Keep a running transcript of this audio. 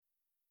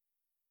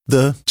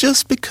The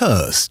just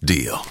because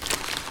deal.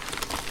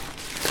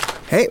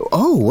 Hey,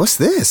 what's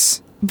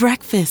this?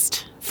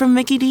 Breakfast from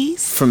Mickey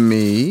D's. From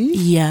me?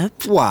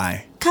 Yep.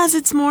 Why? 'Cause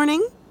it's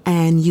morning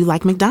and you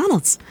like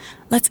McDonald's.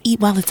 Let's eat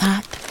while it's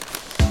hot.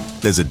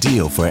 There's a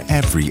deal for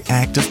every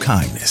act of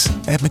kindness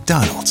at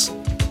McDonald's.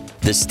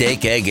 The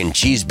steak, egg, and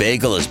cheese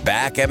bagel is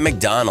back at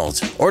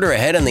McDonald's. Order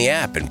ahead on the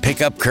app and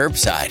pick up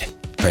curbside.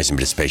 Price and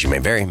participation may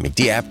vary.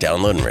 McD app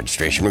download and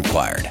registration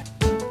required.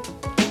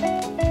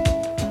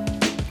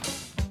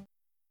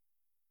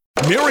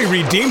 Mary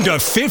redeemed a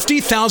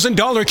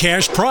 $50,000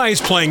 cash prize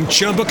playing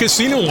Chumba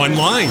Casino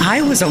online.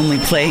 I was only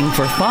playing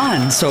for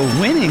fun, so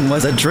winning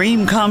was a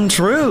dream come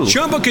true.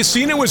 Chumba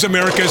Casino is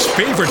America's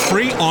favorite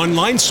free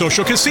online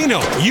social casino.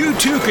 You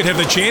too could have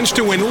the chance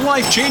to win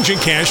life-changing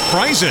cash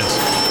prizes.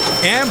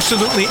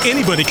 Absolutely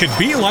anybody could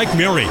be like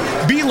Mary.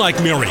 Be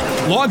like Mary.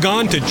 Log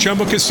on to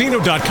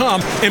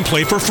ChumbaCasino.com and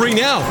play for free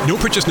now. No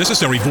purchase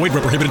necessary. Void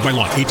where prohibited by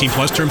law. 18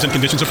 plus terms and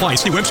conditions apply.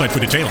 See website for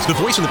details. The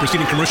voice in the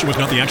preceding commercial was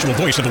not the actual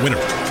voice of the winner.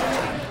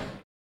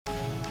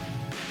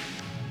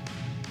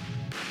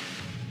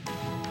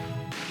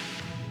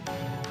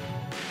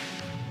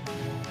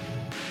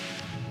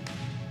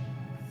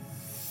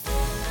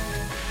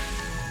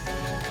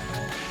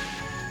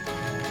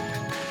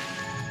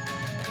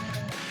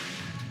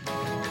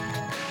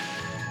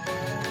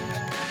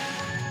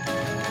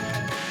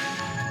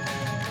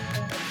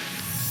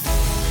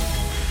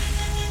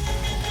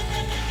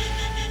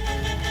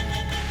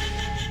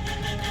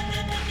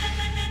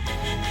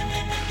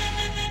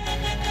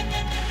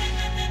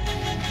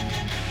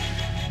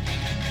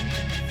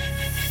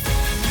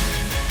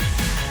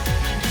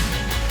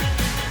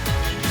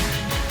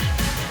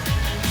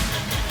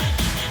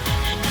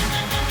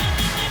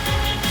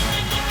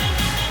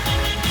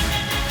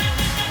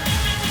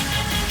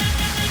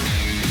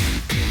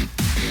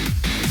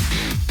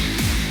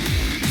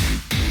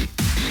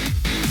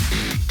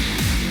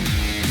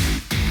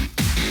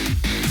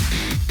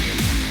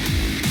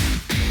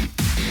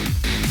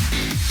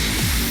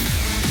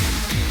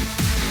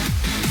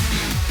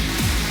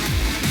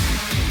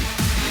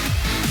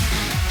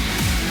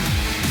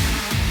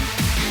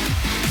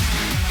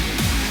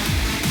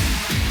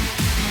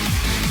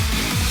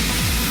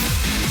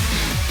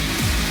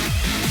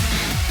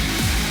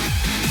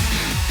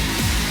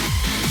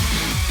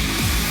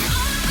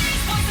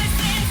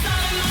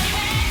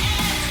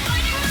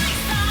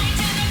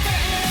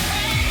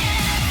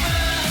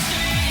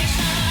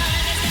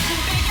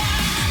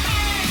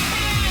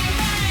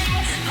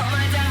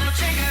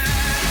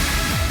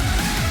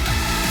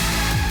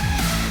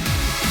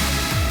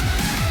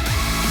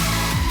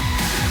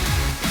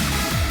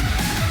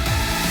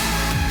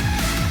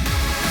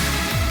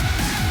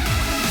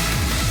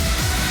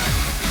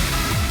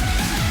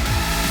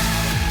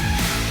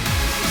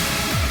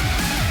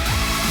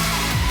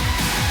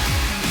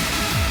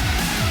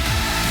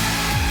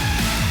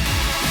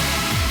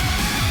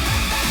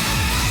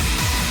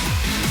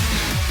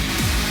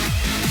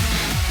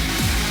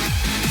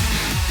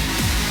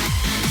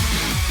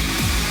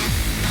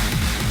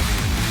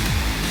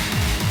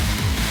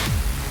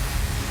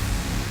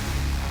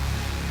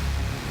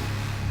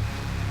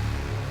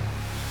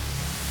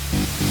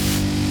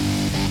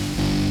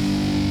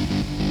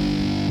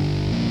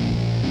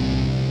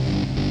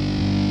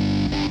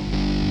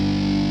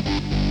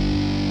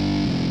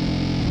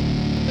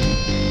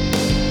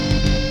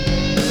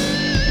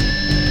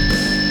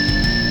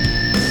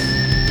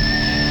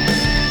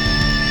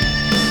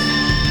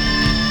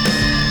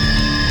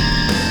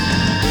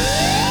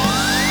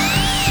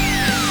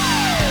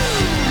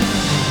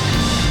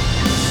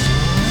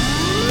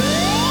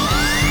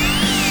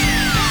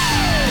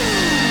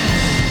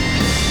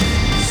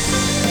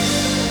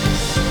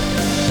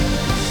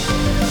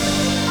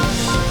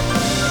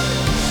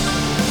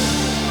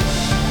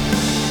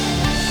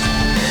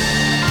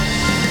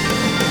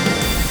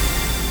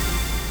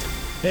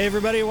 Hey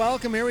everybody,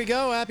 welcome. Here we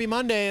go. Happy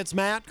Monday. It's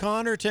Matt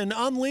Connarton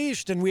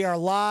Unleashed, and we are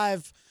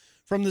live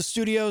from the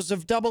studios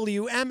of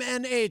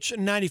WMNH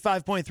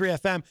 95.3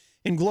 FM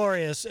in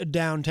glorious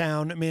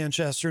downtown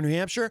Manchester, New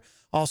Hampshire.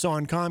 Also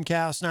on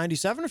Comcast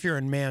 97 if you're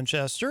in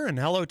Manchester. And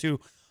hello to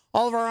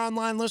all of our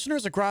online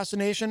listeners across the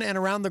nation and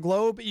around the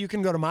globe. You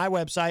can go to my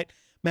website,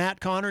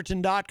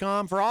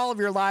 mattconnerton.com, for all of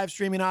your live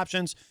streaming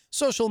options,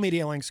 social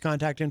media links,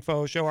 contact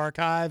info, show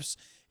archives,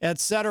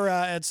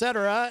 etc.,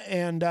 etc.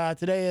 And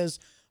today is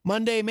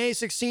Monday, May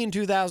 16,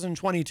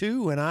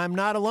 2022, and I'm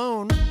not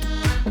alone. Jenny,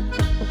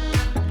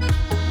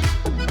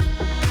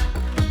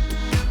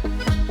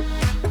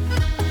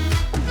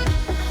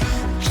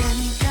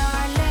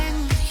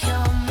 darling,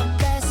 you're my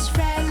best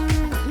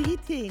friend.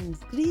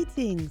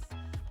 Greetings.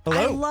 Hello.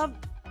 I love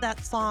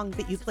that song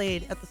that you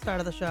played at the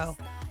start of the show.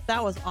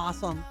 That was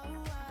awesome.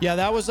 Yeah,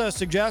 that was a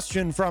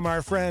suggestion from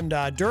our friend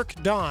Dirk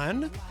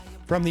Don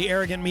from the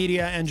Arrogant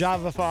Media and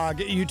Java Fog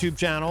YouTube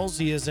channels.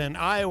 He is in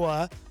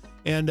Iowa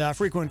and a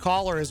frequent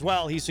caller as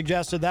well. He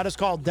suggested that is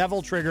called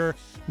Devil Trigger,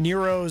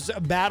 Nero's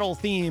battle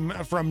theme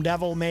from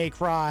Devil May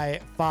Cry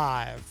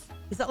 5.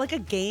 Is that like a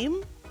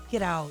game?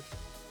 Get out.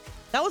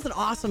 That was an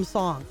awesome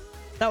song.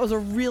 That was a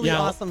really Yeah.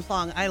 awesome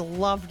song. I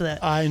loved it.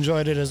 I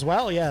enjoyed it as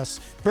well. Yes,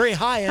 very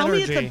high Tell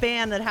energy. me it's a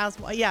band that has.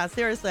 Yeah,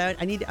 seriously,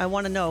 I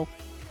want to know.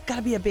 It's got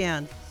to be a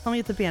band. Tell me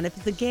it's a band. If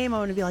it's a game, I'm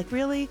going to be like,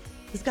 really?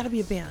 There's got to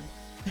be a band.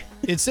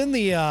 It's in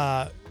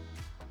the.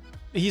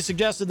 He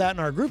suggested that in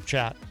our group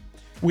chat.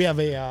 We have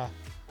a.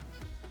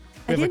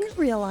 I didn't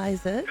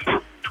realize it.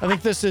 I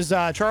think this is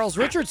Charles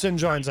Richardson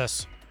joins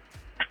us.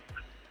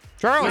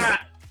 Charles.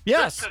 Matt,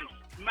 Yes. Listen,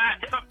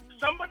 Matt,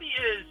 somebody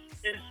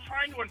is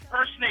trying to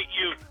impersonate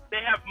you. They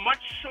have much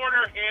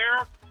shorter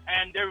hair,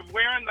 and they're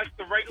wearing like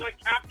the regular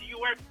cap that you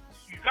wear.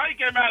 You got to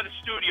get them out of the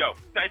studio.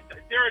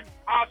 They're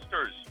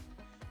imposters.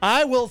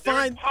 I will They're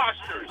find.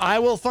 imposters. I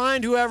will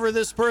find whoever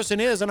this person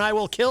is, and I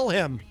will kill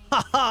him.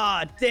 Ha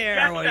ha! Dare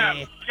Get we? them.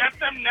 Get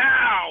them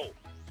now.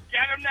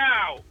 Get them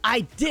now.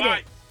 I did Bye.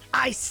 it.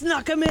 I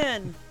snuck him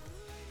in.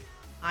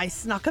 I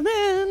snuck him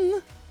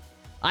in.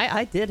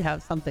 I did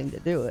have something to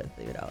do with,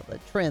 the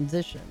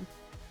transition.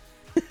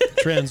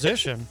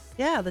 Transition.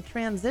 Yeah, the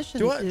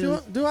transition.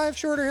 Do I have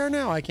shorter hair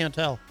now? I can't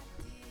tell.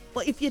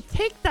 Well, if you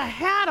take the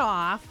hat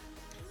off,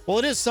 Well,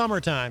 it is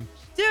summertime.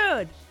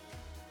 dude.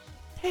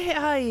 Hey,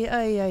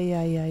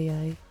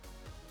 ay.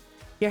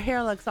 Your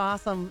hair looks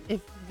awesome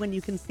when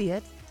you can see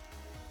it.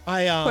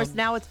 Of course,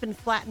 now it's been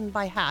flattened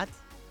by hat.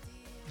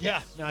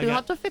 Yeah. Now You'll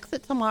have to fix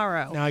it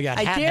tomorrow. Now I got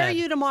I hat dare head.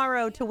 you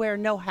tomorrow to wear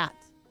no hat.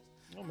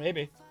 Oh,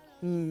 maybe.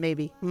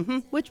 Maybe.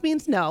 Which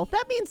means no.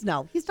 That means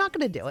no. He's not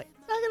going to do it.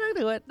 He's not going to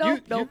do it.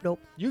 Nope.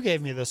 You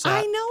gave me this.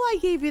 I know I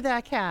gave you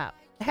that cap.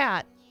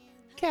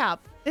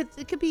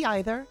 It could be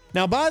either.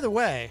 Now, by the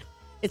way,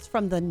 It's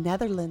from the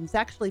Netherlands,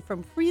 actually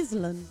from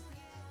Friesland.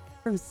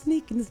 From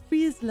Sneekens,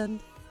 Friesland.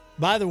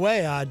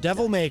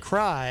 Devil May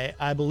Cry,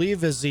 I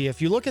believe, is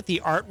if you look at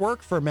the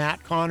artwork for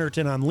Matt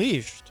Connarton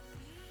Unleashed,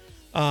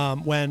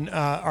 when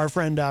our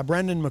friend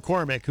Brendan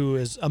McCormick, who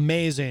is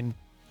amazing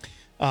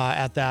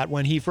at that,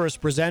 when he first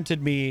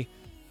presented me,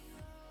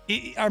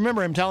 I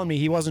remember him telling me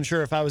he wasn't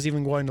sure if I was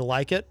even going to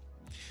like it.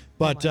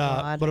 But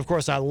of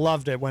course, I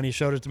loved it when he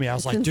showed it to me. I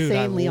was like, dude,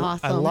 insanely I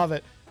awesome. love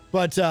it.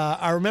 But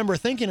I remember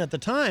thinking at the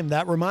time,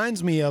 that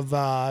reminds me of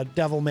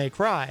Devil May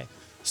Cry.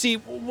 See,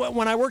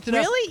 when I worked at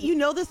Really? You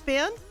know this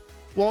band?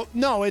 well,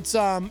 no, it's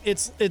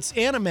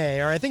anime,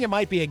 or I think it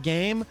might be a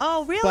game.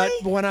 Oh, really?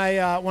 But when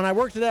I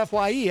worked at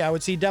FYE, I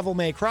would see Devil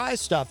May Cry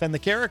stuff, and the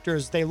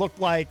characters, they looked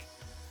like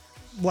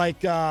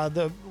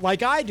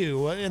I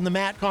do in the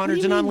Matt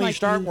Connarton mean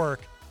Unleashed like you? artwork.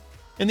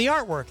 In the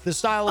artwork, the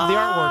style of the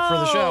artwork for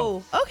the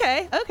show.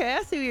 Okay.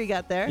 I see what you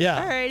got there.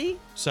 Yeah. Alrighty.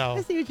 So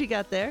I see what you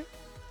got there.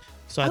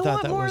 I I thought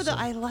want that more was of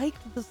the. I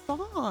liked the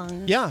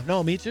song. yeah,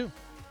 no, me too.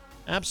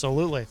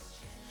 Absolutely.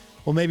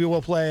 Well, maybe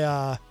we'll play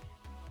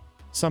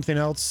something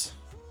else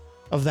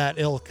of that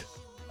ilk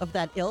Of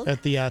that ilk.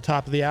 at the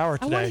top of the hour I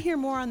today. want to hear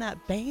more on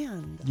that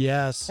band.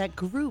 Yes. That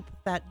group.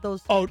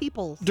 Those Oh,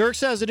 people. Dirk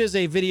says it is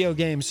a video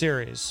game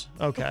series.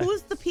 Okay.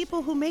 Who's the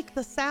people who make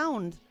the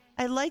sound?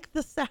 I like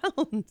the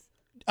sound.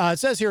 It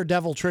says here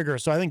Devil Trigger,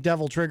 so I think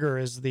Devil Trigger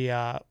is the.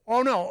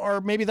 Oh no,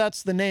 or maybe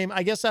that's the name.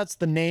 I guess that's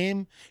the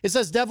name. It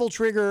says Devil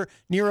Trigger,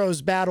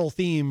 Nero's battle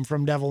theme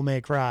from Devil May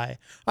Cry.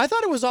 I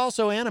thought it was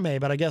also anime,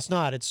 but I guess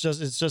not. It's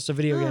just a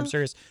video game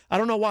series. I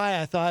don't know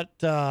why I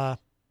thought.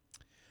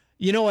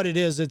 You know what it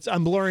is?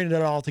 I'm blurring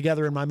it all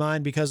together in my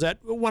mind because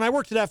when I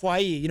worked at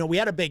FYE, we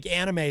had a big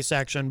anime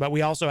section, but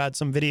we also had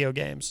some video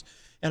games.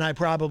 And I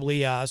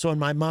probably, so in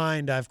my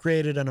mind, I've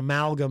created an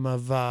amalgam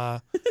of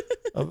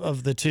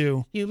the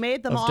two. You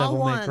made them of all Devil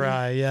one. May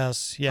Cry.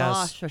 Yes.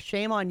 Gosh, a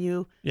shame on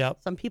you. Yep.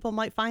 Some people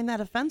might find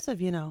that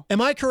offensive,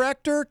 Am I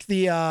correct, Dirk?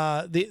 The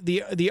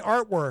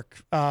artwork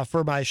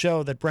for my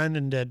show that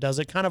Brendan did, does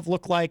it kind of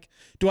look like?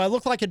 Do I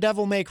look like a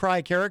Devil May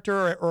Cry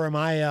character, or am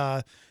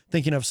I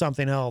thinking of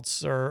something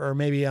else, or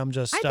maybe I'm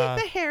just? I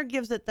think the hair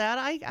gives it that.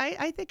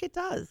 I think it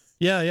does.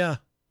 Yeah. Of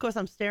course,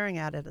 I'm staring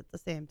at it at the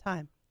same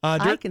time.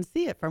 Dirk, I can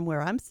see it from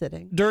where I'm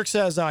sitting. Dirk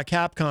says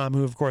Capcom,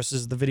 who of course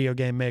is the video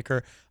game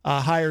maker,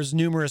 hires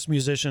numerous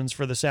musicians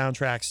for the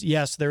soundtracks.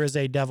 Yes, there is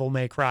a Devil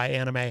May Cry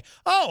anime.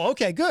 Oh,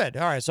 okay, good.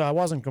 All right, so I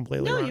wasn't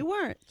completely wrong. No, you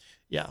weren't.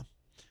 Yeah,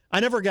 I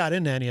never got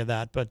into any of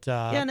that, but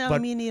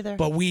me neither.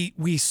 But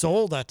we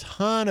sold a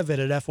ton of it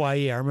at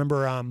FYE. I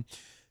remember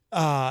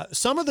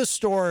some of the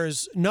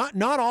stores,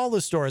 not all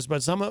the stores,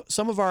 but some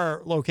of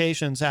our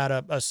locations had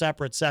a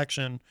separate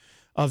section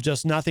of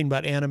just nothing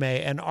but anime,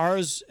 and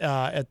ours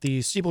at the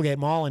Steeplegate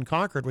Mall in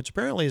Concord, which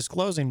apparently is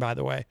closing, by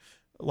the way,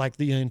 like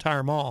the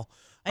entire mall.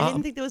 I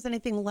didn't think there was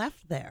anything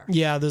left there.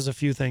 Yeah, there's a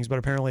few things, but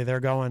apparently they're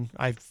going.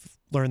 I've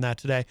learned that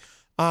today.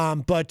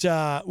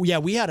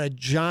 We had a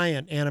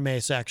giant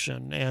anime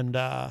section,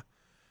 and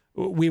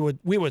we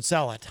would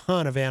sell a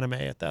ton of anime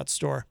at that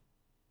store.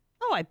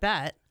 Oh, I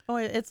bet. Oh,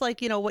 it's like,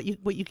 what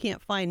you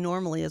can't find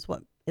normally is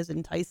what is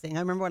enticing.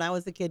 I remember when I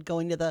was a kid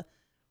going to the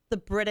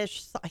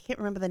British, I can't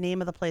remember the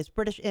name of the place,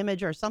 British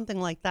Image or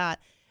something like that,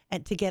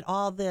 and to get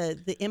all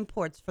the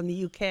imports from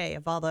the UK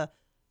of all the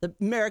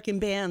American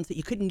bands that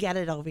you couldn't get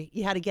it over.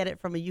 You had to get it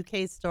from a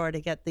UK store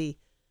to get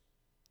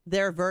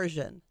their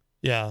version.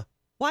 Yeah.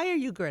 Why are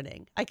you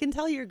grinning? I can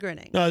tell you're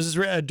grinning. No, this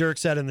is Dirk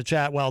said in the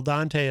chat. Well,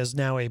 Dante is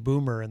now a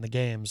boomer in the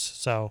games,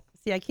 so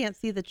See, I can't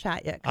see the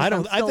chat yet.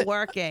 I'm still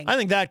working. I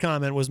think that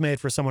comment was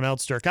made for someone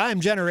else, Dirk. I am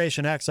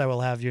Generation X. I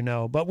will have you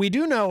know, but we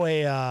do know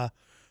a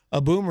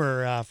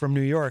boomer from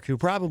New York who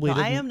probably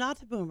I am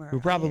not a boomer. Who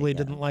probably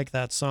didn't like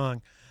that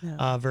song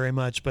very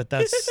much, but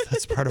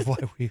that's part of why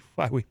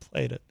we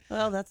played it.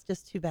 Well, that's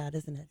just too bad,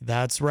 isn't it?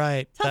 That's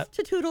right. Tough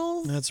to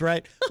toodles. That's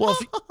right. Well,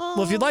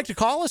 if you'd like to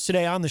call us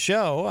today on the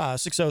show,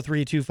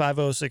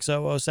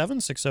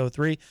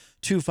 603-250-6007,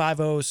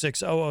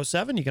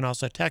 603-250-6007. You can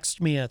also text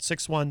me at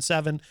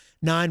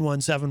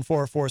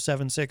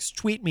 617-917-4476.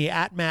 Tweet me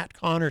at Matt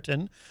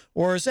Connarton,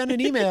 or send an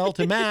email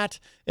to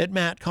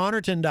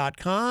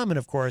matt@mattconnerton.com. And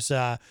of course,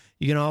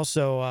 you can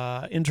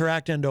also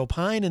interact and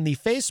opine in the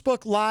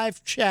Facebook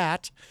Live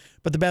chat.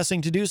 But the best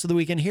thing to do so that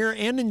we can hear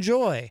and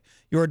enjoy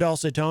your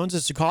dulcet tones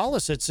is to call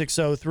us at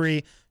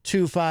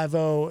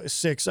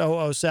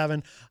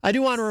 603-250-6007. I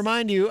do want to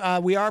remind you,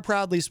 we are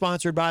proudly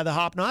sponsored by the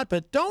Hop Knot,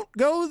 but don't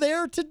go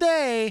there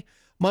today.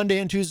 Monday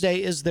and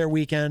Tuesday is their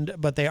weekend,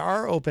 but they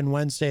are open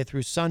Wednesday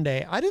through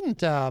Sunday. I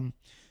didn't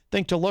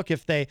think to look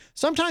if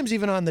sometimes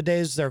even on the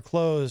days they're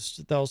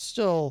closed, they'll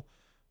still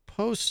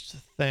post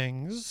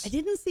things. I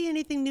didn't see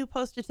anything new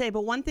posted today,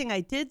 but one thing I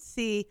did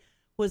see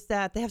was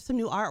that they have some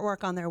new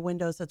artwork on their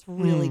windows that's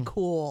really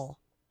cool.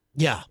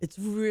 Yeah. It's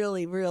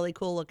really, really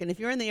cool looking. If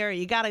you're in the area,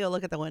 you got to go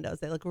look at the windows.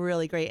 They look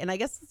really great. And I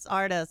guess this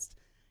artist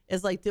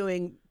is like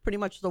doing pretty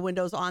much the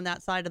windows on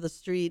that side of the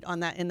street in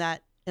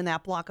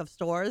that block of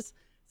stores.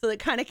 So it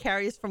kind of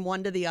carries from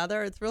one to the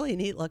other. It's really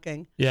neat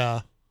looking.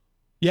 Yeah.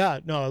 Yeah.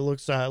 No, it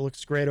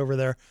looks great over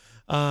there.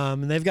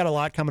 And they've got a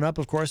lot coming up,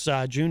 of course.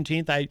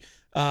 Juneteenth.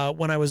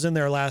 When I was in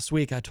there last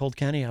week, I told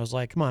Kenny, I was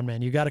like, come on,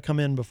 man, you got to come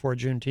in before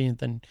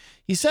Juneteenth. And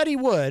he said he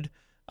would.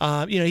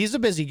 He's a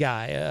busy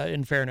guy,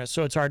 in fairness,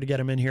 so it's hard to get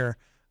him in here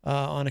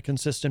on a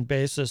consistent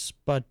basis.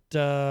 But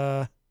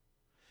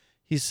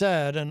he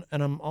said, and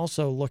I'm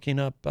also looking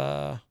up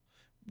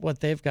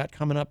what they've got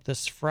coming up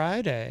this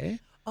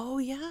Friday. Oh,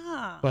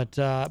 yeah. But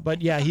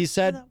yeah, he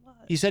said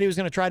he was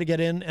going to try to get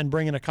in and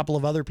bring in a couple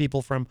of other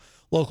people from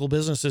local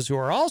businesses who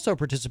are also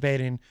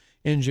participating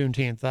in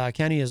Juneteenth.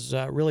 Kenny is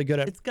really good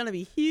at... It's going to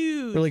be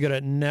huge. Really good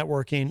at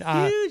networking.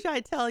 Huge, I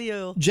tell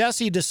you.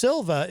 Jesse De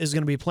Silva is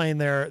going to be playing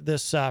there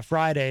this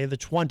Friday, the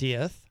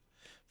 20th.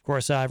 Of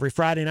course, every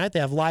Friday night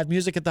they have live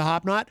music at the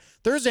Hop Knot.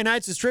 Thursday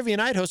nights is Trivia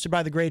Night, hosted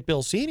by the great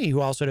Bill Cini,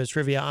 who also does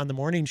trivia on the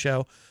morning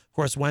show. Of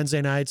course,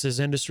 Wednesday nights is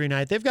Industry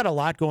Night. They've got a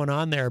lot going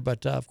on there,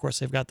 but of course,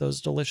 they've got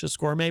those delicious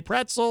gourmet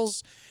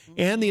pretzels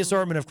and the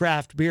assortment of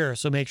craft beer,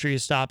 so make sure you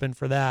stop in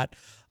for that.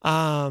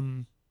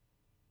 There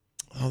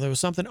was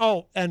something.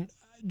 Oh, and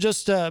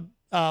just to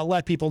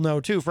let people know,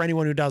 too, for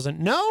anyone who doesn't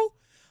know,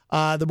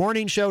 the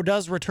morning show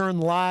does return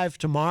live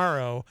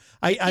tomorrow.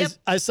 I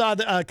saw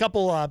a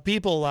couple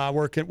people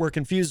were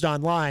confused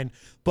online.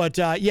 But,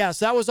 yes,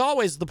 that was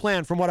always the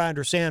plan, from what I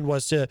understand,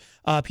 was to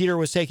Peter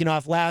was taking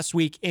off last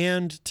week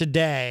and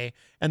today,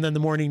 and then the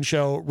morning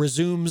show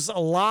resumes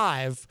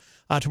live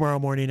tomorrow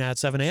morning at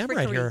 7 a.m.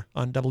 right here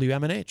on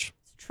WMNH. It's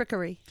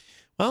trickery.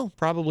 Well,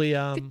 probably...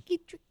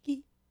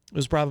 Tricky. It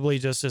was probably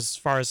just as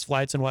far as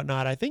flights and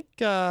whatnot. I think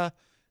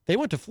they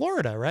went to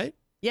Florida, right?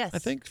 Yes. I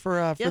think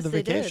for the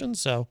vacation. Did.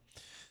 So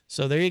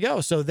there you go.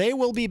 So they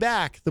will be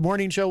back. The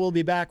morning show will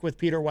be back with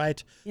Peter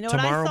White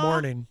tomorrow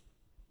morning.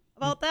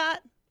 About that?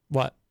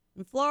 What?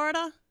 In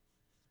Florida,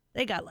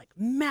 they got like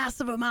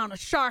massive amount of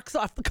sharks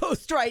off the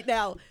coast right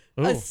now.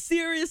 Ooh. A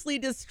seriously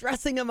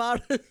distressing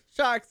amount of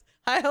sharks.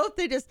 I hope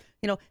they just,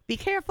 be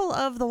careful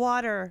of the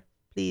water,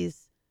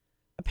 please.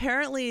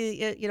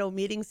 Apparently,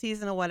 meeting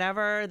season or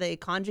whatever, they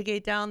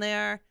conjugate down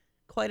there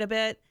quite a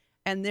bit.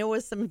 And there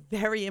was some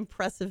very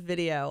impressive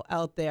video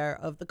out there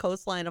of the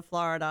coastline of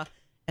Florida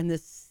and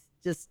this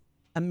just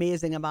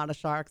amazing amount of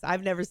sharks.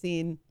 I've never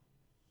seen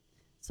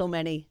so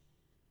many,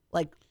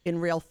 like in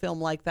real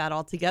film like that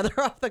all together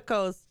off the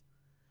coast.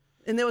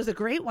 And there was a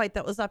great white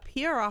that was up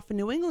here off the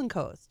New England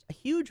coast, a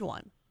huge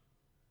one.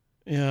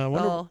 Yeah, I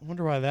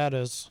wonder why that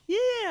is.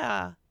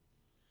 Yeah.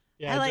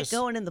 I like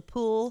going in the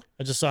pool.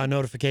 I just saw a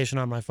notification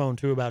on my phone,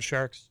 too, about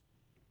sharks.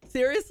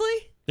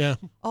 Seriously? Yeah.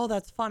 Oh,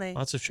 that's funny.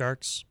 Lots of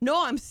sharks.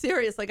 No, I'm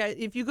serious. Like,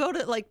 if you go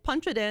to,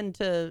 punch it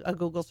into a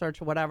Google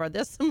search or whatever,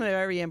 there's some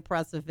very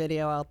impressive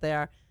video out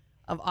there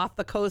of off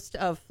the coast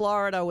of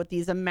Florida with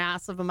these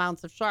massive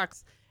amounts of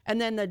sharks.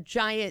 And then the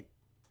giant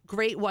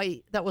great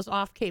white that was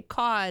off Cape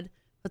Cod,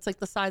 that's like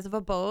the size of a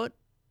boat,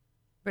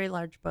 very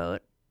large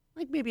boat,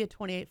 like maybe a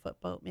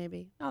 28-foot boat,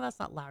 maybe. No, that's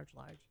not large.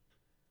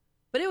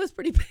 But it was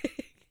pretty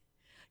big.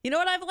 You know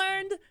what I've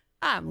learned?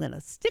 I'm going to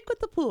stick with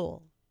the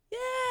pool.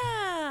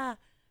 Yeah.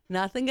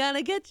 Nothing going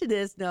to get you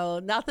this. No,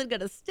 nothing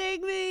going to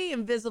sting me.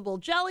 Invisible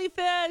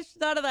jellyfish.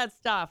 None of that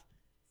stuff.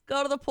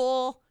 Go to the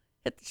pool.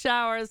 Hit the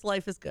showers.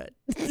 Life is good.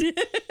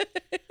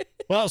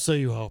 Well, so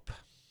you hope.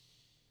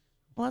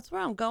 Well, that's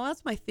where I'm going.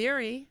 That's my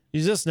theory.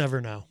 You just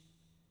never know.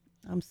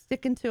 I'm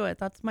sticking to it.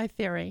 That's my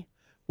theory.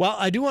 Well,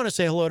 I do want to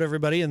say hello to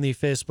everybody in the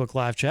Facebook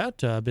live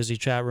chat. Busy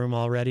chat room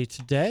already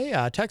today.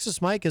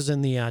 Texas Mike is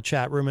in the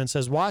chat room and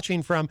says,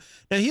 watching from,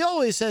 now he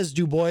always says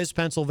Dubois,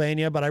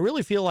 Pennsylvania, but I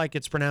really feel like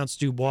it's pronounced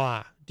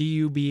Dubois,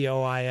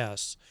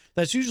 D-U-B-O-I-S.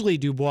 That's usually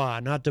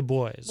Dubois, not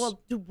Dubois. Well,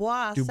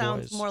 Dubois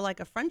sounds more like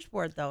a French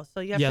word, though.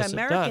 So you have Yes, to it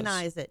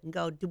Americanize it and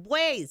go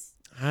Dubois.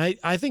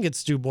 I think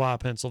it's Dubois,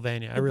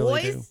 Pennsylvania. I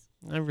really do.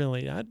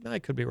 I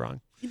could be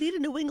wrong. You need a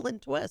New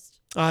England twist.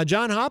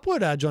 John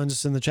Hopwood joins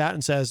us in the chat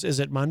and says, is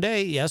it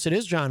Monday? Yes, it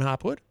is John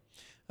Hopwood.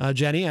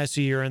 Jenny, I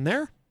see you're in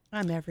there.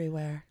 I'm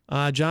everywhere.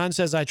 John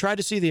says, I tried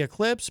to see the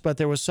eclipse, but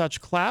there was such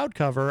cloud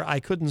cover,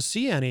 I couldn't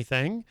see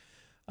anything.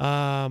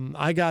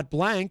 I got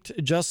blanked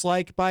just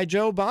like by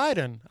Joe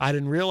Biden. I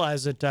didn't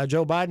realize that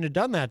Joe Biden had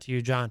done that to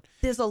you, John.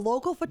 There's a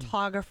local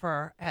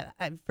photographer,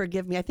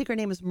 forgive me, I think her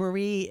name is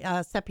Marie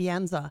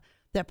Sapienza,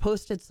 that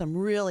posted some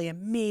really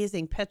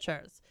amazing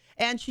pictures.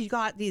 And she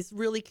got these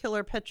really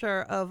killer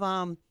picture of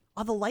all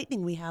the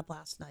lightning we had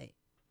last night.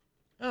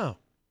 Oh.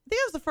 I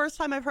think it was the first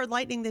time I've heard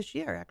lightning this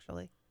year,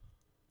 actually.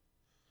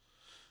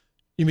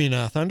 You mean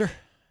thunder?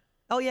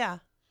 Oh, yeah.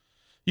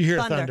 You hear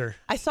thunder.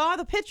 I saw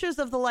the pictures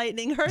of the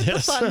lightning, heard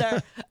the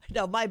thunder.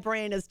 No, my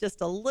brain is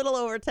just a little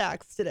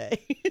overtaxed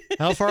today.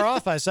 How far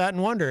off? I sat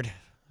and wondered.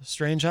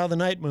 Strange how the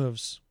night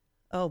moves.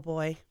 Oh,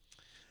 boy.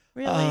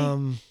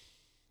 Really?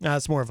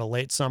 It's more of a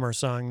late summer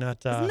song,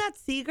 not... Isn't that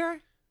Seeger?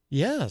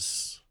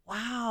 Yes.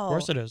 Wow. Of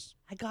course it is.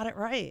 I got it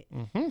right.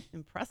 Mm-hmm.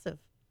 Impressive.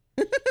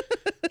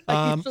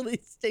 I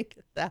usually stink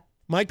at that.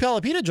 Mike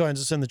Palapita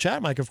joins us in the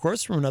chat. Mike, of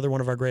course, from another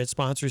one of our great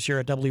sponsors here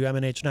at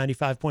WMNH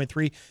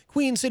 95.3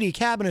 Queen City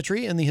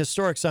Cabinetry in the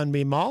historic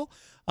Sunbeam Mall.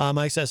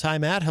 Mike says, hi,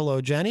 Matt.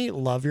 Hello, Jenny.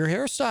 Love your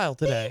hairstyle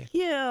today. Thank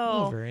you.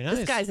 Oh, very nice.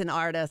 This guy's an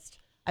artist.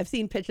 I've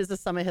seen pictures of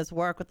some of his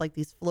work with like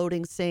these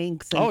floating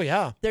sinks. And oh,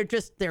 yeah.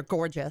 They're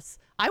gorgeous.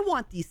 I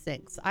want these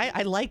sinks.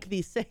 I like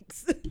these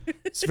sinks.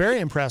 It's very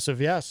impressive,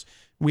 yes.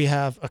 We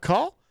have a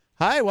call.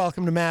 Hi,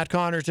 welcome to Matt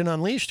Connarton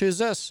Unleashed. Who's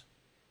this?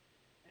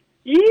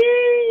 Yeehaw!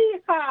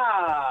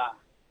 I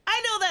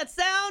know that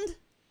sound.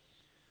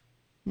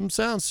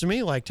 Sounds to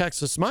me like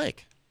Texas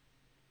Mike.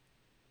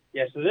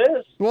 Yes, it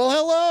is. Well,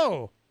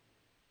 hello.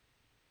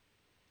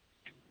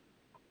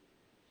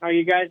 How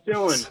you guys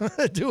doing?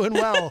 Doing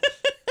well.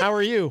 How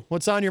are you?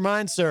 What's on your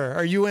mind, sir?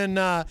 Are you in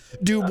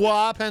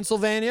Dubois,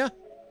 Pennsylvania?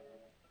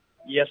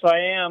 Yes, I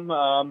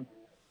am.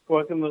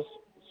 Working with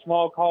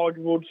small college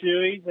World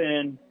Series,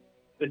 and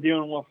they're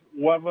dealing with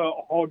weather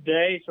all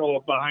day, so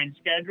we're behind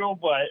schedule,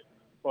 but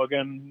we're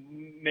going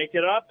to make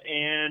it up.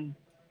 And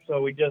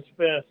so we just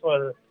finished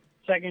the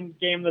second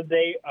game of the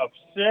day of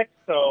 6,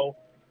 so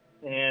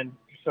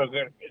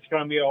it's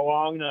going to be a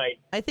long night.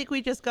 I think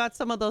we just got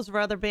some of those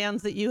weather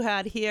bands that you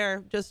had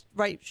here just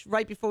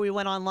right before we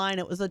went online.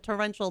 It was a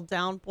torrential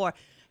downpour.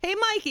 Hey,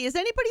 Mikey, is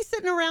anybody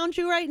sitting around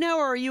you right now,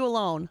 or are you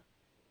alone?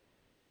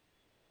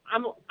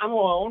 I'm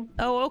alone.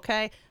 Oh,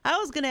 okay. I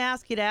was going to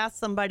ask you to ask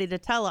somebody to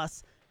tell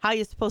us how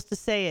you're supposed to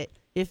say it.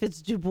 If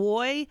it's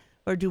Dubois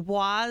or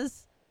Dubois,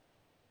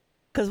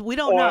 because we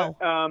don't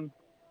know.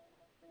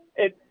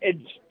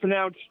 It's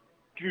pronounced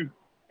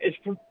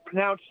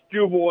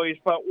Dubois,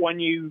 but when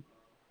you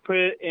put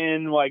it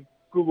in like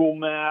Google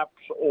Maps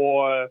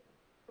or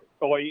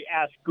you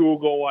ask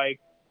Google, like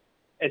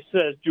it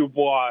says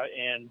Dubois,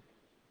 and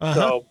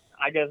so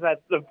I guess that's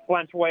the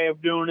French way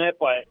of doing it,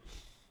 but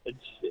it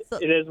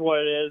is what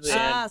it is.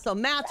 So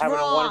Matt's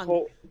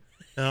wrong.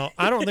 No,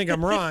 I don't think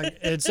I'm wrong.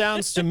 It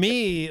sounds to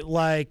me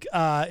like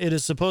it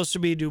is supposed to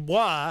be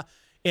Dubois,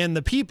 and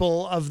the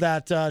people of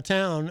that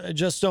town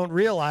just don't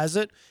realize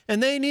it,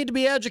 and they need to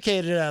be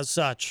educated as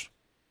such.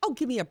 Oh,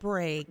 give me a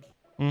break.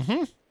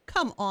 Mm-hmm.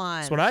 Come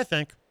on. That's what I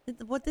think.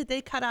 What did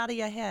they cut out of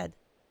your head?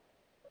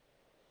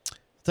 I'll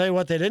tell you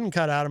what they didn't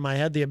cut out of my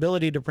head, the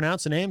ability to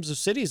pronounce the names of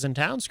cities and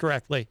towns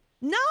correctly.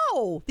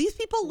 No, these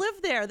people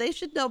live there. They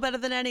should know better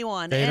than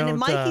anyone. They and don't,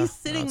 Mikey's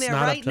sitting there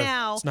right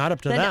now. It's not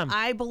up to then them.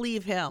 I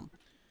believe him.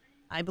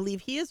 I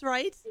believe he is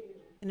right,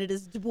 and it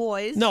is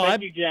Dubois. No,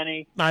 Thank you,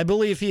 Jenny. I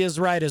believe he is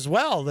right as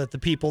well, that the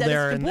people That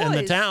there it's in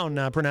the Dubois.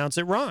 town pronounce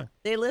it wrong.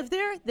 They live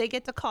there. They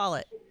get to call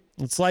it.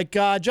 It's like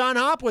John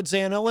Hopwood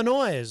saying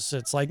Illinois.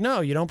 It's like, no,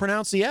 you don't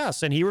pronounce the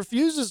S, and he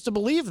refuses to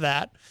believe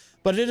that,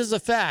 but it is a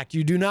fact.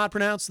 You do not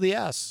pronounce the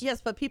S.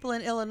 Yes, but people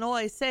in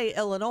Illinois say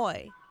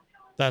Illinois.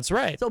 That's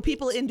right. So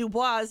people in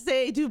Dubois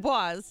say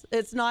Dubois.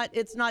 It's not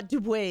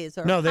Dubois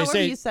or No, they however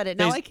say you said it.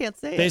 Now I can't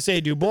say it. They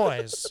say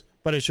Dubois,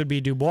 but it should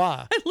be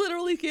Dubois. I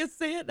literally can't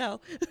say it now.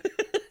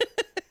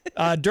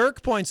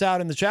 Dirk points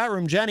out in the chat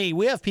room, Jenny,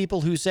 we have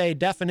people who say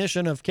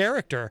definition of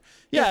character.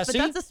 Yeah, Yes, but see?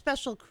 that's a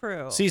special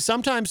crew. See,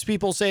 sometimes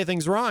people say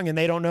things wrong and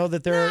they don't know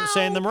that they're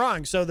saying them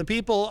wrong. So the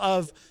people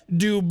of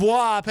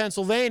Dubois,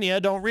 Pennsylvania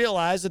don't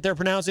realize that they're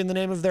pronouncing the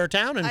name of their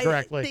town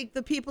incorrectly. I think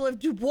the people of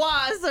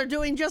Dubois are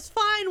doing just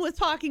fine with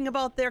talking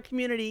about their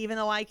community, even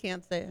though I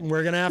can't say it.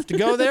 We're going to have to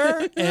go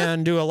there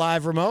and do a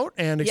live remote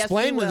and Yes,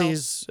 explain we to will.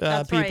 these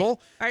That's right.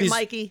 people. All right,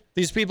 Mikey.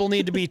 These people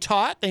need to be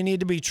taught. They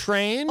need to be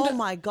trained. Oh,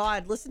 my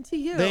God. Listen to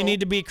you. They need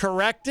to be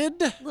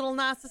corrected. A little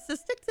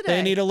narcissistic today.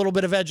 They need a little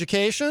bit of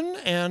education,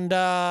 and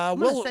I'm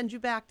going to we'll send you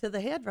back to the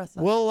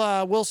hairdresser.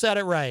 we'll set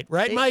it right,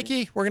 right,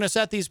 Mikey? We're gonna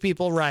set these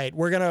people right.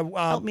 We're gonna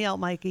Help me out,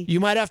 Mikey. You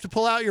might have to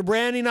pull out your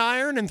branding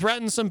iron and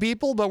threaten some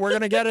people, but we're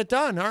gonna get it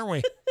done, aren't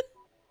we?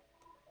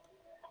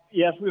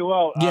 Yes, we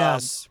will.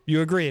 Yes,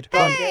 you agreed.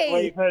 I'm getting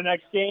ready for the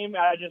next game.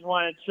 I just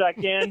want to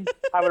check in.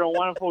 Having a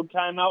wonderful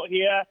time out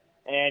here,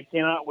 and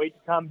cannot wait to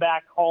come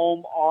back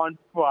home on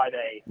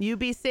Friday. You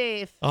be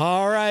safe.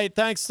 All right,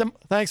 thanks,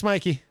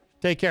 Mikey.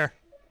 Take care.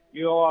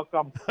 You're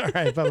welcome. All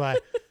right, bye-bye.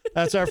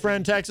 That's our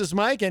friend Texas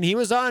Mike, and he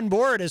was on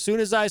board as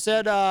soon as I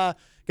said,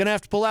 gonna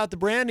have to pull out the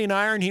branding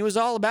iron. He was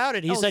all about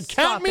it. He said,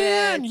 count me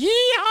in. Yeehaw!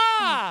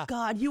 Oh,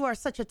 God, you are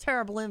such a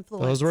terrible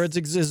influence. Those words,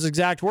 his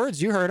exact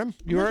words. You heard him.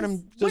 You heard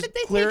him. What did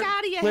they take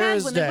out of your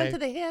head when they went to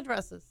the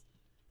hairdressers?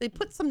 They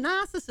put some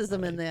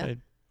narcissism in there.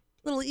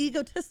 Little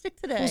egotistic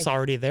today. It's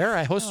already there.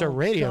 I host a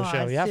radio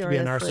show. You have to be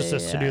a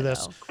narcissist to do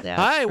this.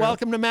 Hi,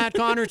 welcome to Matt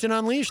Connarton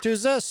Unleashed.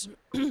 Who's this?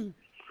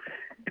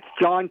 It's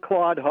John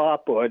Claude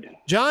Hopwood.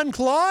 John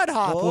Claude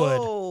Hopwood.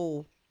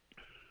 Oh.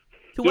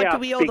 To what do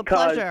we owe the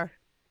pleasure?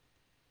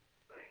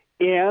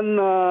 In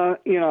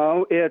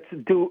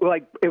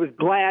it was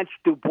Blanche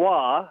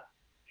Dubois.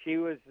 She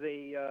was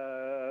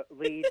the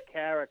lead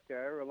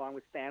character, along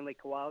with Stanley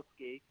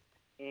Kowalski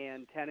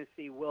and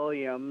Tennessee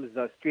Williams,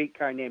 A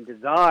Streetcar Named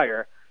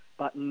Desire.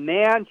 But in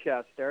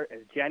Manchester,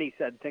 as Jenny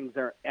said, things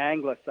are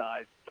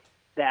anglicized.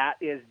 That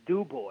is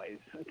Du Bois.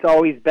 It's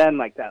always been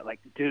like that, like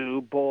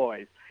Du Bois.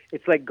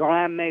 It's like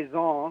Grand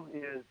Maison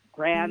is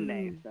Grand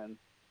Mason.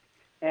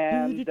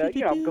 And, you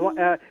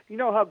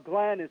know how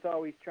Glenn is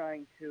always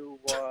trying to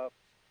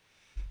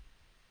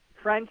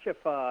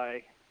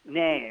Frenchify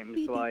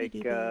names like,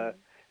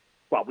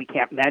 we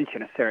can't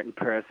mention a certain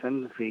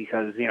person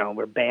because,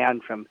 we're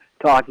banned from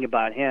talking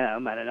about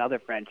him and another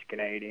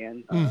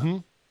French-Canadian. Mm-hmm.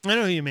 I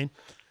know who you mean.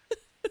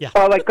 Yeah.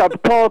 Or like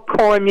Paul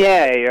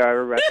Cormier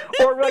or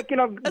like,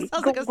 that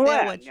sounds like a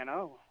Glenn, sandwich.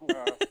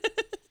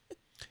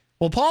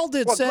 Well, Paul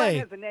did say... Glenn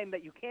has a name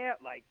that you can't,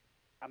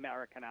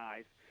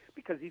 Americanize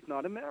because he's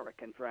not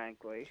American,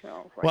 frankly.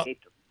 I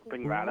hate to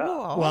bring that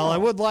up. Well, I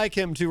would like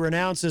him to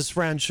renounce his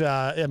French,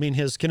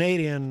 his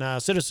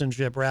Canadian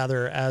citizenship,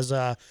 rather, as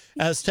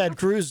Ted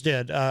Cruz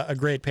did, a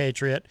great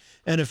patriot.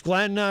 And if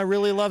Glenn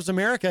really loves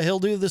America, he'll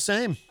do the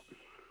same.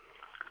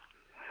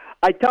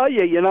 I tell you,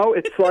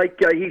 it's like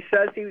he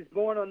says he was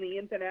born on the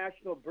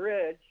International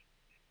Bridge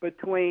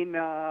between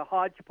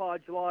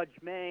Hodgepodge Lodge,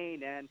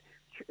 Maine, and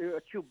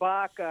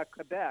Chewbacca,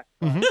 Quebec.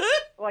 Mm-hmm.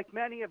 Like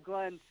many of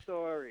Glenn's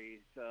stories,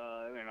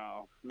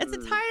 It's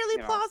entirely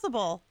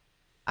plausible.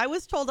 I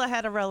was told I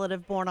had a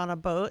relative born on a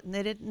boat, and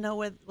they didn't know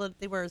what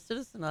they were a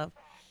citizen of,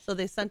 so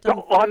they sent them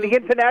on the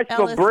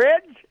International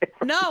Bridge.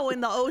 No,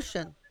 in the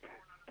ocean,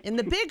 in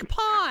the big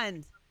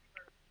pond.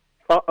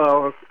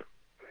 Uh-oh.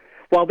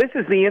 Well, this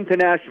is the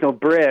International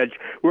Bridge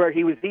where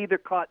he was either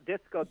caught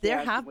disco dancing.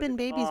 There have been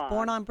babies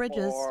born on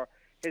bridges. Or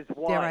his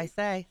wife. Dare I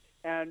say?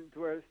 And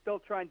we're still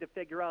trying to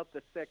figure out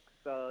the six,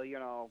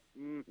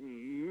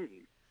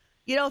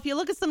 if you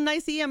look at some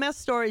nice EMS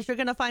stories, you're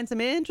going to find some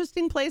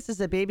interesting places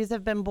that babies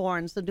have been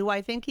born. So do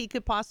I think he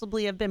could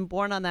possibly have been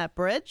born on that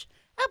bridge?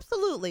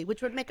 Absolutely,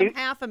 which would make him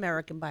half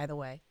American, by the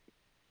way.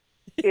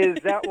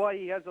 Is that why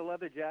he has a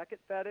leather jacket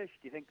fetish?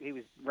 Do you think he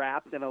was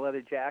wrapped in a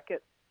leather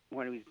jacket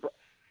when he was...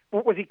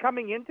 Was he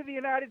coming into the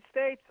United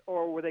States,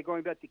 or were they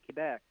going back to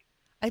Quebec?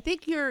 I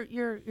think you're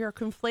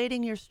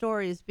conflating your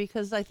stories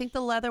because I think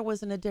the leather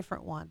was in a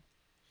different one.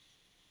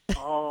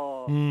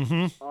 Oh.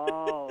 Mm-hmm.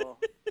 Oh.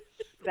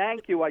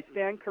 Thank you. I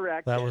stand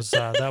corrected. That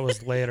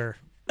was later.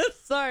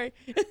 Sorry.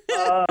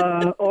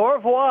 Au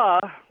revoir.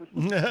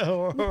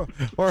 Shalom.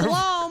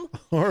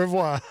 Au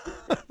revoir.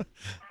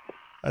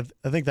 I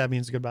think that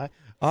means goodbye.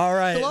 All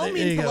right. Hello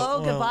means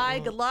hello, goodbye,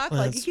 good luck.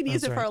 You can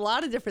use it for right. a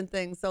lot of different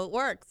things, so it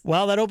works.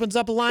 Well, that opens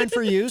up a line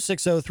for you,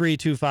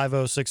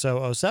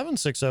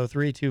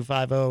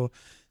 603-250-6007,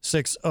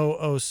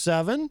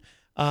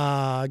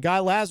 603-250-6007. Guy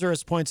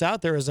Lazarus points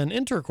out there is an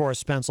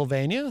Intercourse,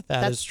 Pennsylvania.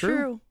 That's is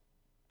true.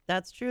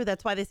 That's true.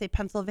 That's why they say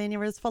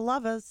Pennsylvania is for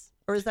lovers.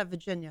 Or is that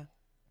Virginia?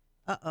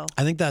 Uh-oh.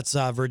 I think that's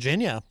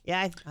Virginia.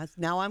 Yeah,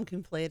 now I'm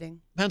conflating.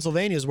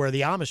 Pennsylvania is where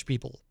the Amish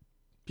people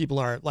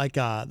are, like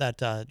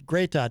that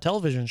great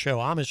television show,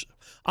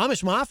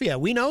 Amish Mafia.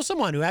 We know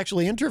someone who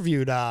actually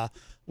interviewed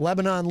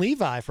Lebanon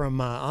Levi from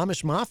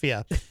Amish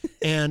Mafia.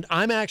 And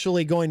I'm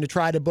actually going to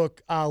try to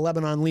book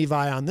Lebanon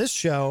Levi on this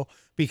show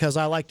because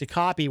I like to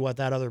copy what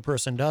that other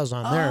person does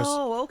on theirs.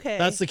 Oh, okay.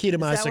 That's the key to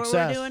my success. Is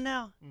that what we're doing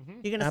now? Mm-hmm.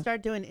 You're going to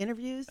start doing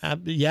interviews?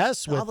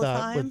 Yes, all the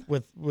time?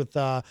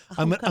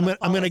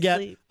 I'm going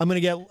to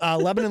get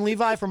Lebanon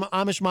Levi from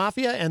Amish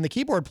Mafia and the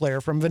keyboard player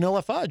from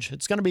Vanilla Fudge.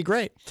 It's going to be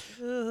great.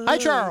 Hi,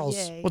 Charles.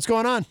 Yay. What's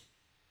going on?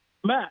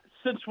 Matt,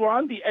 since we're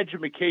on the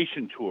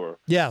education tour,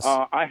 yes,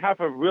 I have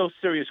a real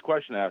serious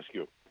question to ask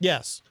you.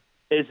 Yes.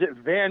 Is it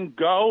Van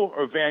Gogh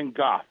or Van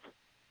Gogh?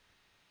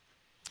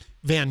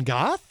 Van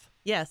Gogh?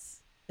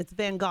 Yes, it's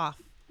Van Gogh.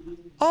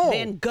 Oh.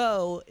 Van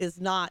Gogh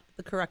is not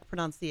the correct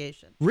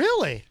pronunciation.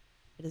 Really?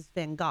 It is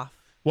Van Gogh.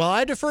 Well,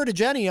 I defer to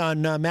Jenny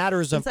on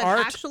matters of Since art.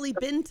 I've actually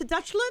been to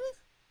Dutchland,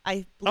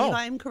 I believe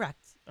I am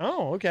correct.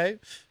 Oh, okay.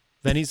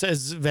 Jenny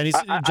says I it's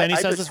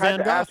just Van had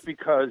to Gogh. ask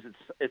because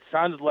it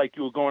sounded like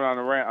you were going on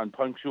a rant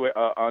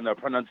on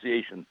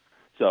pronunciation.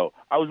 So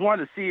I was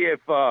wanting to see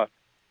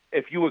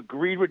if you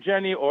agreed with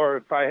Jenny or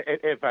if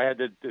I had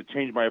to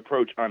change my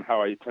approach on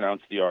how I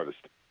pronounce the artist.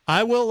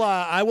 I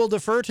will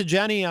defer to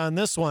Jenny on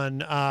this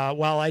one.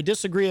 While I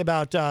disagree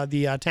about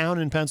the town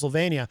in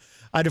Pennsylvania,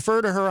 I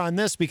defer to her on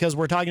this because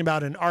we're talking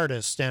about an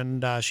artist,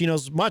 and she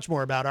knows much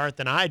more about art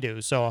than I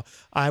do. So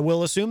I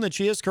will assume that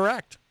she is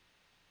correct.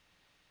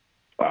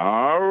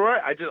 All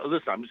right.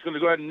 Listen, I'm just going to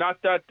go ahead and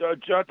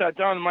jot that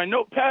down in my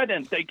notepad,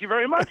 and thank you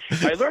very much.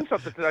 I learned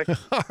something today.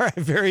 All right,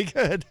 very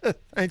good.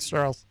 Thanks,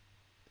 Charles.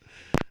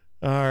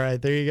 All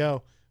right, there you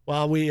go.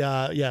 Well,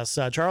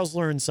 Charles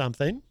learned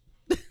something.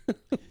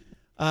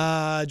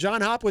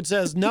 John Hopwood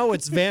says, no,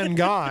 it's Van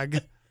Gogh.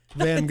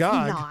 Van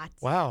Gogh. It's not.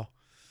 Wow.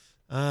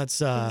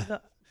 That's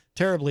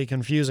terribly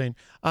confusing.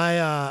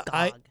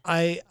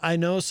 I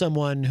know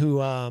someone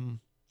who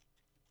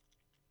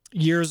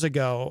years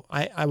ago,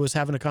 I was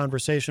having a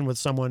conversation with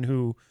someone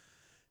who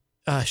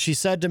she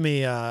said to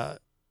me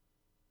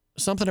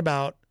something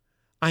about,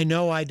 I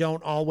know I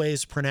don't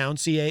always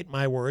pronunciate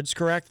my words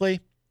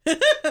correctly.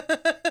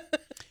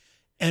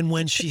 And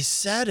when she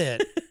said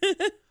it,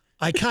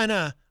 I kind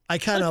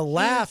of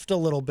laughed a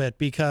little bit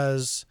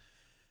because,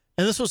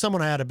 and this was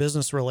someone I had a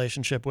business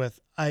relationship with.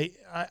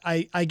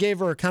 I gave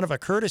her kind of a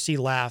courtesy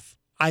laugh.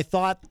 I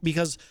thought,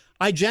 because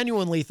I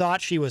genuinely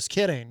thought she was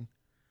kidding.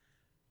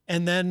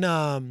 And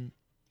then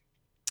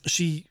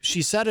she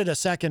said it a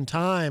second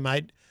time.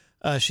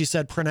 She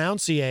said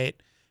pronunciate.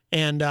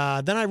 And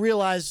then I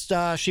realized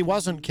she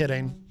wasn't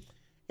kidding.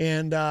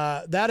 And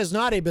that is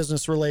not a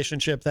business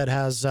relationship that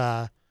has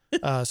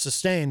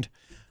sustained.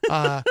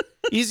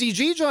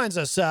 Eazy-G joins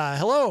us.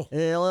 Hello.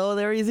 Hello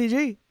there,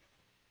 Eazy-G.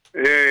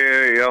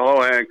 Yeah.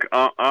 Hello, Hank.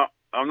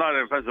 I'm not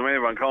in Pennsylvania,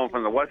 but I'm calling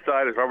from the west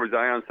side. As Robert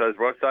Dion says,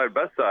 west side,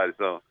 best side.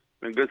 So,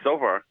 been good so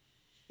far.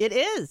 It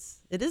is.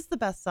 It is the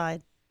best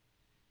side.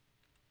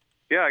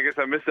 Yeah, I guess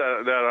I missed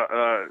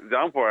that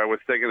downpour. I was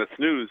taking a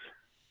snooze.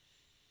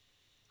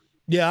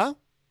 Yeah?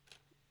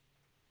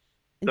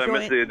 So I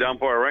missed the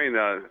downpour of rain.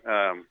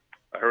 I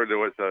heard there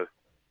was a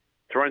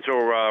torrential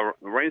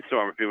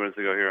rainstorm a few minutes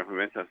ago here in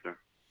Manchester.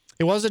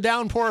 It was a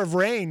downpour of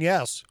rain,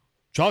 yes.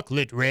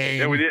 Chocolate rain.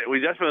 Yeah, we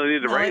desperately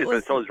need the rain. It's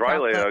been so dry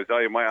lately. I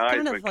tell you, my eyes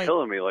have been like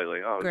killing me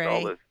lately. Oh, there's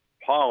all this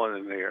pollen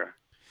in the air.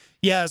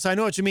 Yes, I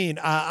know what you mean.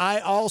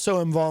 I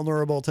also am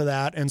vulnerable to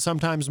that, and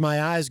sometimes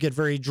my eyes get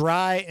very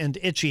dry and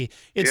itchy.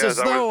 It's as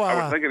though I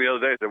was thinking the other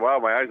day, I said, wow,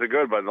 my eyes are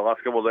good, but in the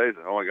last couple of days,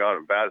 oh my God,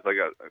 I'm bad. So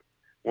I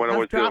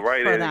went to the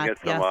Rite Aid and get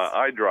some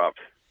eye drops.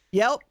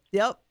 Yep.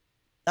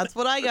 That's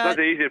what I got. It's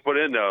not easy to put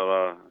in,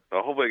 though.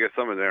 So hopefully I get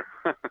some in there.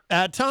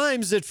 At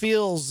times it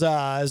feels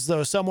as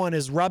though someone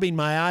is rubbing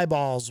my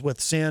eyeballs with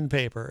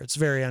sandpaper. It's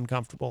very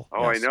uncomfortable.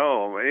 Oh, yes. I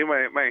know.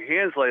 My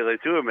hands lately,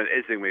 too, have been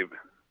itching me.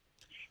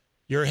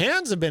 Your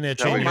hands have been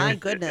itching. Oh, my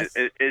goodness.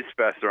 It's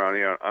best around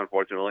here,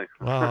 unfortunately.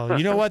 Well,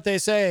 you know what they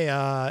say,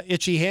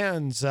 itchy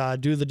hands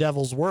do the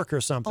devil's work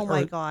or something. Oh,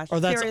 my gosh. Or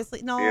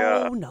seriously?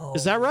 No.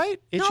 Is that right?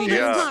 Itchy hands?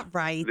 That's not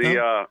right. Oh,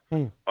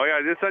 yeah,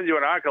 I did send you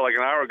an article like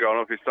an hour ago. I don't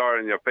know if you saw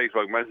it in your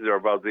Facebook Messenger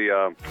about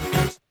the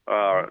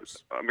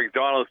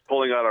McDonald's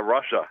pulling out of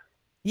Russia.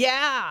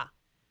 Yeah.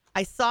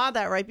 I saw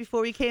that right before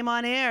we came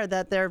on air,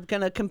 that they're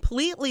going to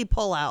completely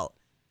pull out.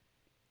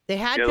 They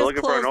had they're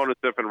looking for an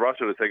ownership in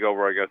Russia to take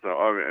over, I guess,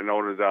 an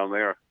owner down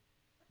there.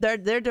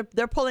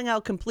 They're pulling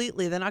out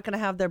completely. They're not going to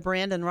have their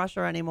brand in Russia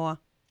anymore.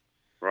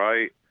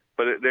 Right.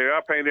 But they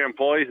are paying their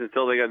employees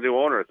until they get new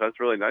owners. That's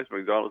really nice of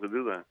McDonald's to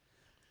do that.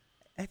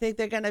 I think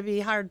they're going to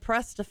be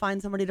hard-pressed to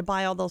find somebody to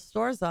buy all those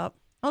stores up.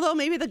 Although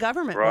maybe the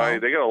government will.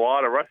 They got a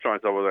lot of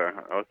restaurants over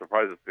there. I was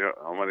surprised at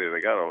how many they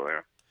got over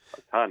there.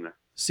 A ton.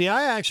 See,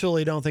 I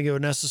actually don't think it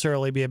would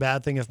necessarily be a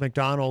bad thing if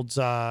McDonald's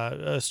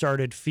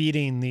started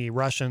feeding the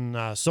Russian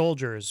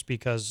soldiers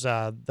because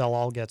they'll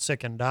all get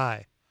sick and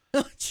die.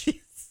 Oh, jeez.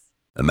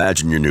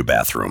 Imagine your new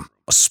bathroom.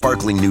 A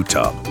sparkling new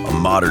tub, a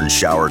modern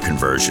shower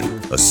conversion,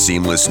 a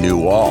seamless new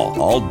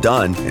wall, all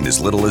done in as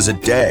little as a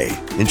day.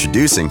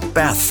 Introducing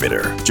Bath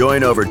Fitter.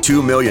 Join over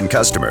 2 million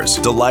customers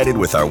delighted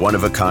with our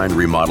one-of-a-kind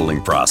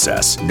remodeling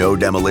process. No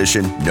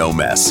demolition, no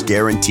mess.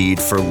 Guaranteed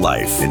for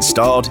life.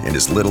 Installed in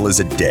as little as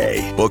a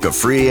day. Book a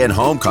free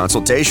in-home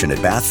consultation at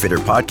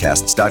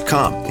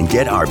bathfitterpodcasts.com and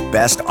get our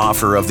best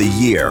offer of the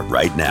year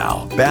right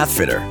now. Bath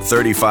Fitter,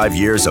 35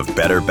 years of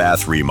better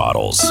bath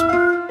remodels.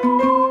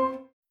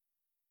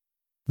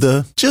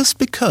 The just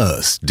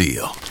because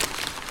deal.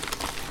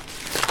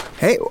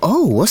 Hey,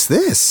 what's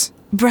this?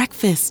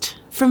 Breakfast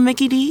from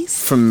Mickey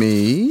D's. From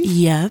me?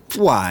 Yep.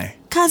 Why?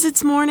 'Cause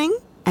it's morning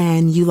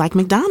and you like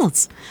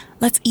McDonald's.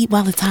 Let's eat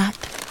while it's hot.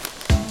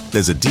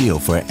 There's a deal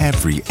for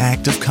every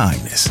act of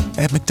kindness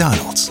at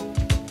McDonald's.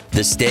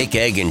 The steak,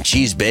 egg, and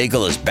cheese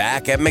bagel is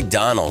back at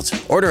McDonald's.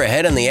 Order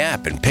ahead on the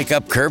app and pick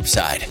up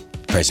curbside.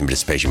 Price and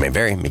participation may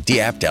vary. McD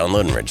app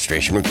download and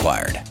registration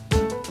required.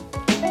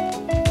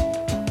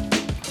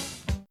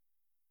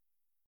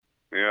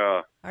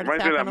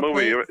 reminds me of that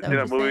movie. You seen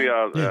that movie,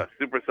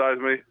 Super Size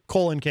Me?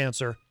 Colon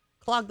cancer.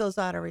 Clog those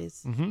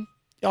arteries. Mm-hmm.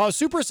 Oh,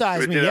 Super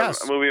Size Me, That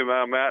yes. movie,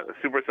 Matt,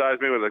 Super Size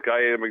Me, with a guy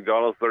ate at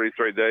McDonald's 30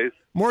 straight days.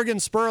 Morgan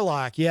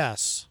Spurlock,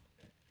 yes.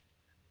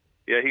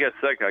 Yeah, he got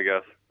sick, I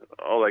guess.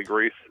 All that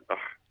grease. Ugh.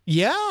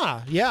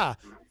 Yeah.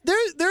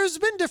 There's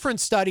been different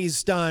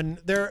studies done.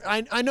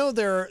 I know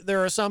there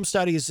are some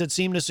studies that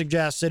seem to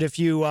suggest that if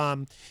you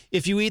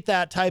eat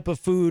that type of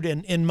food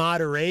in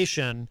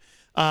moderation,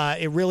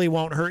 it really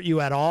won't hurt you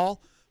at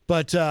all.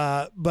 But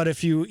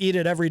if you eat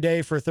it every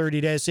day for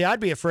 30 days, see, I'd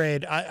be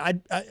afraid.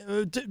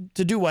 To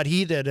do what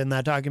he did in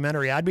that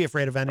documentary, I'd be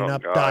afraid of ending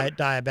up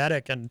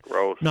diabetic and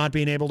not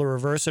being able to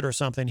reverse it or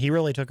something. He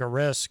really took a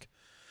risk.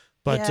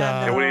 But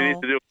and what he needs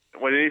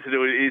to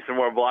do is eat some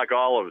more black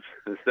olives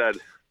instead.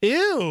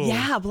 Ew.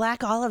 Yeah,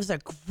 black olives are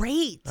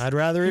great. I'd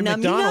rather eat Nummy,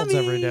 McDonald's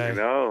nummy. every day. I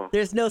know.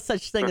 There's no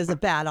such thing as a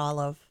bad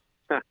olive.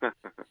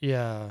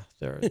 Yeah,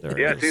 there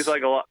Yeah, is. it seems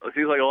like a lot of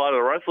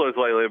the wrestlers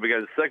lately have been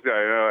getting sick.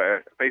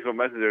 There, Facebook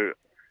Messenger,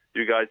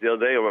 you guys the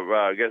other day.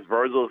 I guess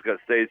Virgil's got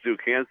stage 2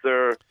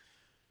 cancer.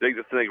 Dick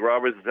the Snake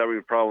Roberts is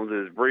having problems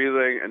with his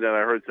breathing, and then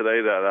I heard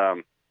today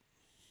that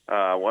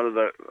one of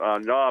the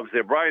Knobs,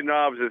 Brian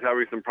Knobs, is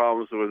having some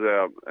problems with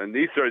a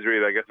knee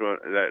surgery. I guess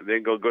that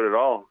didn't go good at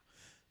all.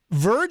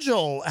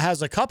 Virgil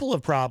has a couple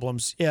of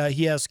problems.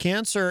 He has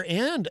cancer,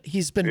 and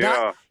he's been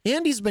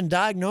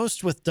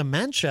diagnosed with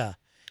dementia.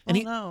 And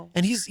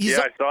he's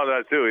I saw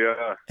that too.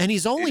 Yeah, and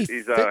he's only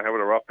he's having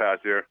a rough patch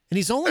here. And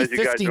he's only As you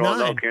guys 59. all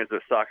know,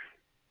 cancer sucks.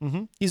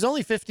 Mm-hmm. He's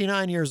only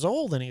 59 years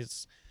old, and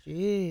he's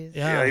jeez.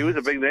 Yeah, he was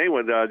a big name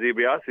with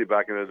DiBiase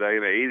back in the day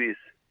in the 80s.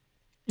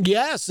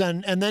 Yes,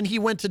 and then he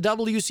went to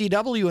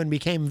WCW and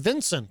became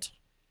Vincent.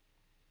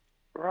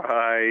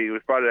 Right, he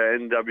was part of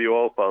the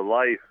NWO for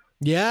life.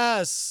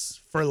 Yes,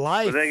 for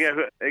life. But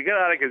they got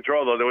out of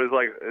control though. There was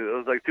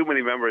like too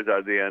many members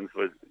at the end. It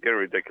was getting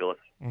ridiculous.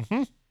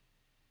 Mm-hmm.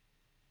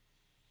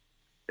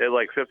 They had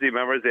like 50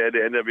 members. They had the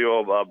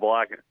NWO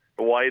black,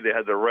 white. They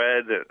had the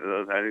red.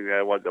 I think they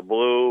had the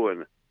blue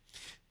and.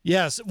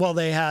 Yes, well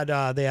they had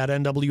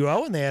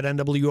NWO and they had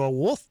NWO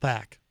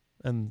Wolfpack,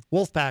 and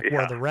Wolfpack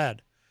wore the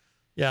red.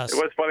 Yes. It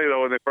was funny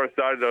though when they first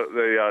started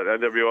the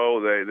NWO.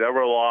 They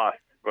never lost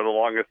for the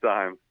longest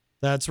time.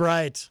 That's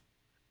right.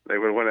 They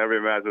would win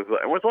every match. It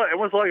was like it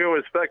was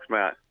fixed,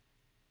 Matt.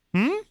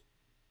 Hmm.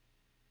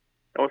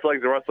 It was like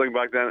the wrestling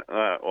back then.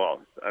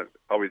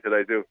 Probably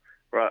today too.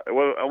 It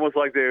was almost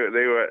like they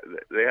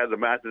had the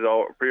matches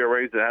all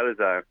prearranged ahead of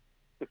time.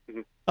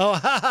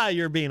 Oh,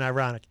 you're being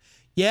ironic.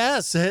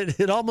 Yes,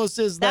 it almost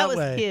is that way.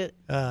 That was cute.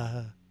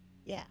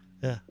 Yeah.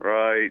 Yeah.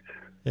 Right.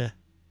 Yeah.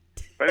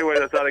 Anyway,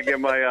 I thought I'd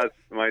give my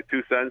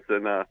 2 cents,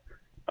 and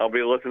I'll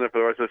be listening for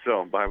the rest of the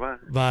show. Bye bye.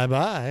 Bye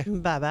bye.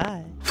 Bye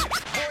bye.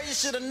 Boy, you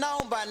should have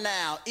known by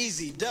now.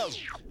 Easy dope.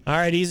 All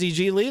right,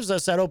 Eazy-G leaves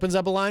us. That opens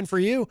up a line for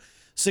you.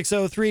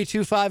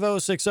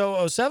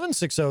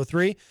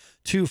 603-250-6007.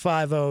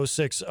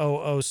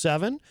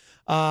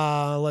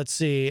 603-250-6007. Let's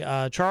see.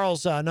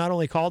 Charles not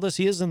only called us,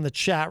 he is in the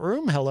chat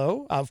room.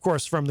 Hello. Of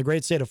course, from the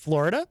great state of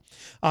Florida.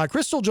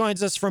 Crystal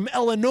joins us from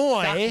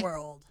Illinois. That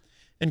world.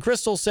 And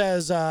Crystal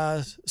says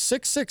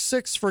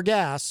 666 for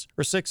gas,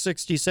 or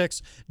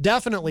 666.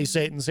 Definitely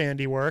Satan's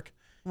handiwork.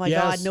 Oh my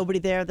God, nobody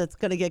there that's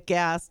going to get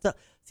gas.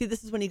 See,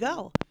 this is when you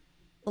go.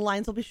 The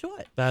lines will be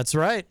short. That's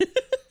right.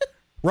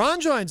 Ron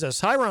joins us.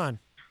 Hi, Ron.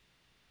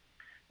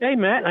 Hey,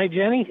 Matt. Hi,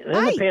 Jenny.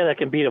 There's a pair that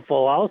can beat a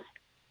full house.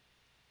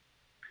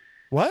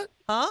 What?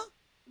 Huh?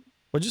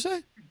 What'd you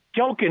say?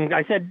 Joking.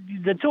 I said,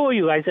 the two of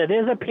you, I said,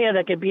 there's a pair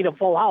that can beat a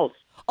full house.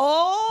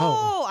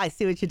 Oh, I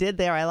see what you did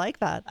there. I like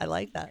that.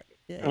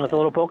 Yeah. With a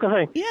little poker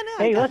thing. Yeah, no.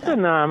 Hey,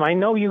 listen, I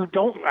know you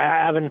don't,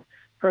 I haven't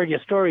heard your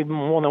story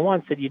more than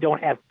once that you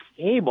don't have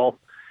cable,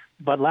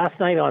 but last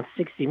night on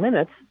 60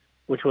 Minutes,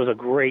 which was a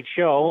great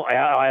show,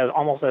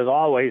 almost as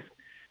always,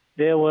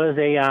 there was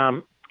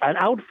an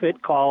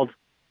outfit called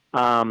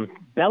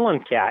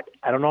Bellingcat.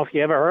 I don't know if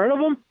you ever heard of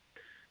them,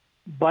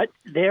 but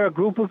they're a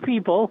group of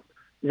people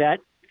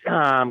that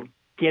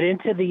get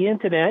into the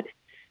internet.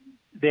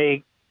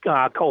 They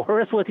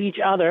coerce with each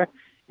other,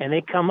 and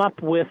they come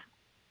up with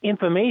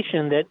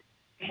information that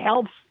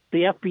helps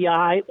the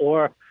FBI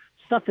or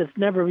stuff that's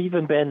never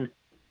even been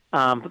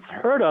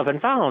heard of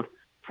and found.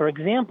 For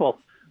example,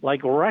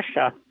 like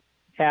Russia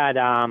had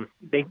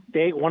they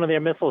one of their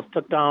missiles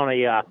took down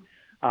a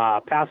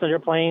passenger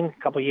plane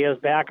a couple of years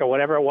back or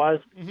whatever it was,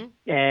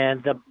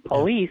 and the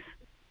police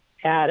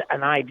had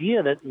an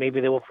idea that maybe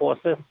they were four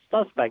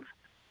suspects,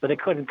 but they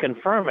couldn't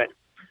confirm it.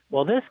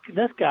 Well, this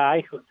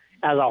guy,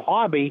 as a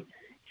hobby,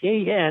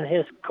 he and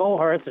his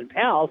cohorts and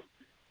pals,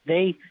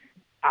 they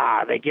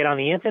get on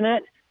the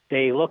internet,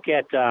 they look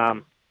at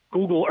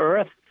Google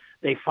Earth,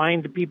 they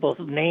find the people's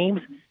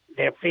names,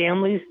 their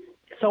families.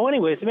 So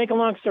anyways, to make a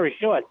long story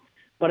short,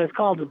 but it's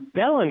called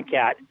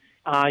Bellingcat.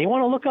 You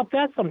want to look up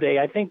that someday.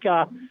 I think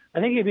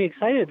you'd be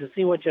excited to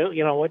see what you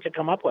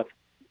come up with.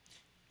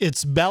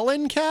 It's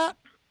Bellingcat?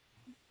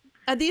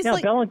 Are these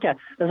Bellingcat.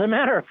 As a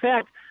matter of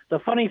fact, the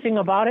funny thing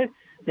about it,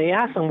 they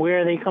asked them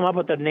where they come up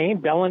with the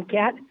name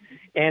Bellingcat,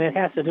 and it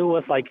has to do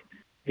with like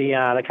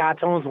the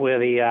cartoons where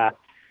the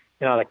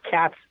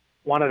cats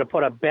wanted to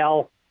put a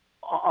bell,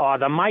 or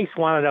the mice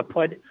wanted to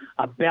put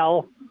a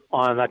bell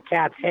on the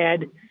cat's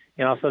head,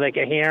 so they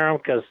could hear them,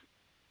 because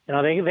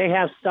they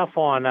have stuff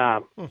on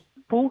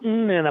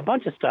Putin and a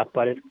bunch of stuff.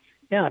 But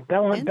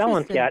Bell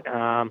and Cat.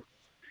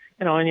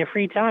 In your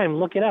free time,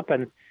 look it up,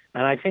 and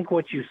I think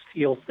what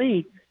you'll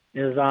see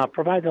is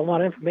provides a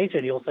lot of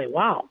information. You'll say,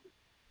 wow.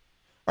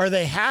 Are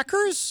they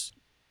hackers?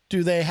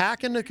 Do they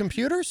hack into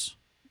computers?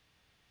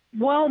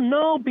 Well,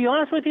 no, be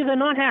honest with you, they're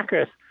not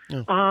hackers.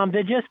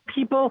 They're just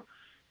people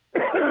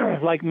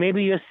like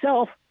maybe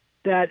yourself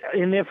that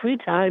in their free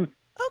time,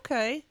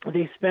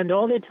 they spend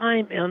all their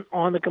time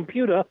on the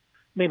computer,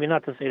 maybe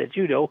not to say that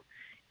you do,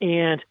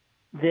 and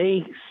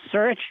they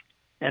search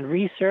and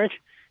research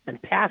and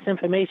pass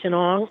information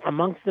on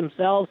amongst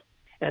themselves,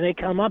 and they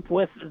come up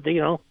with,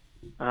 things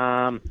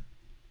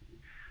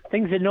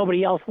that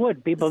nobody else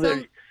would. People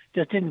that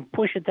just didn't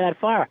push it that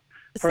far.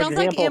 For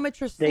example, like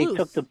amateur sleuths. They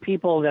took the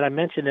people that I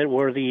mentioned that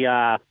were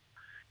the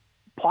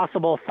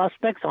possible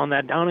suspects on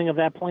that downing of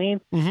that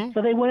plane. Mm-hmm.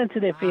 So they went into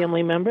their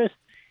family members,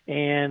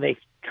 and they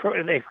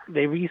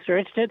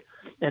researched it,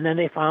 and then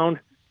they found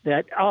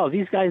that,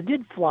 these guys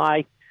did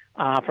fly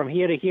from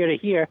here to here to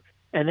here.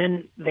 And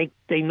then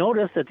they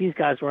noticed that these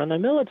guys were in the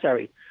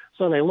military.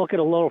 So they look at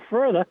a little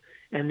further,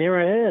 and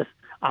there it is.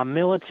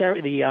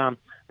 Military,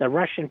 the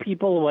Russian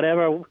people or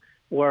whatever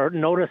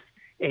noticed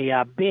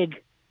a big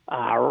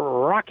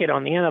rocket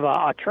on the end of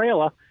a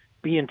trailer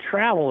being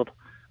traveled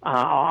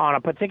on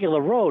a particular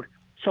road.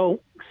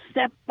 So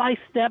step by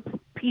step,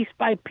 piece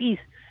by piece,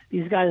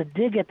 these guys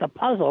dig at the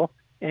puzzle.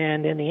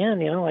 And in the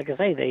end, like I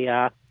say,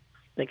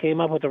 they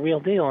came up with the real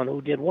deal on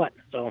who did what.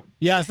 So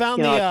yeah, I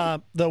found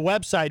the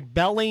website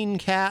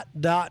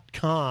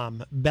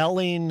bellingcat.com.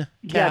 Bellingcat.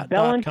 Yeah,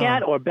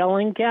 Bellingcat or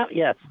Bellingcat.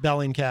 Yes,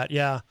 Bellingcat.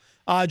 Yeah.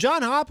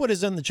 John Hopwood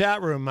is in the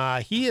chat room.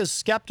 He is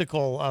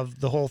skeptical of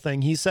the whole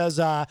thing. He says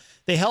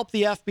they help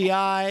the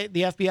FBI.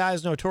 The FBI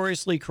is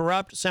notoriously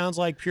corrupt. Sounds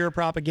like pure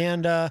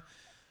propaganda.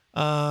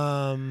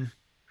 How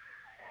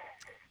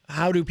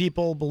do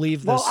people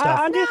believe this stuff?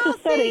 I'm just a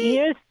set of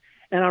ears.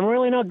 And I'm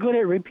really not good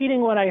at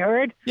repeating what I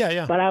heard.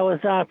 Yeah. But I was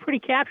pretty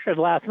captured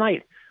last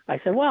night. I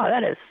said, wow,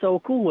 that is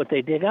so cool what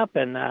they dig up.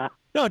 And no,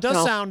 it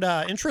does sound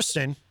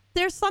interesting.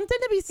 There's something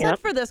to be said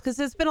for this, because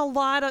there's been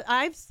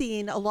I've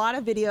seen a lot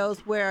of videos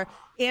where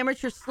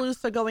amateur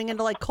sleuths are going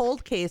into like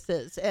cold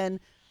cases, and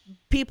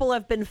people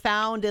have been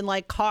found in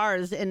like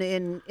cars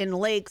in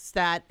lakes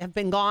that have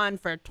been gone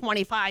for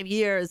 25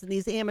 years. And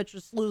these amateur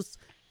sleuths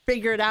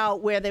figured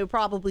out where they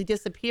probably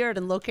disappeared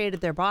and located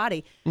their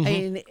body. Mm-hmm. I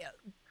mean,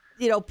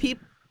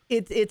 people,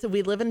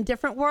 we live in a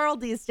different world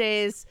these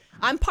days.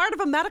 I'm part of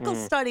a medical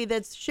study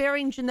that's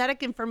sharing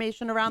genetic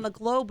information around the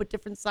globe with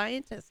different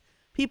scientists.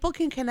 People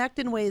can connect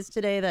in ways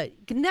today that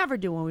you could never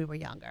do when we were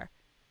younger.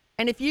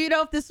 And if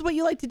if this is what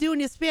you like to do in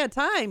your spare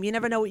time, you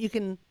never know what you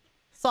can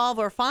solve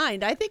or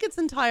find. I think it's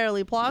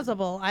entirely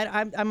plausible.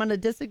 I'm going to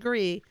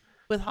disagree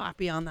with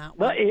Hoppy on that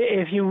one. Well,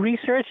 if you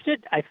researched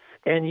it,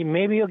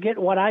 maybe you'll get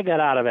what I got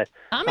out of it.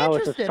 I'm I was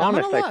interested.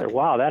 astonished. I'm gonna I said,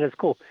 wow, that is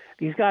cool.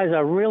 These guys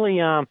are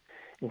really...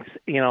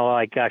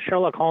 like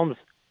Sherlock Holmes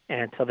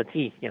and to the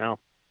T,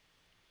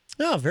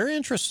 Oh, very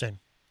interesting.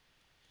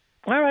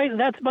 All right,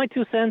 that's my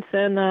 2 cents,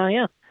 and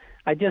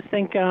I just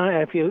think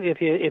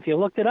if you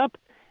looked it up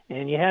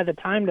and you had the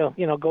time to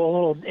go a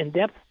little in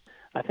depth,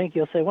 I think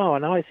you'll say, wow,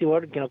 now I see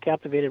what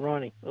captivated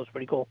Ronnie. It was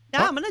pretty cool.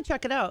 Yeah, I'm gonna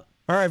check it out.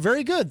 All right,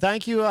 very good.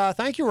 Thank you, Ron.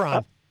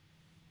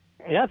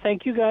 Yeah,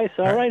 thank you guys.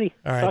 All righty.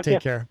 All right,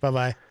 take care.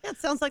 Bye-bye. Yeah, it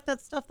sounds like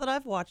that stuff that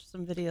I've watched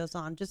some videos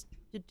on, just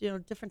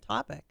different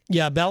topic.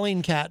 Yeah,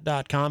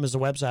 bellingcat.com is the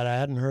website. I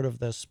hadn't heard of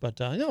this, but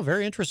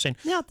very interesting.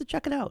 Yeah, I'll have to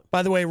check it out.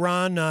 By the way,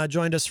 Ron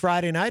joined us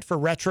Friday night for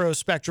Retro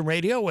Spectrum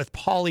Radio with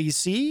Paulie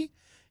C,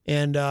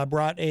 and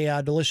brought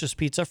a delicious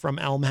pizza from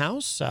Elm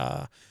House,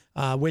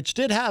 which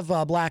did have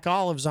black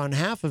olives on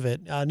half of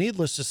it.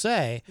 Needless to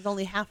say,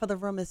 only half of the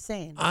room is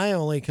sane. I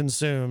only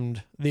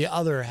consumed the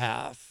other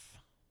half.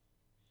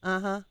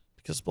 Uh-huh.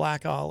 Because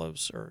black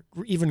olives, or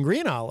even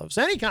green olives,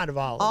 any kind of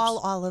olives. All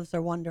olives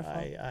are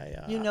wonderful.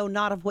 You know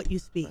not of what you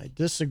speak. I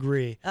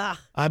disagree.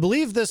 Ah. I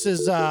believe this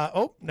is.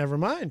 Never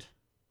mind.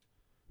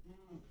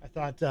 I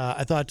thought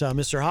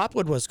Mr.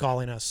 Hopwood was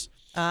calling us.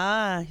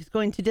 He's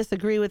going to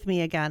disagree with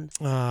me again.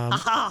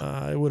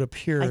 It would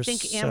appear. I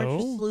think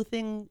amateur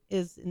sleuthing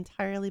is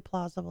entirely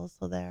plausible.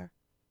 So there.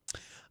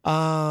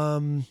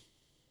 Yep.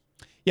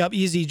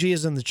 Eazy-G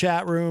is in the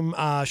chat room.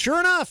 Sure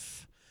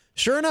enough,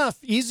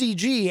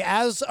 Eazy-G,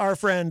 as our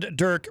friend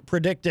Dirk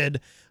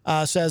predicted,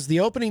 says the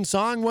opening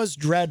song was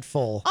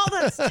dreadful. Oh,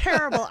 that's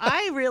terrible.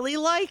 I really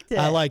liked it.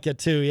 I like it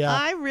too, yeah.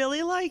 I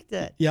really liked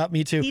it. Yeah,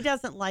 me too. He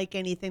doesn't like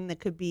anything that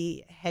could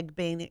be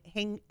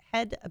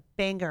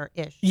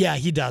headbanger-ish. Yeah,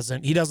 he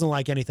doesn't. He doesn't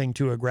like anything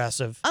too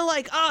aggressive.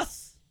 Unlike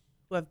us,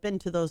 who have been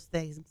to those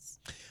things.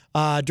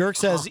 Dirk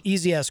says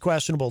Easy has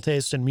questionable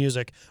taste in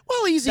music.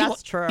 Well,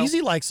 That's true.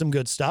 Easy likes some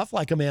good stuff,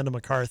 like Amanda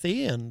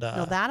McCarthy and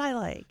No, that I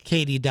like.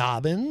 Katie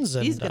Dobbins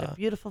and She's got a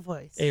beautiful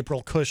voice.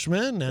 April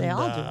Cushman and They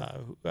all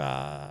do.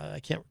 I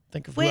can't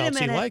think of Wait who a else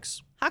he minute.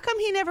 likes. How come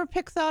he never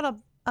picks out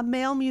a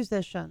male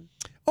musician?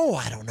 Oh,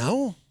 I don't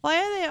know. Why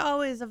are they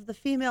always of the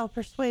female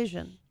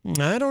persuasion?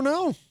 I don't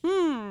know.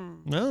 Hmm.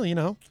 Well, you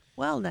know.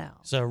 Well, now.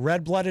 He's a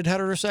red-blooded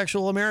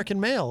heterosexual American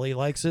male. He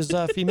likes his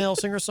female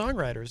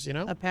singer-songwriters, you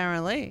know?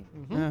 Apparently.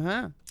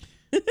 Uh-huh.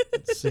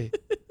 Let's see.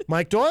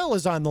 Mike Doyle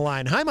is on the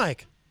line. Hi,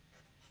 Mike.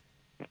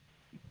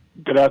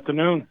 Good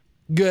afternoon.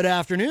 Good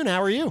afternoon.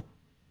 How are you?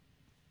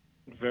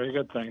 Very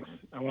good, thanks.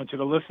 I want you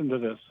to listen to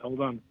this. Hold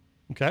on.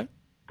 Okay.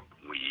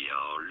 We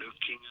are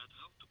looking at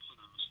how to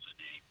pronounce the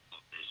name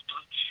of this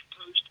Dutch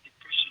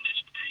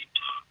post-impressionist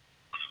painter.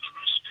 One of the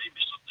most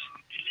famous of them.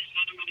 In less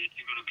than a minute,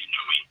 you're going to be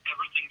knowing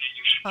everything that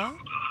you should know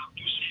about how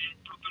to say it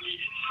properly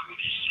and how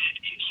it is said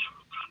in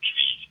several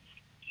countries.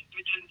 In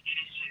Britain, it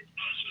is said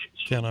as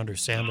Vincent, Can't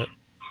understand it.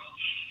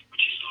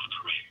 which is not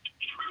correct.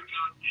 In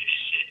America, it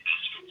is said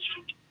as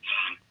Vincent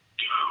van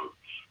Gogh,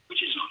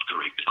 which is not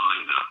correct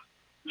either.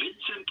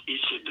 Vincent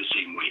is said the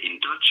same way in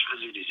Dutch as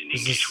it is in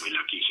English. We're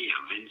lucky here,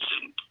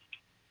 Vincent.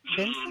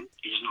 Van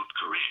is not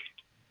correct,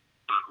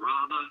 but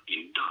rather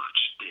in Dutch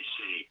they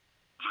say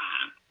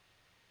van,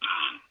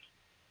 van,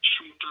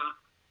 shorter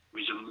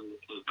with a more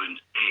open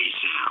A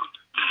sound,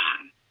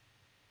 van,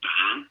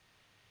 van.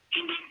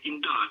 And then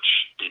in Dutch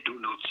they do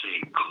not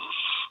say goh,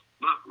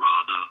 but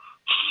rather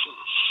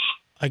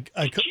hoh.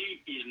 The G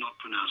is not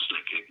pronounced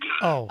like a G,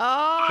 Oh.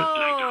 but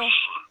like a h.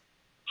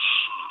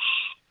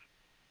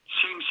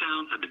 Same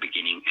sound at the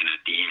beginning and at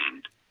the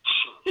end.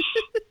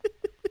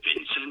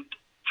 Vincent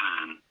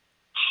van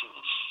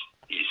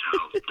Gogh is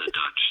how the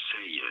Dutch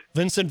say it.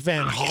 Vincent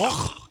van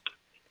Gogh.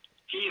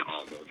 Here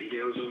are more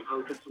videos on how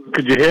to pronounce.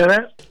 Could you hear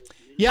that?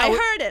 Yeah, I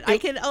heard it. I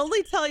can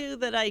only tell you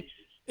that I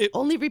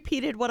only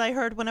repeated what I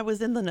heard when I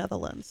was in the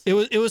Netherlands. It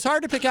was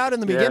hard to pick out in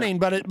the beginning,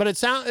 but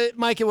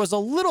Mike, it was a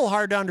little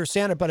hard to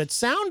understand it, but it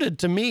sounded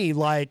to me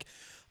like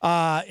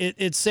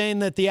it's saying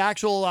that the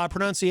actual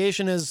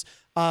pronunciation is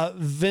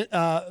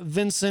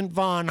Vincent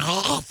van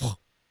Gogh.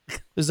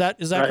 Is that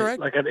Right,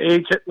 correct? Like an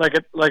H, like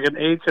an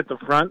H at the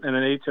front and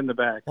an H in the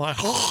back.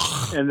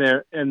 And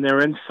they're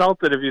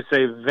insulted if you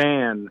say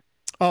van.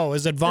 Oh,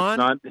 is it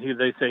Von?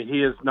 They say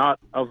he is not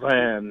a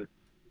van.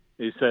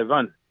 You say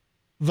Van.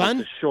 Van?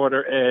 It's a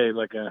shorter A,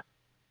 like a.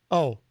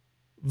 Oh,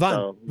 Van.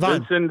 So, Van.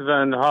 Vincent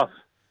van Gogh.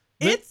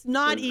 It's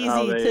not is easy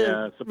how they,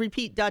 to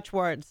repeat Dutch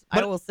words.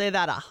 I will say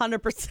that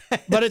 100%.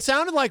 But it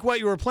sounded like what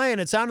you were playing.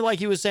 It sounded like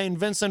he was saying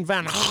Vincent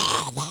van.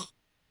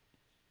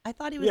 I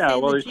thought he was Yeah,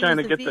 saying well, the he's G trying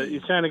to is a get V.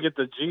 he's trying to get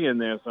the G in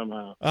there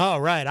somehow. Oh,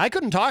 right. I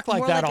couldn't talk like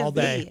More that like a all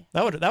day.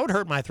 V. That would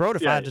hurt my throat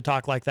if I had to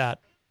talk like that.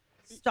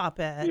 Stop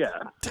it. Yeah,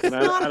 and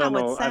not I don't how it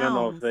know. I don't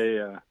know if sounds. they.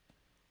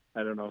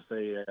 I don't know if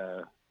they.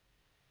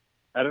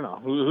 I don't know.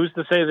 Who's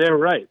to say they're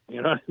right?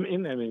 You know what I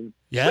mean? I mean,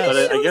 Yeah. But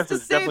I Who's guess to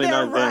it's say definitely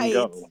they're not Van right?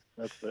 Gogh.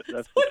 That's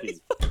the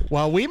key.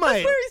 Well, we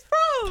might. Where he's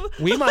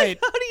from? We might.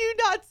 How do you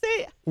not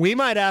say? We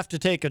might have to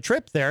take a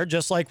trip there,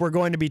 just like we're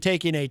going to be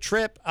taking a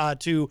trip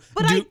to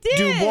But I did.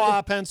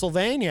 Dubois,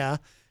 Pennsylvania,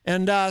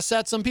 and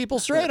set some people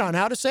straight on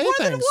how to say More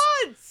things. than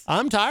once.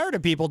 I'm tired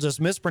of people just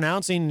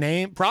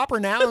mispronouncing proper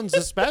nouns,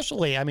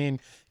 especially. I mean,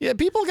 yeah,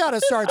 people got to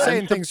start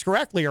saying things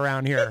correctly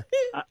around here.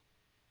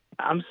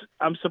 I'm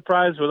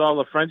surprised with all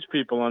the French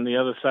people on the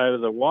other side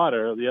of the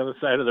water, the other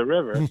side of the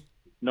river.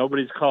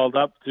 Nobody's called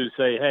up to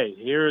say, "Hey,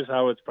 here's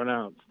how it's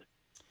pronounced."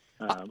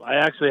 I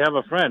actually have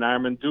a friend,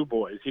 Armand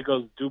Dubois. He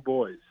goes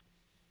Dubois.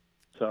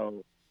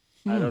 So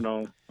I don't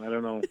know,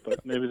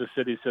 but maybe the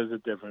city says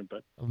it different.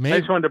 But Maybe. I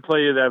just wanted to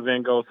play you that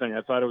Van Gogh thing.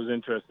 I thought it was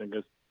interesting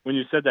because when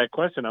you said that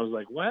question, I was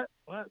like, "What?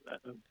 What?"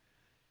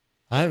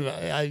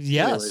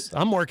 Yes, Anyways.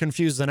 I'm more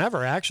confused than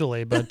ever,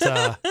 actually, but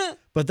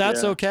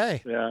that's Yeah,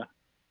 okay. Yeah.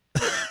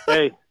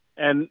 Hey,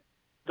 and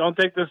don't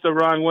take this the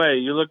wrong way.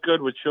 You look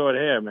good with short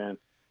hair, man.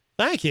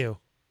 Thank you.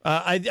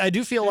 I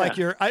do feel like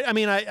you're.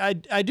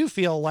 I do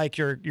feel like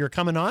you're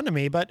coming on to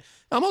me, but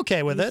I'm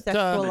okay with it.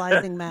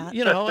 Sexualizing Matt.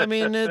 You know, I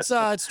mean, it's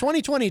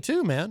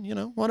 2022, man. You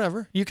know,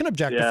 whatever. You can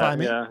objectify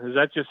me. Yeah. Is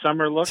that your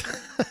summer look?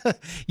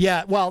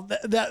 Yeah, well,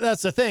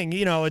 that's the thing.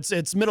 You know,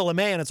 it's middle of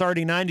May and it's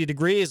already 90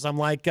 degrees. I'm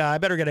like, I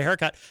better get a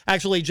haircut.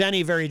 Actually,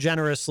 Jenny very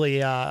generously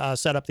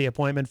set up the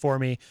appointment for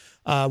me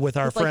with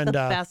our He's friend. like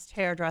the best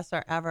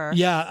hairdresser ever.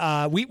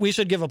 Yeah, we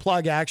should give a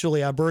plug,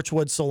 actually.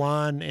 Birchwood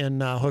Salon in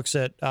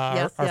Hooksett.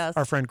 Yes.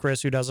 Our friend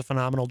Chris, who does a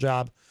phenomenal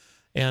job.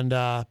 And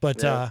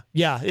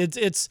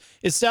it's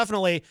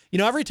definitely, you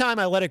know, every time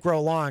I let it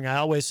grow long, I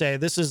always say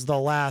this is the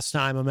last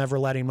time I'm ever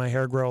letting my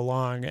hair grow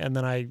long. And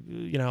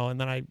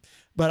then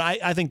but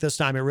I think this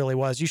time it really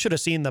was. You should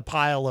have seen the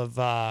pile of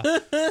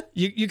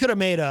you could have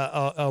made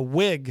a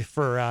wig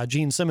for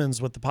Gene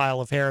Simmons with the pile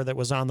of hair that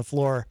was on the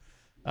floor.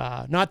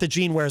 Not that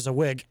Gene wears a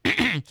wig,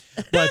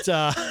 but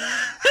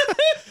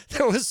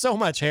there was so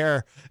much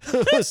hair.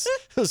 It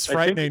was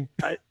frightening.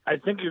 I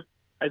think you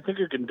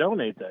can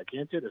donate that,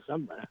 can't you, to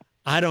somewhere?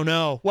 I don't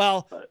know.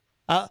 Well,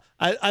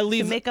 I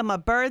leave to make him a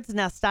bird's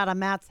nest out of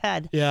Matt's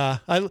head. Yeah,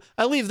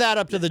 I leave that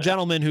up to the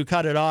gentleman who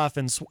cut it off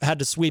and had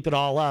to sweep it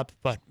all up.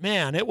 But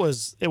man, it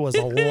was a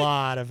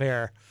lot of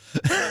hair.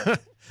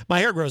 My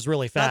hair grows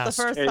really fast.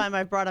 Not the first time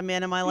I brought a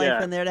man in my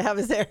life in there to have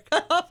his hair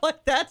cut off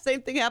like that.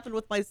 Same thing happened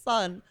with my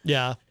son.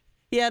 Yeah.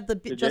 He had the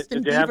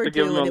Justin Did you have Bieber to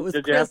give do, him and it was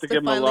Did you have to Chris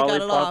give him a that finally got it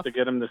lollipop off. to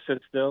get him to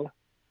sit still?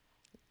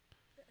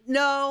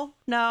 No.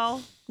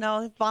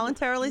 He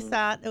voluntarily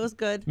sat. It was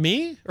good.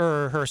 Me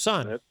or her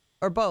son?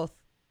 Or both.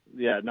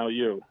 Yeah, no,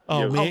 you.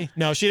 Oh, You. me?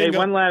 No, she didn't Hey, go.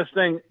 one last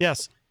thing.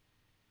 Yes.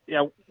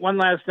 Yeah, one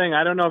last thing.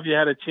 I don't know if you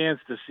had a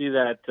chance to see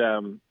that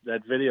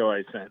that video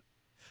I sent.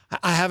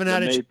 I haven't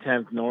had The a May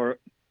 10th,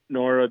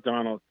 Nora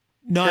O'Donnell.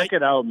 No, Check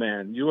it out,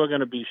 man. You are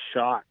going to be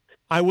shocked.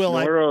 I will.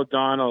 Nora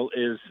O'Donnell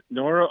is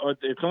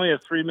It's only a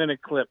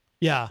 3-minute clip.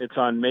 Yeah. It's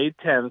on May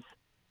 10th,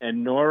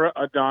 and Nora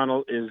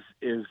O'Donnell is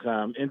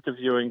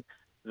interviewing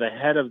the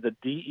head of the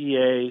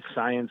DEA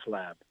science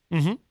lab,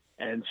 Mm-hmm.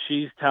 and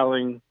she's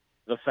telling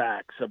the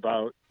facts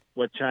about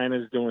what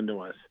China's doing to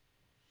us,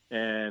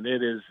 and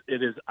it is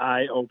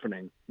eye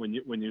opening when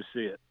you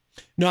see it.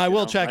 No, I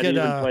will check it.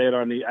 Play it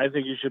on the. I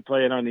think you should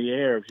play it on the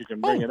air if you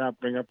can bring it up.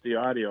 Bring up the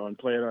audio and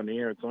play it on the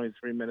air. It's only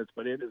 3 minutes,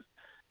 but it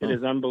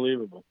is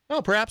unbelievable.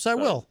 Oh, perhaps I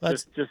will.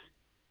 That's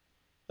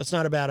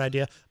not a bad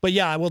idea. But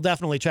yeah, I will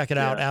definitely check it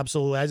out.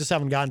 Absolutely. I just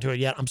haven't gotten to it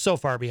yet. I'm so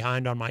far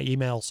behind on my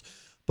emails,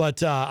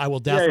 but I will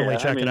definitely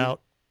check it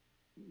out.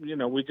 You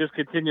know, we just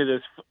continue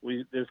this.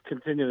 We just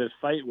continue this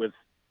fight with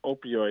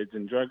opioids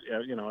and drug,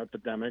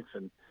 epidemics,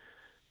 and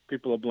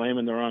people are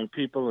blaming the wrong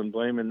people and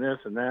blaming this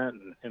and that,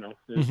 and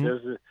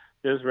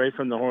there's right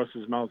from the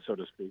horse's mouth, so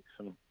to speak.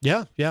 So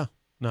yeah.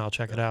 No, I'll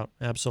check it out.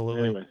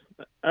 Absolutely. Anyways,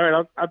 all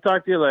right, I'll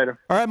talk to you later.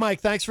 All right,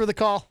 Mike. Thanks for the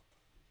call.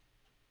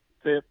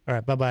 See you. All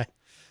right, bye-bye.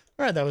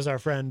 All right, that was our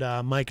friend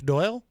Mike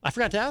Doyle. I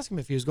forgot to ask him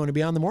if he was going to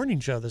be on the morning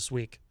show this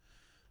week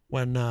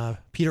when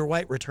Peter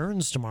White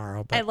returns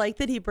tomorrow. But I like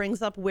that he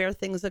brings up where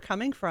things are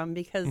coming from,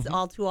 because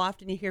all too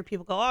often you hear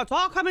people go, "Oh, it's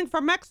all coming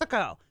from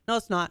Mexico." No,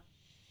 it's not.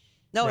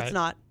 No, Right. it's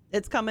not.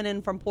 It's coming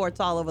in from ports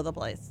all over the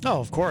place. Oh,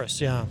 of course.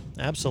 Yeah,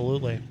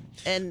 absolutely.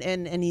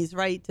 And he's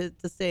right to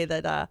say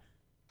that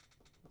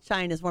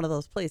China is one of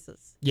those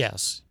places.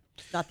 Yes.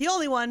 Not the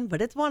only one, but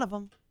it's one of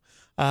them.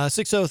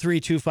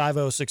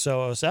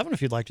 603-250-6007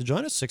 if you'd like to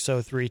join us.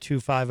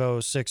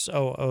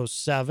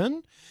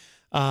 603-250-6007.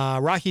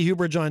 Rocky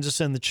Huber joins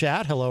us in the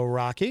chat. Hello,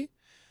 Rocky.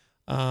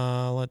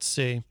 Let's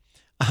see.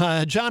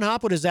 John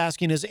Hopwood is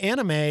asking, is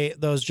anime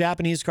those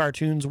Japanese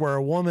cartoons where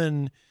a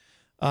woman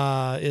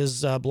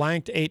is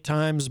blanked 8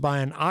 times by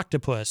an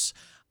octopus?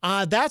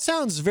 That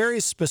sounds very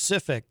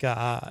specific.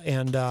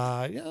 And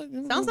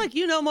Sounds like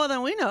you know more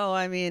than we know.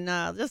 I mean,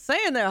 just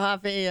saying there,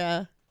 Hoppy.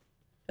 Got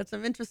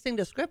some interesting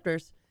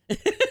descriptors.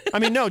 I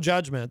mean, no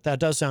judgment. That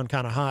does sound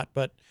kind of hot,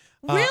 but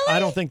Really? I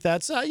don't think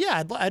that's.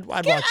 Yeah, I'd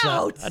watch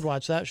out. that. I'd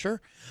watch that. Sure.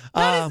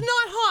 That is not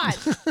hot.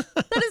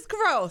 That is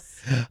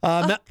gross.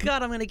 Me-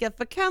 God, I'm going to get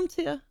verklempt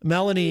here.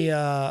 Melanie,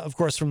 of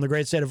course, from the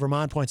great state of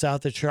Vermont, points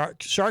out that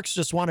sharks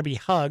just want to be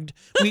hugged.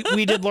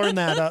 We did learn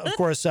that, of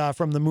course,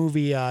 from the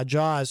movie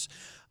Jaws.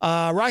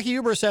 Rocky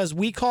Huber says,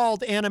 we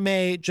called anime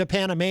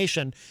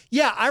Japanimation.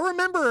 Yeah, I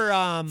remember.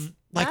 That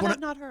I've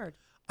not heard.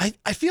 I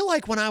feel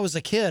like when I was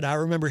a kid, I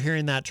remember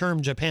hearing that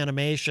term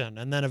Japanimation,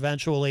 and then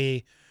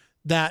eventually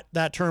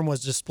that term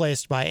was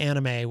displaced by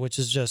anime, which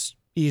is just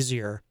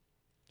easier.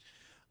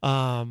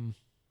 I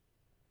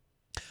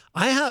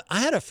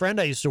had a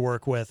friend I used to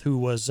work with who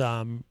was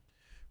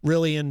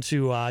really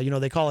into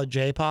they call it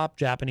J-pop,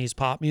 Japanese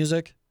pop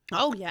music.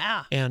 Oh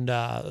yeah. And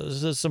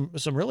this is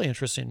some really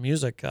interesting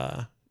music.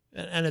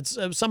 And it's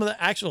some of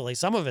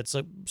it's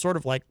sort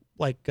of like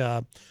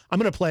I'm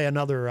going to play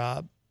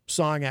another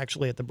song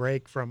actually at the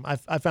break from I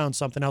found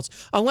something else.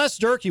 Unless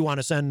Dirk, you want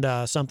to send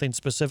something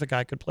specific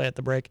I could play at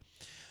the break.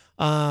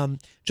 John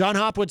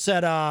Hopwood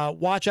said,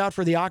 watch out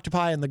for the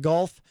octopi in the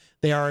Gulf.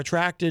 They are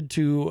attracted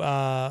to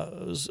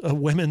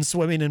women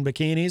swimming in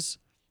bikinis.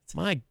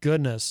 My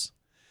goodness.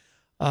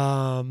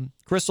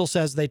 Crystal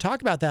says they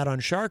talk about that on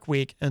Shark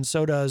Week, and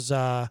so does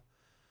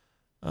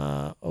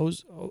Ocean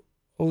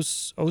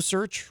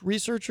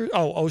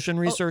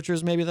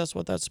researchers. Maybe that's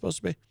what that's supposed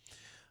to be.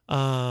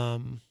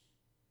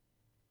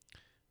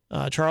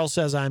 Charles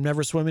says, I'm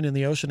never swimming in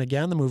the ocean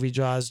again. The movie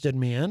Jaws did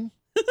me in.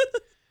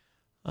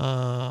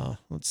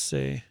 Let's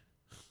see.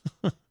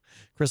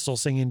 Crystal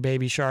singing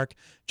Baby Shark.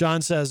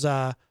 John says,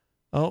 I'm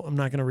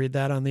not going to read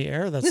that on the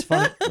air. That's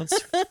funny.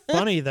 That's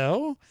funny,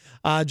 though.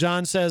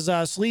 John says,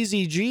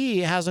 Sleazy G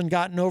hasn't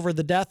gotten over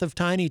the death of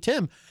Tiny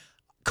Tim.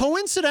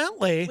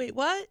 Coincidentally, wait,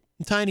 what?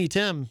 Tiny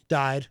Tim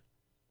died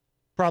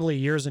probably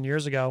years and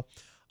years ago.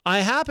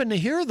 I happen to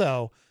hear,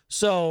 though,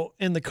 so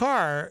in the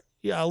car,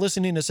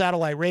 listening to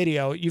satellite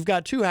radio, you've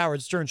got 2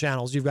 Howard Stern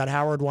channels. You've got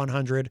Howard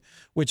 100,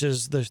 which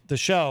is the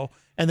show,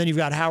 and then you've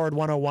got Howard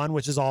 101,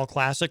 which is all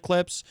classic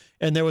clips.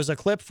 And there was a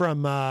clip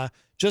from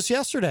just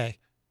yesterday,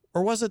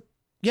 or was it?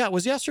 Yeah, it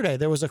was yesterday.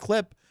 There was a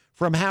clip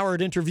from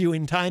Howard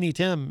interviewing Tiny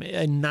Tim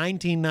in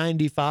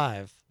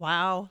 1995.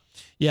 Wow.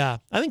 Yeah,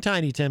 I think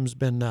Tiny Tim's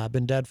been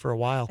dead for a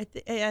while.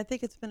 I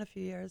think it's been a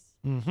few years.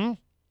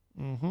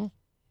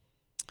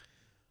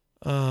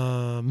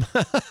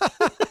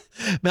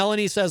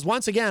 Melanie says,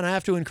 once again, I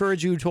have to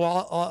encourage you to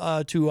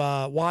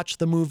watch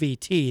the movie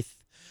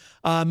Teeth.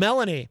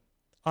 Melanie,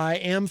 I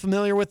am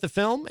familiar with the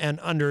film, and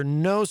under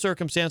no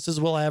circumstances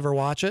will I ever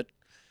watch it.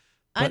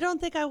 I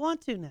don't think I want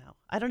to now.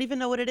 I don't even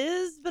know what it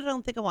is, but I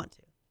don't think I want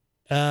to.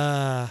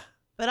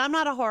 But I'm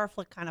not a horror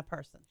flick kind of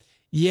person.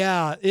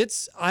 Yeah,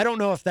 I don't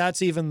know if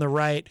that's even the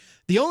right.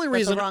 The only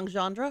reason the wrong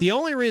genre. The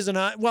only reason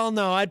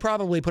no, I'd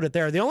probably put it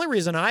there. The only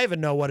reason I even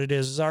know what it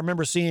is I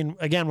remember seeing,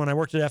 again, when I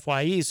worked at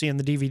FYE, seeing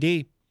the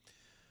DVD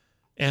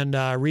and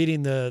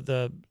reading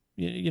the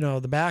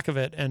back of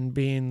it and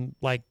being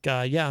like,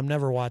 yeah, I'm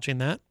never watching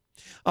that.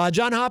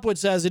 John Hopwood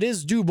says it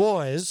is Du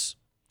Bois.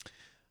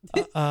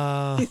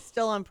 He's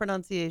still on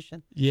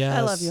pronunciation. Yes.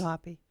 I love you,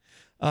 Hoppy.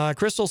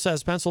 Crystal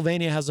says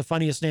Pennsylvania has the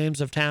funniest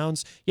names of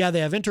towns. Yeah, they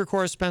have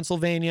Intercourse,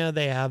 Pennsylvania.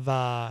 They have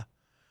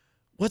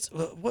what's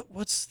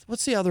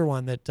the other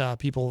one that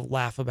people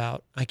laugh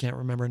about? I can't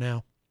remember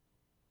now.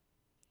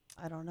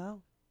 I don't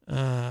know.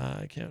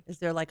 I can't. Is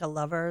there like a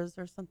Lovers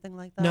or something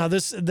like that? No,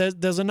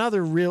 there's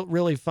another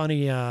really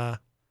funny.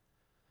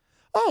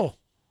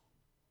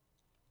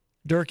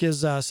 Dirk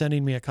is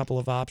sending me a couple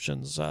of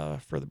options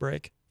for the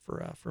break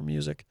for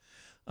music.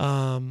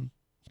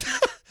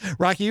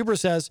 Rocky Huber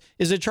says,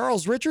 is it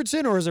Charles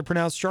Richardson or is it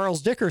pronounced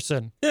Charles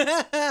Dickerson?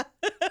 I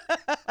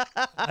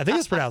think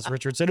it's pronounced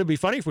Richardson. It'd be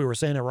funny if we were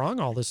saying it wrong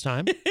all this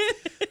time.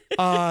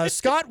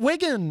 Scott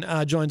Wiggin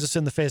joins us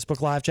in the Facebook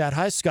live chat.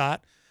 Hi,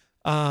 Scott.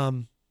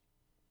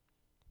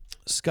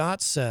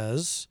 Scott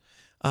says,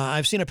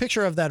 I've seen a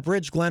picture of that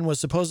bridge Glenn was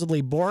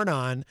supposedly born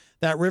on.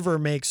 That river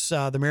makes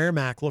the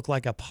Merrimack look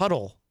like a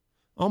puddle.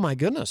 Oh, my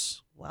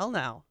goodness. Well,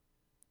 now.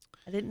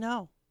 I didn't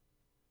know.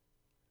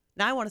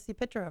 Now I want to see a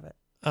picture of it.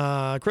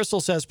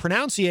 Crystal says,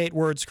 pronunciate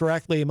words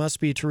correctly must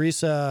be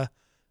Teresa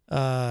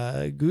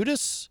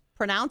Gudis.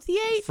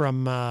 Pronunciate?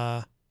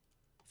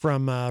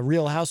 From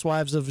Real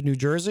Housewives of New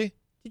Jersey.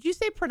 Did you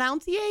say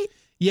pronunciate?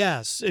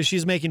 Yes.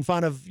 She's making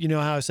fun of,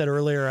 how I said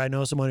earlier, I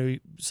know someone who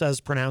says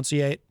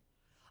pronunciate.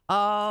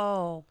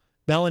 Oh.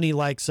 Melanie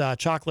likes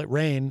Chocolate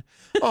Rain.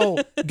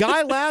 Oh,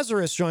 Guy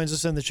Lazarus joins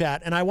us in the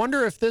chat. And I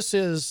wonder if this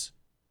is,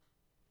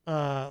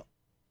 Whoa,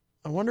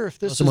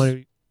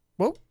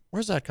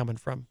 where's that coming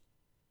from?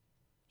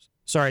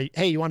 Sorry.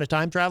 Hey, you want to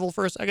time travel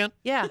for a second?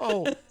 Yeah.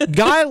 Oh,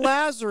 Guy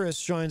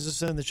Lazarus joins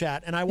us in the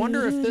chat. And I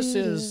wonder if this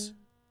is,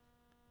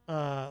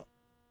 Whoa,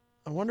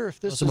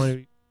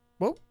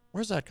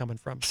 where's that coming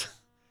from?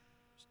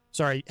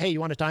 Sorry. Hey, you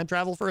want to time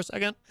travel for a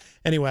second?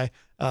 Anyway.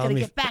 Gotta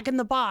get back in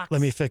the box. Let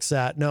me fix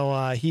that.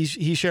 No, he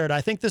shared, I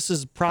think this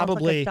is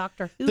probably,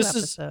 Doctor Who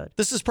episode.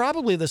 This is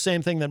probably the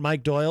same thing that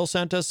Mike Doyle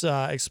sent us,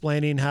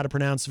 explaining how to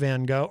pronounce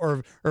Van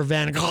Gogh or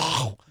Van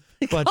Gogh.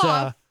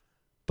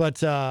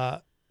 But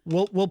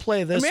we'll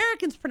play this.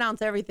 Americans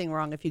pronounce everything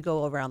wrong if you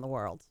go around the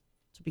world,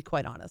 to be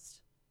quite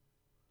honest.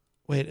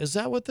 Wait, is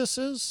that what this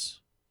is?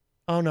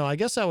 Oh, no, I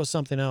guess that was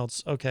something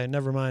else. Okay,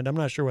 never mind. I'm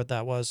not sure what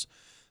that was.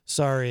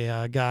 Sorry,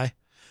 Guy.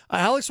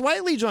 Alex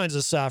Whiteley joins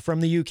us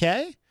from the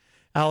UK.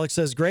 Alex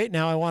says, great,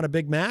 now I want a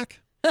Big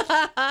Mac.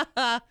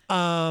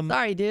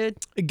 Sorry, dude.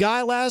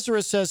 Guy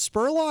Lazarus says,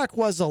 Spurlock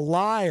was a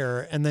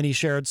liar, and then he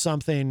shared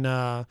something.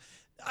 I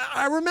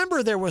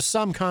remember there was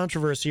some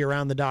controversy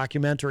around the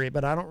documentary,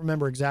 but I don't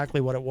remember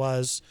exactly what it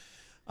was.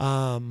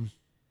 John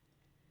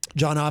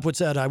Hopwood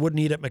said, I wouldn't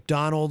eat at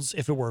McDonald's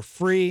if it were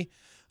free.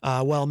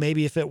 Well,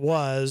 maybe if it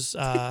was,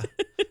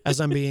 as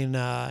I'm being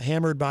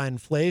hammered by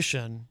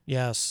inflation.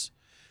 Yes.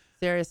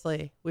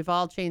 Seriously, we've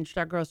all changed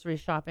our grocery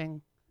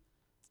shopping.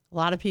 A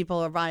lot of people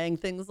are buying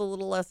things a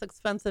little less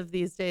expensive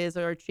these days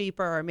or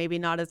cheaper or maybe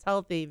not as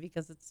healthy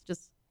because it's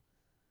just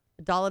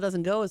the dollar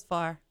doesn't go as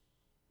far.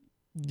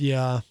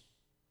 Yeah.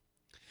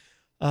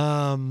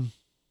 Let's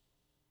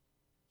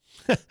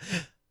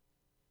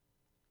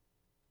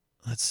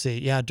see.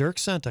 Yeah, Dirk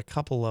sent a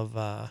couple of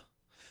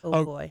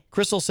Oh boy.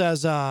 Crystal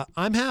says,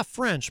 I'm half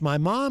French. My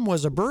mom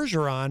was a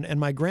Bergeron and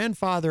my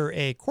grandfather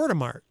a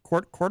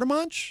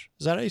Courtemanche?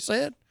 Is that how you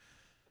say it?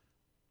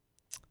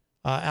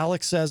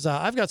 Alex says,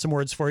 I've got some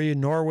words for you.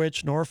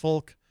 Norwich,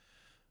 Norfolk.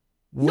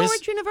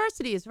 Norwich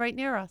University is right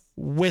near us.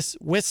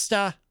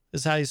 Worcester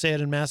is how you say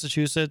it in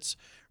Massachusetts.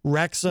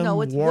 Wrexham,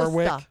 no, it's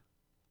Warwick.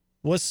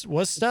 Worcester.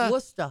 Worcester?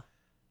 Worcester.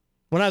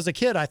 When I was a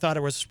kid, I thought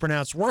it was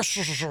pronounced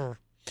Worcester.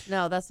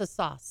 No, that's a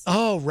sauce.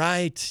 Oh,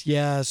 right.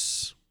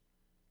 Yes.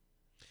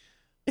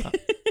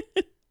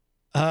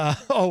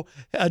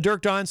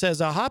 Dirk Don says,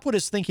 Hopwood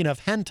is thinking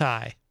of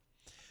hentai.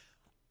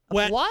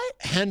 What?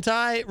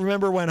 Hentai?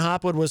 Remember when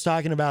Hopwood was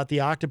talking about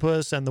the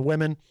octopus and the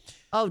women?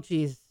 Oh,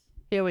 geez.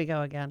 Here we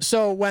go again.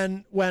 So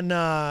when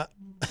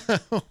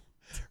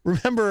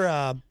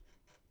remember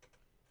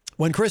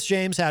when Chris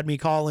James had me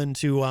call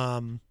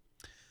into,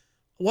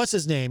 what's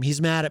his name?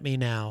 He's mad at me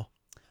now.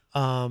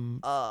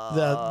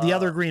 The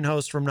other green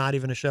host from Not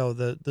Even a Show,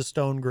 the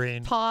Stone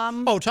Green.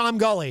 Tom. Oh, Tom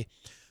Gully.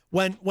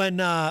 When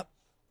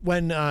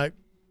when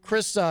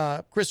Chris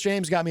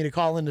James got me to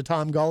call into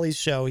Tom Gully's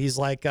show, he's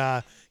like,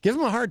 give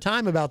him a hard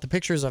time about the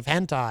pictures of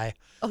hentai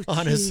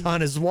on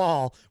his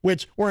wall,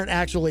 which weren't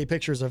actually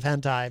pictures of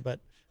hentai, but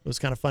it was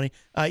kind of funny.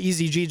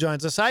 Eazy-G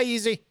joins us. Hi,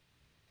 Easy.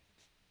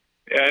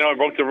 Yeah, I know I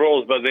broke the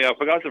rules, but I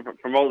forgot to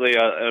promote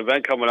an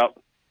event coming up.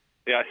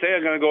 Yeah, I say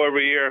I'm going to go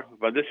every year,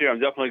 but this year I'm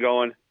definitely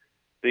going.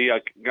 The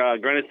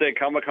Granite State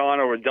Comic-Con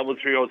over at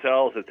Doubletree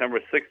Hotel, September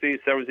 16th,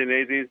 17th,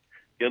 18th.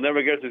 You'll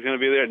never guess who's going to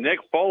be there. Nick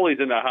Foley's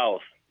in the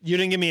house. You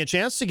didn't give me a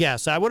chance to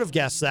guess. I would have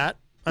guessed that.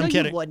 I'm No,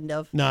 kidding. you wouldn't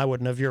have. No, I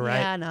wouldn't have. You're right.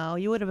 Yeah, no,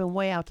 you would have been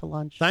way out to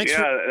lunch. Thanks.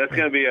 That's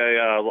going to be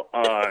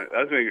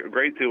that's going to be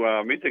great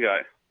to meet the guy.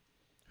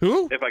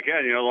 Who? If I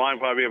can, the line will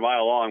probably be a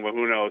mile long, but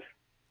who knows?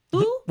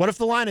 What if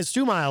the line is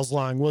 2 miles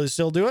long? Will he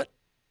still do it?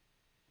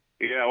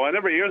 Yeah, well, a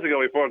number of years ago,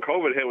 before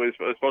COVID hit, we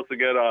were supposed to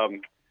get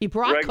he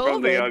brought Greg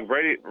from the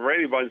COVID.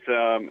 Brady Bunch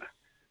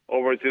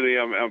over to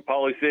the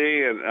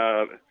Policy, and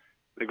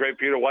the great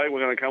Peter White were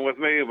going to come with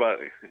me, but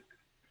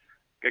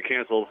get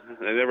canceled.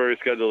 They never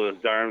rescheduled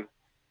this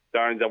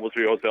darn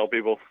Doubletree Hotel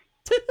people.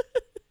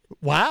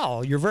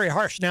 Wow, you're very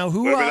harsh. Now,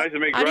 who? It would be nice to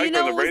meet how do Greg you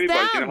from know the it Brady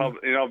was Bunch. them?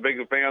 You know how big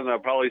a fan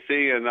Polly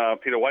C and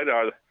Peter White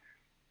are.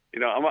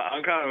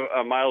 I'm kind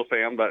of a Miles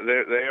fan, but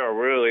they are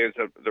really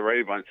into the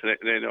Brady Bunch.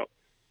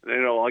 They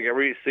know like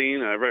every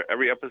scene,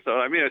 every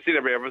episode. I mean, I've seen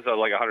every episode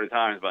like 100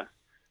 times, but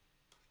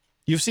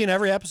You've seen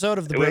every episode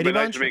of the it would Brady be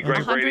nice Bunch? to meet Greg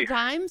 100 Brady.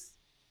 times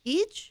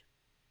each?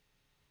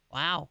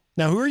 Wow.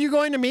 Now, who are you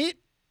going to meet?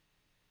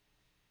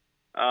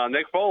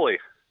 Nick Foley.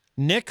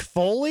 Nick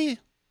Foley?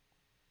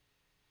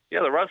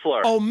 Yeah, the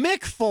wrestler. Oh,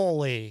 Mick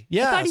Foley.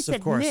 Yes,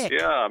 of course. Nick.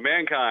 Yeah,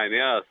 Mankind.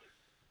 Yes.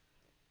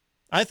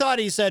 I thought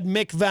he said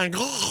Mick Van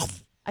Gogh.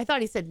 I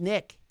thought he said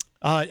Nick.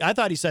 I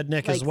thought he said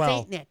Nick Like as well.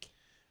 Saint Nick.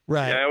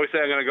 Right. Yeah, I always say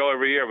I'm going to go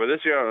every year, but this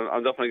year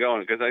I'm definitely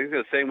going because I think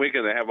the same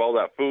weekend they have all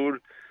that food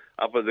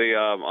up at the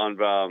on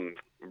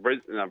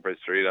Bridge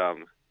Street.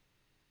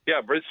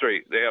 Bridge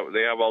Street.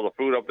 They have all the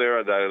food up there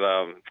at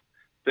that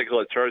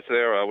particular church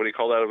there. What do you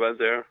call that event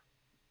there?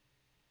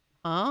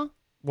 Huh?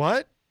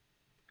 What?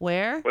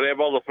 Where? Where they have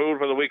all the food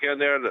for the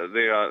weekend there.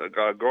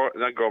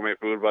 Not gourmet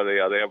food, but they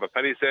have a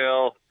penny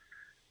sale.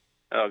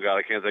 Oh God,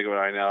 I can't think of it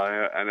right now.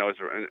 I know it's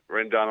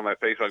written down on my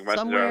Facebook Messenger.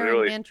 Somewhere I'm in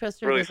really,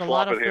 Manchester, really there's a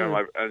lot of flopping here on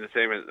my food.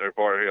 entertainment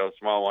report here, a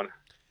small one.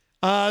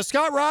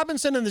 Scott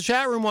Robinson in the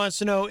chat room wants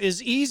to know,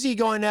 is Easy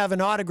going to have an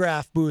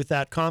autograph booth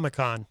at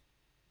Comic-Con?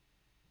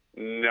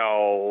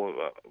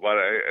 No, but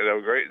it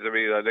was great to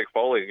meet Nick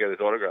Foley and get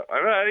his autograph.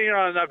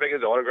 I'm not big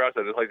into autographs.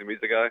 I just like to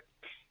meet the guy.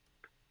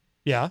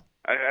 Yeah.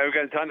 I've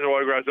gotten tons of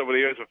autographs over the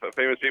years with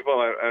famous people,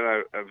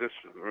 and I've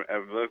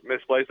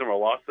misplaced them or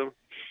lost them.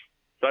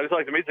 So I just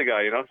like to meet the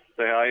guy,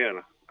 say hi,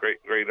 and great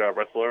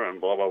wrestler, and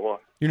blah, blah, blah.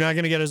 You're not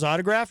going to get his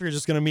autograph? You're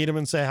just going to meet him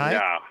and say hi?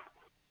 No.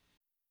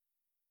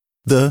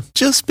 The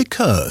just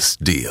because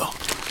deal.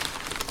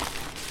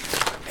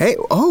 Hey,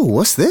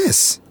 what's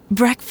this?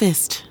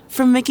 Breakfast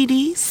from Mickey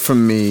D's.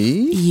 From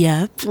me?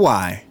 Yep.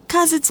 Why?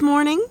 'Cause it's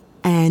morning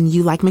and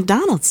you like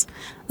McDonald's.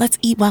 Let's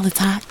eat while it's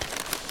hot.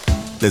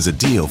 There's a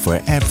deal for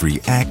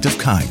every act of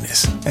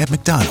kindness at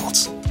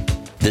McDonald's.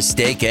 The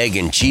steak, egg,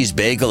 and cheese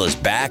bagel is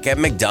back at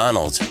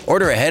McDonald's.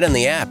 Order ahead on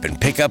the app and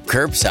pick up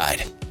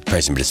curbside.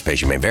 Price and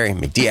participation may vary.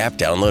 McD app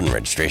download and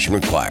registration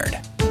required.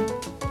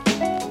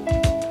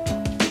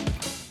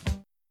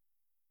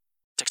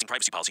 Texting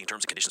privacy policy and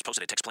terms and conditions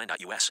posted at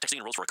textplan.us. Texting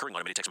enrolls for recurring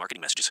automated text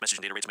marketing messages. Message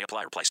and data rates may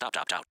apply. Reply stop to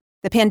opt out.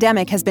 The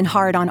pandemic has been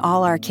hard on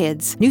all our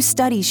kids. New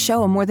studies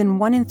show more than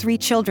 1 in 3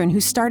 children who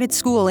started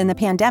school in the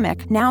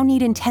pandemic now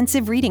need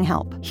intensive reading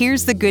help.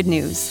 Here's the good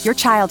news. Your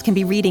child can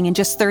be reading in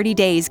just 30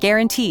 days,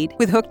 guaranteed,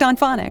 with Hooked on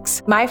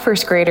Phonics. My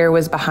first grader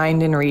was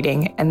behind in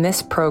reading, and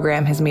this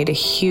program has made a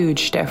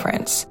huge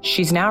difference.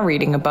 She's now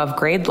reading above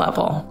grade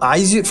level. I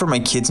use it for my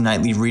kids'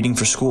 nightly reading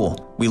for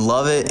school. We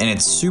love it, and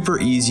it's super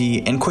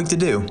easy and quick to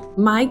do.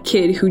 My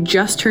kid, who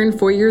just turned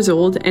 4 years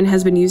old and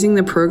has been using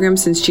the program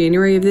since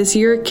January of this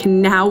year,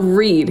 can now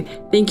read.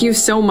 Thank you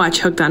so much,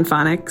 Hooked on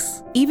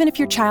Phonics. Even if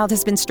your child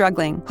has been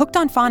struggling, Hooked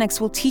on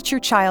Phonics will teach your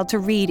child to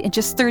read in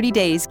just 30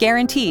 days,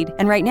 guaranteed.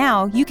 And right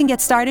now, you can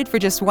get started for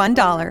just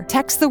 $1.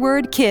 Text the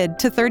word KID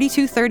to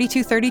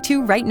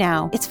 323232 right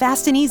now. It's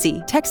fast and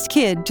easy. Text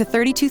KID to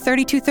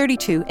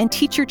 323232 and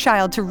teach your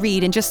child to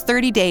read in just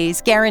 30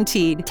 days,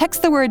 guaranteed.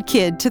 Text the word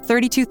KID to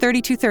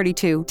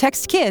 323232.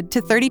 Text KID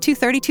to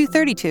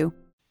 323232.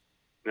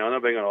 No, I'm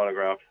not big on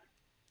autographs.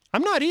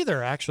 I'm not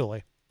either,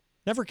 actually.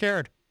 Never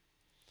cared.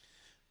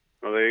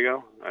 Well, there you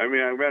go. I mean,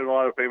 I've met a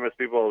lot of famous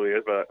people over the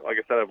years, but like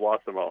I said, I've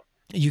lost them all.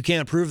 You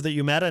can't prove that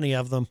you met any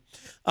of them.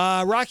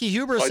 Rocky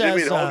Huber I says... did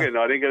meet Hogan.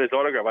 No, I didn't get his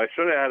autograph. I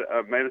should have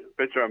had made a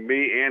picture of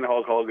me and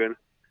Hulk Hogan.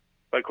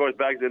 But, of course,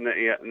 back in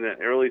the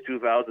early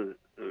 2000s,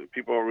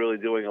 people were really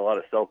doing a lot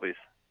of selfies.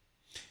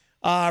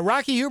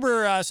 Rocky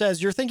Huber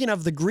says, you're thinking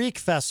of the Greek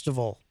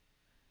festival.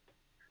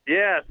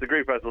 Yeah, it's the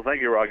Greek Festival.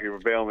 Thank you, Rocky, for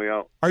bailing me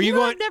out. Are you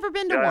going? I've never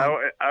been to Yeah,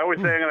 one. I always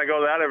say I'm going to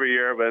go to that every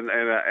year, but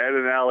Ed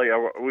and Allie,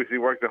 we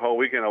worked the whole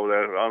weekend over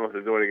there. I don't know if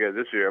they're doing it again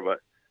this year, but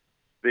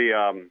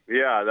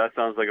that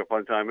sounds like a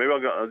fun time. Maybe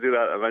I'll do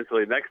that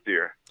eventually next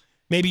year.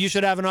 Maybe you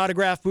should have an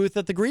autograph booth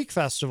at the Greek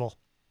Festival.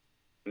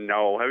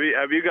 No. Have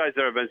you guys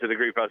ever been to the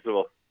Greek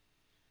Festival?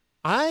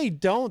 I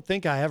don't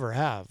think I ever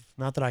have.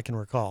 Not that I can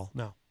recall.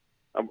 No.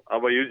 How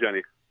about you,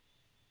 Jenny?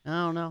 I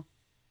don't know.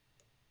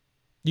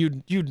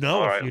 You'd know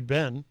All if right. you'd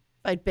been. If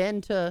I'd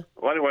been to.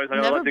 Well, anyways, I'm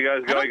going to let you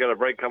guys go. You got a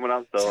break coming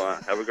up, so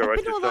have a good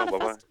rest of your show.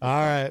 Bye-bye. All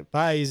right.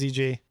 Bye,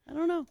 Eazy-G. I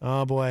don't know.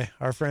 Oh, boy.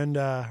 Our friend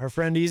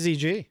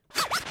Eazy-G.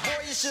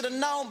 Boy, you should have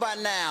known by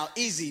now.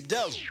 Easy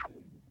dope.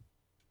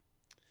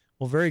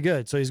 Well, very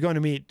good. So he's going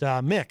to meet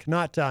Mick,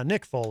 not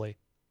Nick Foley.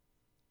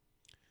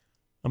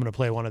 I'm going to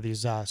play one of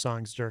these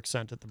songs Dirk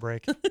sent at the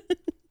break.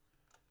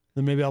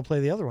 Then maybe I'll play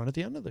the other one at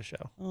the end of the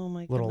show. Oh,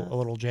 my goodness. A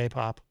little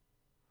J-pop.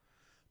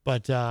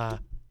 But,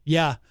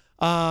 yeah.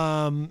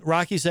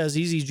 Rocky says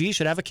Eazy-G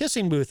should have a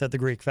kissing booth at the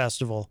Greek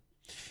Festival.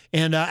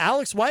 And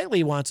Alex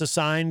Whiteley wants a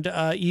signed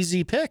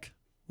Easy pick.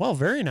 Well,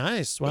 very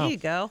nice. Wow. There you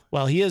go.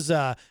 Well, he is,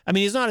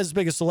 he's not as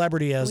big a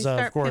celebrity as,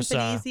 of course.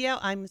 Easy out?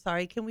 I'm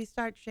sorry. Can we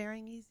start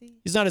sharing Easy?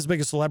 He's not as big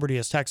a celebrity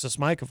as Texas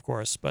Mike, of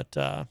course, but.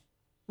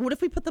 What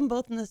if we put them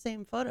both in the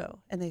same photo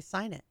and they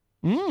sign it?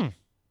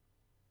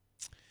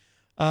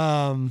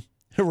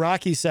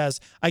 Rocky says,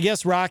 I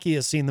guess Rocky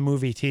has seen the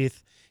movie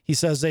Teeth. He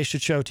says they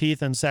should show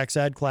Teeth in sex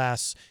ed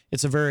class.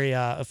 It's a very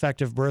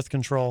effective birth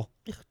control.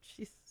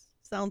 Jeez,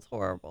 sounds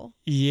horrible.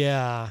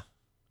 Yeah.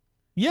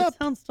 Yep. It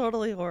sounds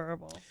totally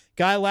horrible.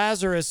 Guy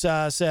Lazarus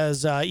says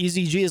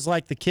Eazy-G is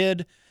like the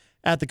kid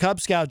at the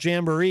Cub Scout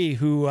Jamboree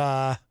who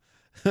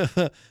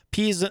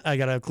pees. I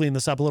got to clean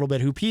this up a little bit.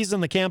 Who pees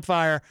in the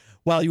campfire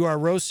while you are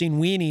roasting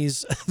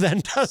weenies,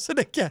 then does it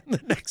again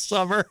the next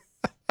summer.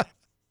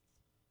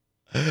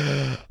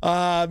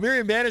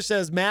 Miriam Banish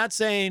says Matt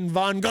saying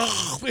Van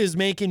Gogh is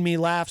making me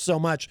laugh so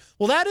much.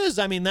 Well, that is,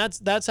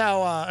 that's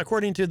how,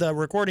 according to the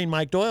recording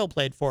Mike Doyle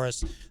played for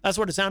us, that's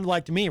what it sounded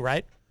like to me,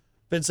 right?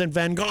 Vincent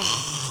Van Gogh.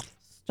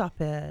 Stop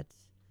it.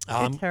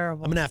 You're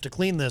terrible. I'm gonna have to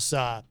clean this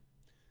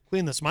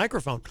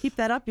microphone. Keep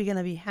that up. You're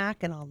gonna be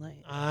hacking all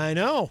night. I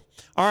know.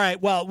 All right.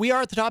 Well, we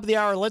are at the top of the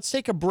hour. Let's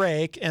take a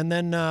break, and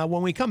then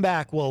when we come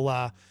back,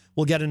 we'll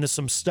get into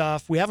some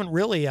stuff. We haven't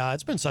really.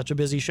 It's been such a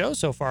busy show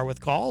so far with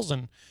calls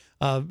and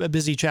a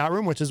busy chat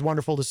room, which is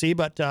wonderful to see.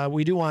 But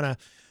we do want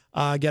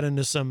to get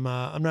into some.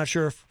 I'm not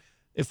sure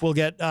if we'll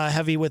get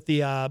heavy with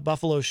the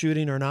Buffalo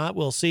shooting or not.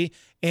 We'll see.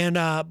 And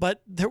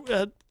but there,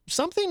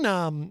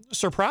 something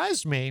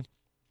surprised me.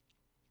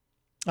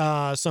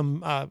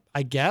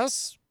 I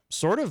guess,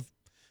 sort of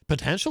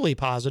potentially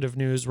positive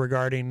news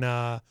regarding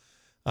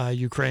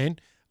Ukraine.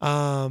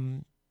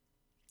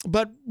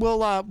 But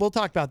we'll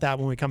talk about that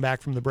when we come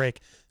back from the break.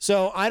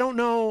 So I don't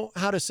know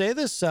how to say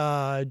this.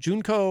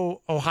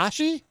 Junko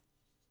Ohashi,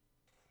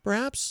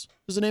 perhaps,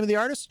 is the name of the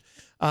artist.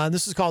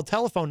 This is called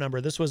Telephone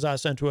Number. This was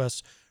sent to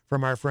us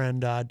from our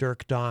friend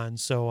Dirk Don.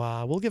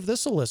 So we'll give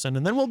this a listen,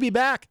 and then we'll be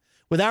back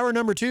with hour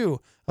number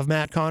 2 of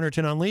Matt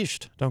Connarton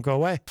Unleashed. Don't go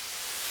away.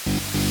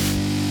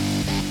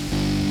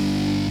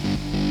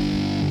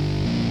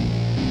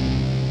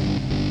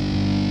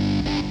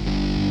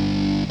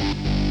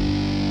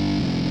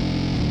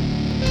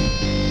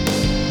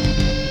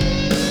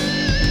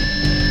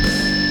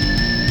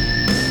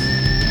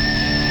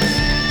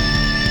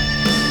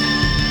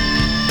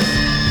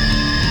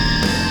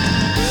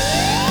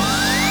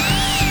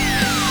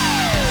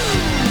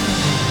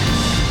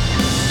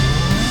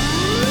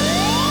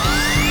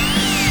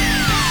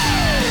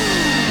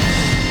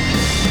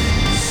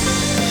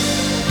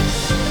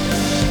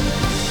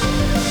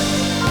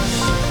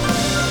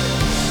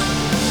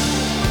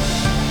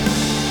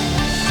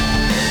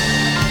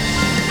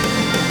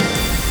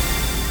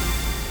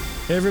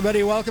 Hey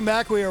everybody, welcome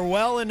back. We are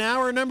well in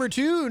hour number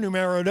 2,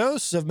 numero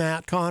dos of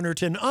Matt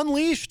Connarton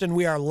Unleashed, and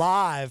we are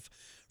live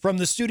from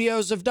the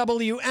studios of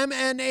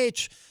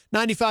WMNH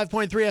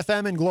 95.3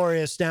 FM in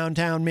glorious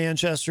downtown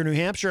Manchester, New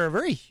Hampshire. A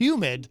very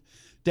humid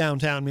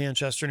downtown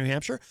Manchester, New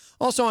Hampshire.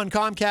 Also on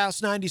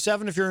Comcast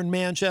 97 if you're in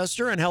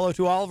Manchester, and hello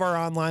to all of our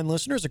online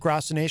listeners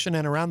across the nation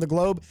and around the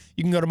globe.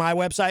 You can go to my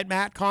website,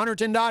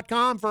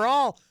 mattconnerton.com, for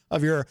all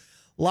of your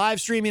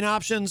live streaming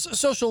options,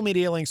 social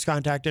media links,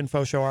 contact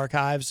info, show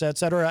archives,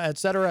 etc.,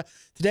 etc.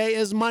 Today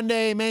is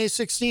Monday, May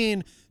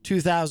 16,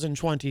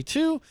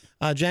 2022.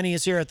 Jenny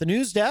is here at the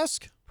news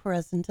desk.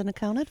 Present and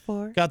accounted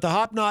for. Got the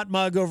Hop Knot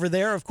mug over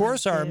there, of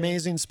course, our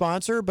amazing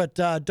sponsor. But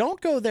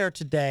don't go there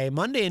today.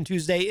 Monday and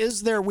Tuesday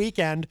is their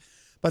weekend,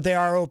 but they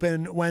are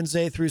open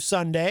Wednesday through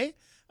Sunday.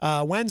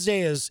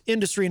 Wednesday is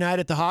Industry Night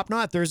at the Hop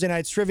Knot. Thursday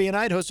night's Trivia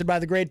Night, hosted by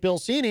the great Bill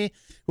Cini,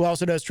 who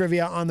also does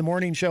trivia on the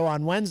morning show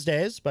on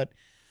Wednesdays. But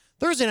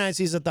Thursday nights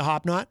he's at the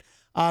Hop Knot.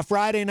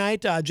 Friday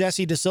night,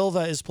 Jesse De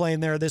Silva is playing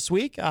there this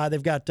week.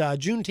 They've got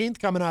Juneteenth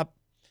coming up.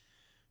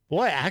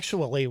 Boy,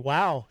 actually,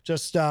 wow.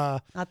 Just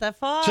not that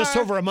far. Just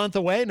over a month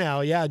away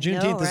now. Yeah,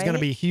 Juneteenth is going to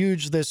be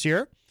huge this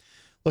year.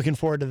 Looking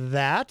forward to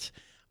that.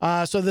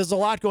 So there's a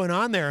lot going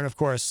on there. And, of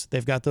course,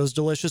 they've got those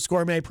delicious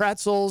gourmet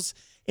pretzels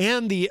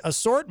and the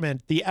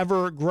assortment, the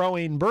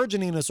ever-growing,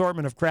 burgeoning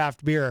assortment of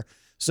craft beer.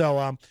 So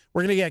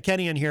we're going to get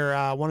Kenny in here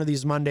one of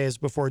these Mondays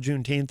before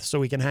Juneteenth so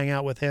we can hang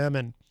out with him,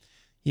 and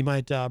he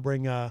might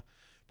bring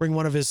bring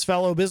one of his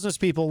fellow business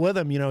people with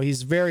him. You know,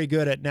 he's very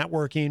good at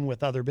networking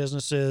with other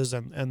businesses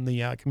and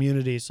the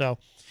community. So,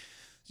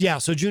 yeah,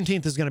 so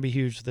Juneteenth is going to be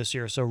huge this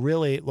year. So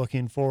really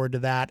looking forward to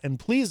that. And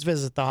please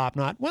visit the Hop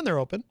Knot when they're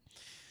open,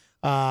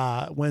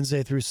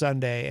 Wednesday through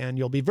Sunday. And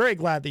you'll be very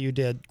glad that you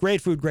did.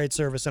 Great food, great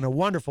service, and a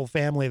wonderful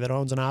family that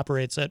owns and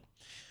operates it.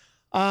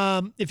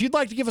 If you'd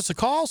like to give us a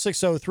call,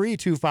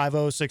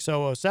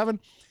 603-250-6007.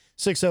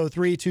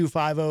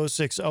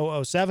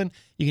 603-250-6007.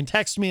 You can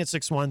text me at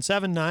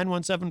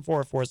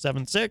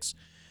 617-917-4476.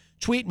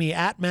 Tweet me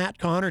at Matt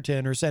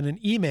Connarton or send an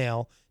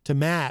email to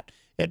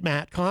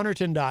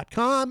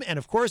matt@mattconnerton.com. And,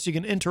 of course, you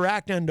can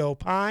interact and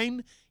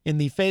opine in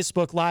the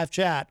Facebook live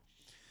chat.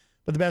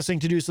 But the best thing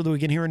to do so that we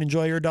can hear and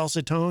enjoy your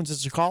dulcet tones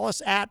is to call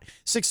us at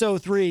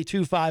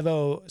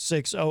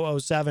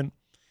 603-250-6007.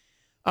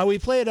 We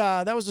played,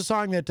 that was the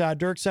song that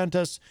Dirk sent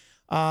us.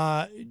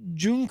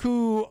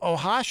 Junku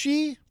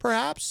Ohashi,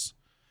 perhaps.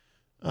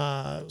 It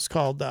was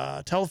called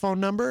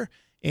Telephone Number.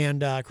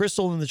 And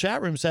Crystal in the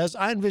chat room says,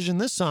 I envision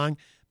this song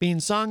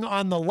being sung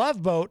on the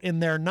Love Boat in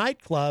their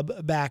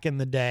nightclub back in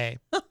the day.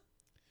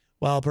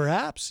 Well,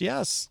 perhaps,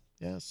 yes.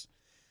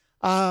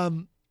 I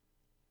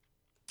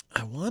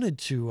wanted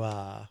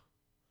to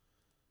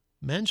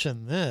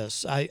mention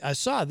this. I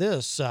saw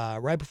this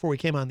right before we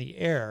came on the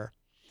air.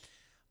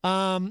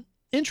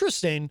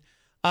 Interesting.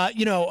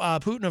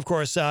 Putin, of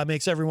course,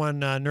 makes everyone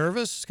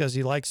nervous because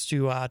he likes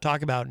to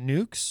talk about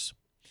nukes.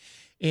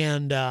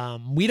 And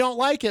we don't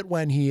like it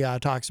when he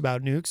talks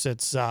about nukes.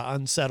 It's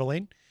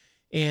unsettling.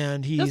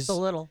 And he's just a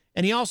little.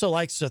 And he also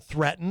likes to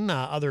threaten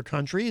other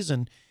countries.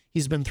 And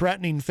he's been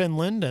threatening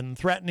Finland and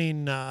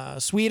threatening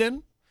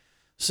Sweden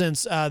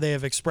since they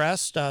have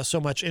expressed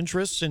so much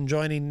interest in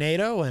joining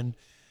NATO. And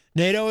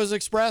NATO has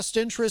expressed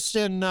interest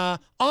in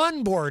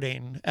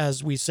onboarding,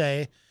 as we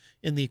say,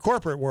 in the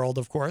corporate world,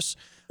 of course,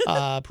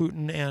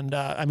 Putin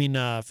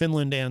and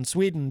Finland and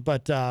Sweden.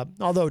 But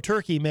although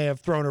Turkey may have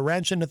thrown a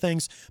wrench into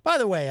things, by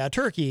the way,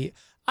 Turkey,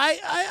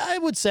 I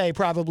would say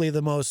probably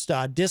the most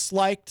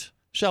disliked,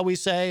 shall we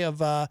say,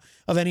 of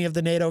any of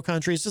the NATO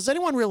countries. Does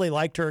anyone really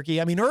like Turkey?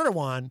 I mean,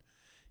 Erdogan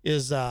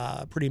is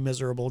a pretty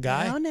miserable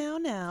guy.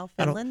 No.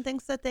 Finland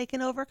thinks that they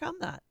can overcome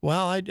that.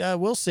 Well,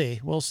 we'll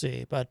see.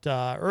 But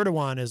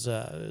Erdogan is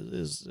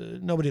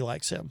nobody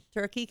likes him.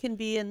 Turkey can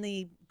be in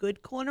the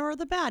good corner or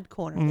the bad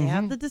corner. Mm-hmm. They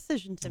have the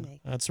decision to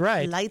make. That's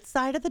right. Light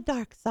side or the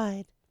dark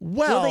side.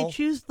 Well, will they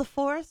choose the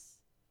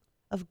force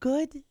of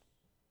good?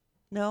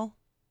 No.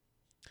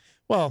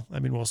 Well, I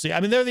mean, we'll see. I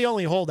mean, they're the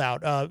only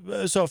holdout.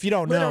 So if you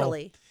don't know,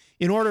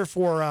 in order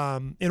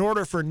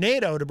for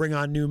NATO to bring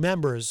on new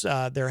members,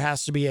 there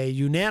has to be a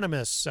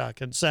unanimous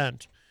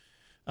consent.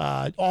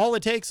 All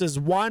it takes is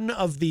one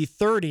of the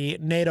 30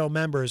 NATO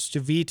members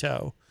to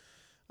veto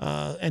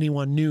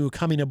anyone new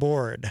coming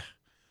aboard.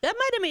 That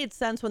might have made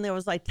sense when there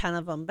was like 10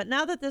 of them, but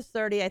now that there's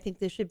 30, I think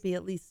there should be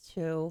at least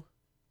 2.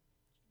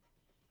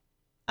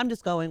 I'm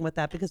just going with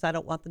that because I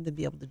don't want them to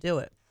be able to do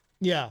it.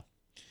 Yeah.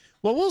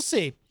 Well, we'll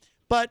see.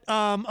 But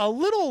a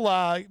little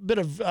bit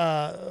of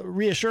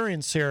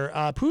reassurance here.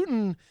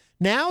 Putin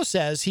now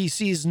says he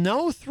sees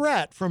no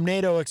threat from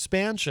NATO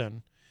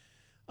expansion,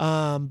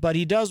 but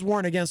he does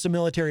warn against a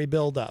military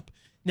buildup.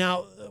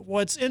 Now,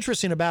 what's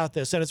interesting about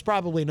this, and it's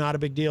probably not a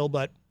big deal,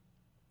 but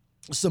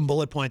some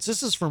bullet points.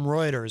 This is from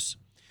Reuters.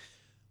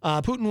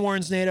 Putin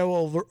warns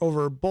NATO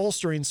over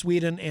bolstering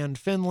Sweden and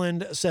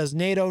Finland, says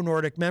NATO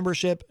Nordic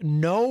membership,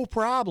 no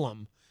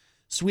problem.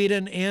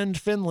 Sweden and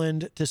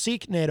Finland to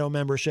seek NATO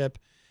membership.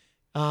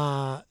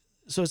 So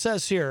it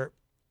says here,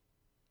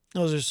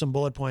 those are some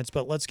bullet points,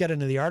 but let's get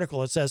into the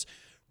article. It says,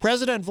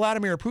 President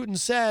Vladimir Putin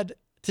said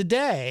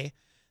today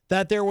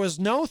that there was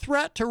no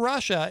threat to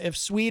Russia if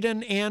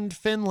Sweden and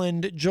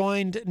Finland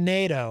joined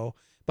NATO,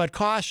 but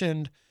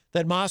cautioned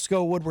that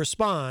Moscow would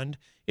respond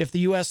if the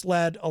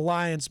U.S.-led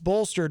alliance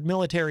bolstered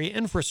military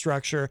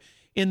infrastructure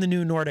in the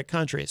new Nordic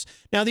countries.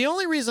 Now, the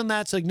only reason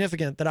that's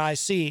significant that I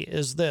see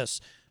is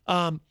this.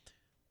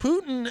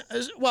 Putin,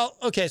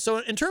 so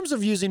in terms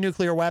of using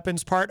nuclear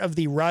weapons, part of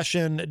the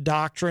Russian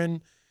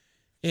doctrine,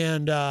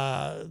 and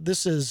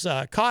this is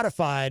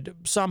codified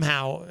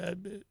somehow,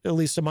 at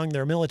least among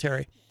their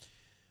military,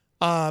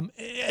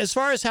 as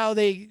far as how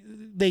they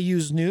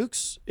use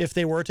nukes, if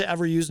they were to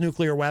ever use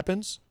nuclear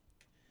weapons,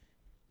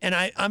 and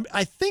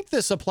I think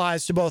this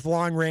applies to both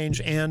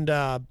long-range and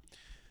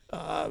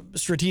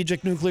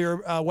strategic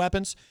nuclear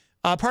weapons.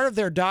 Part of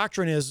their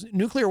doctrine is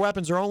nuclear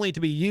weapons are only to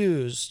be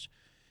used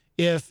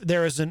if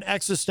there is an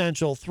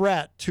existential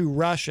threat to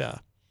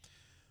Russia.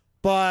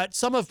 But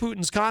some of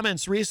Putin's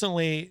comments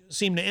recently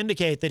seem to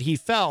indicate that he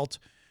felt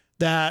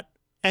that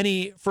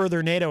any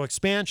further NATO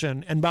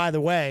expansion, and by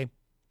the way,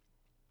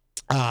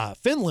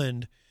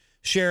 Finland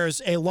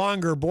shares a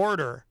longer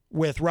border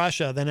with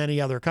Russia than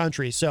any other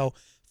country. So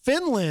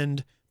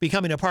Finland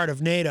becoming a part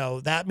of NATO,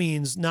 that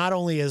means not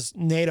only is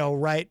NATO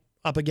right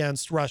up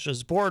against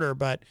Russia's border,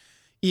 but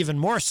even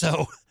more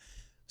so.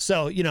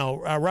 So,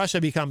 Russia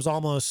becomes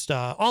almost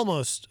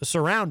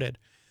surrounded.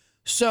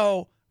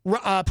 So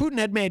Putin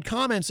had made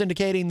comments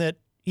indicating that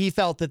he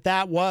felt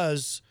that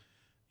was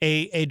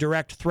a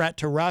direct threat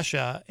to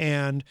Russia.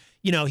 And,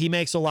 he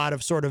makes a lot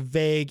of sort of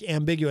vague,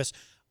 ambiguous.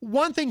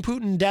 One thing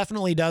Putin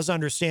definitely does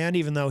understand,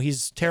 even though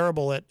he's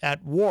terrible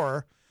at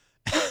war,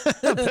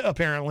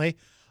 apparently,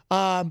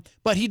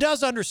 but he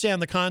does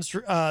understand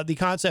the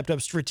concept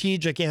of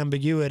strategic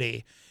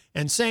ambiguity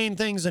and saying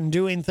things and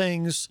doing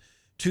things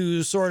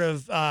to sort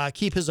of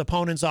keep his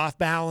opponents off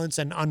balance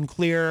and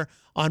unclear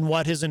on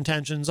what his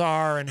intentions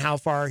are and how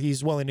far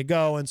he's willing to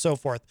go and so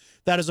forth.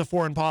 That is a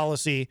foreign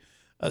policy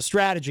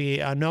strategy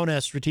known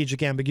as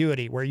strategic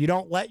ambiguity, where you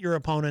don't let your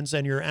opponents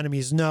and your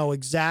enemies know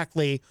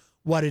exactly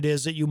what it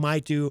is that you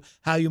might do,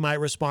 how you might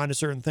respond to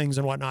certain things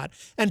and whatnot.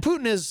 And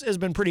Putin has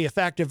been pretty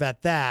effective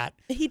at that.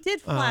 He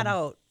did flat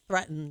out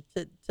threaten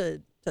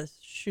to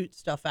shoot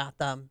stuff at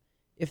them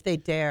if they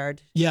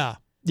dared. Yeah.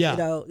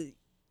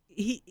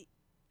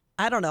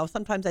 I don't know.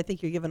 Sometimes I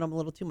think you're giving him a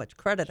little too much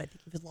credit. I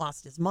think he's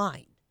lost his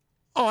mind.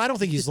 Oh, I don't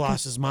think he's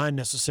lost his mind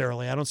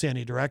necessarily. I don't see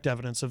any direct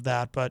evidence of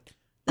that, but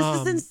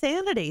this is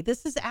insanity.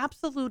 This is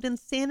absolute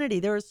insanity.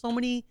 There are so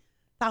many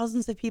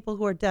thousands of people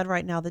who are dead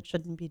right now that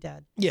shouldn't be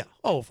dead. Yeah.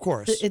 Oh, of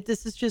course.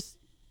 This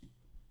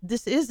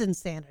is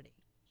insanity.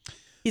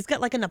 He's got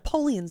like a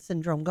Napoleon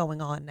syndrome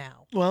going on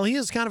now. Well, he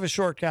is kind of a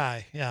short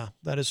guy. Yeah,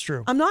 that is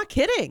true. I'm not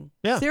kidding.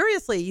 Yeah.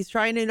 Seriously, he's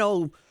trying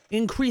to,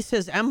 increase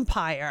his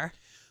empire.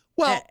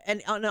 Well,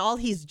 and all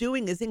he's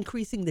doing is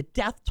increasing the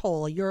death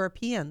toll of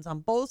Europeans on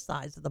both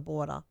sides of the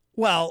border.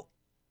 Well,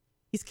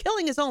 he's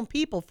killing his own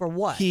people for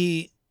what?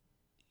 He's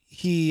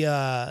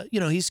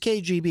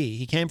KGB.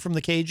 He came from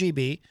the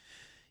KGB.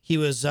 He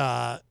was,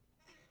 I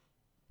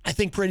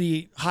think,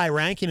 pretty high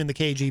ranking in the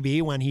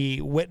KGB when he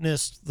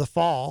witnessed the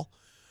fall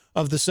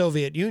of the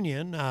Soviet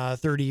Union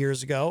 30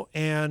 years ago.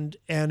 And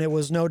it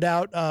was no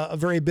doubt a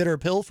very bitter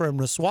pill for him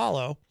to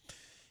swallow.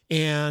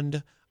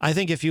 And I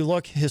think if you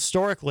look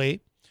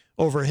historically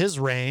over his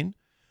reign,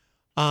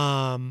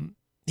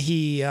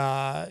 he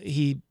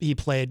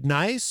played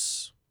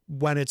nice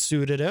when it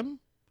suited him.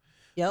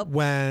 Yep.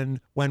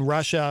 When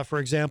Russia, for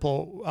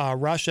example,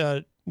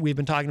 we've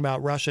been talking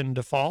about Russian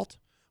default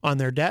on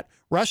their debt.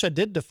 Russia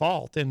did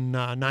default in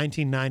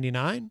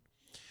 1999,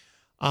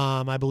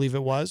 I believe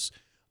it was.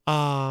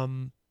 So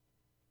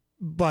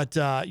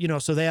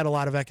they had a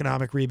lot of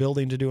economic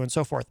rebuilding to do and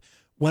so forth.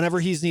 Whenever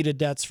he's needed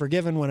debts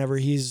forgiven, whenever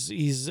he's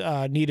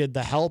needed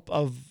the help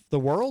of the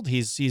world,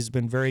 he's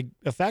been very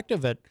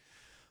effective at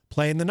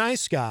playing the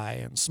nice guy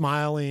and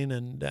smiling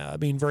and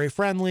being very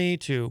friendly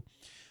to,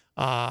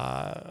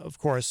 of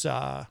course,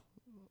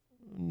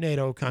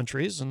 NATO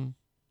countries and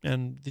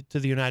to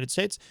the United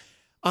States.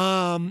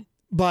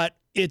 But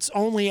it's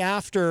only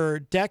after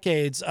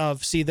decades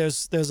of,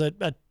 there's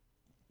a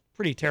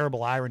pretty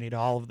terrible irony to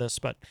all of this,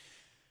 but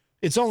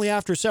it's only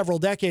after several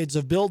decades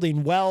of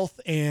building wealth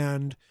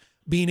and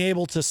being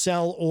able to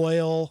sell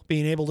oil,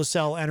 being able to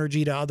sell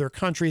energy to other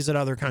countries that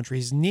other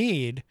countries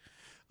need.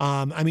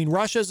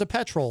 Russia is a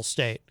petrol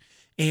state,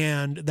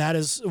 and that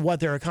is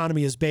what their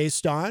economy is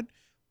based on.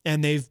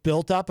 And they've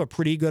built up a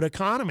pretty good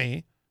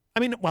economy.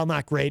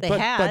 Not great,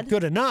 but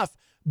good enough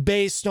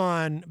based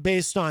on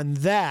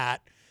that.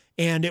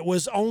 And it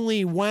was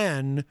only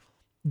when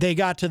they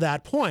got to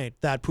that point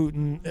that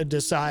Putin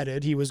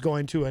decided he was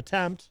going to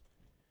attempt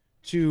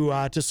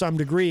to some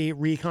degree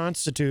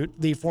reconstitute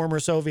the former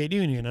Soviet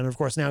Union. And of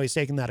course, now he's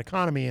taken that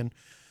economy and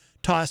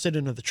tossed it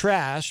into the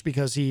trash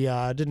because he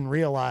didn't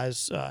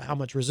realize how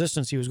much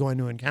resistance he was going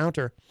to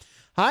encounter.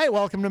 Hi,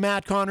 welcome to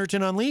Matt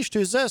Connarton Unleashed.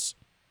 Who's this?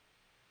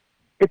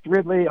 It's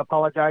Ridley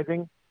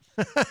apologizing.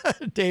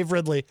 Dave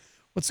Ridley.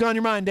 What's on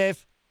your mind,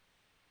 Dave?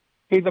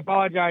 He's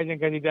apologizing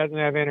because he doesn't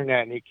have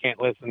internet and he can't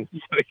listen.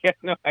 So he has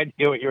no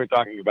idea what you were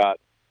talking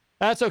about.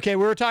 That's okay.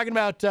 We were talking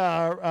about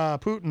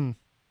Putin.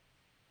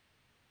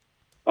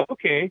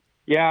 Okay.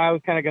 Yeah, I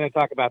was kind of going to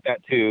talk about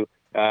that too.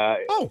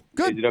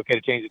 Good. Is it okay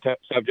to change the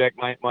subject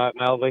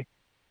mildly?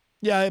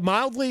 Yeah,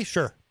 mildly,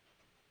 sure.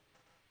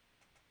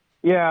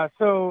 Yeah.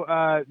 So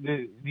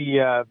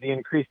the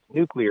increased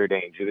nuclear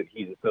danger that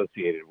he's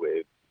associated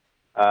with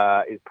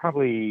is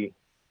probably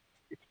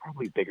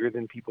bigger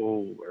than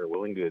people are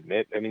willing to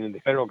admit.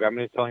 The federal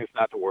government is telling us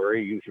not to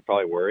worry. You should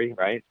probably worry,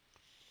 right?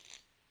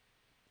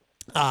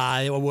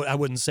 I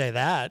wouldn't say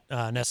that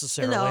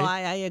necessarily. No, I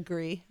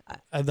agree.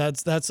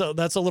 That's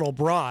a little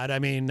broad.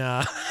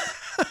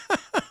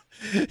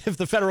 If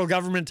the federal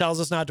government tells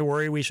us not to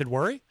worry, we should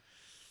worry.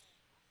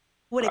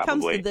 When it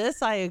comes to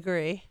this, I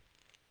agree.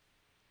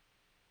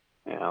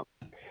 Yeah.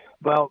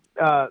 Well,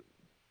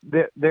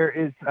 there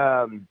is.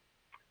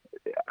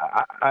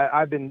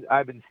 I've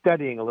been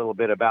studying a little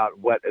bit about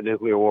what a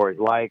nuclear war is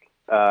like,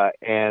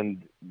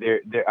 and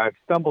I've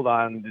stumbled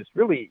on this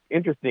really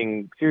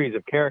interesting series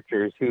of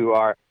characters who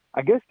are,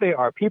 I guess, they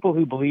are people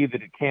who believe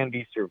that it can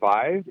be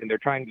survived, and they're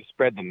trying to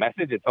spread the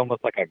message. It's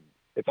almost like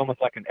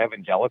an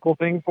evangelical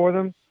thing for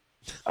them.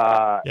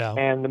 Yeah.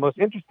 And the most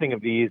interesting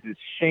of these is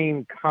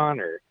Shane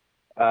Connor,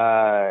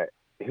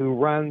 who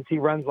runs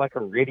like a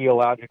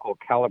radiological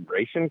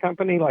calibration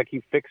company. Like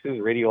he fixes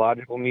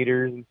radiological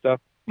meters and stuff.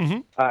 Mm-hmm.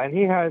 And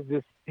he has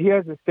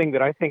this thing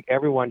that I think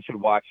everyone should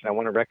watch, and I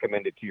want to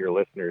recommend it to your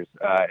listeners.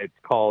 It's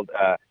called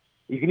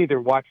you can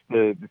either watch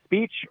the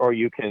speech or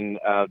you can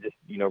just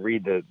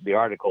read the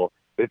article.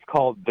 It's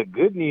called "The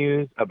Good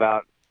News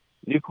About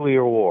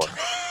Nuclear War."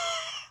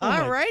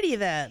 All righty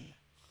then.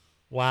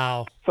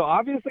 Wow. So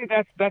obviously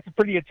that's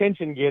pretty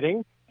attention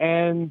getting,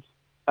 and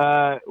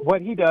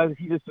what he does,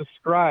 he just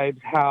describes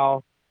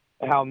how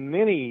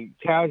many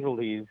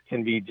casualties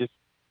can be just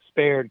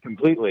spared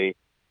completely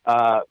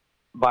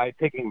by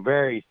taking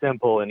very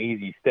simple and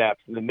easy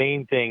steps. And the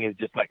main thing is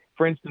just like,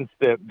 for instance,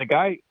 there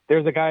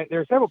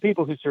are several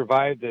people who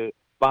survived the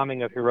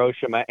bombing of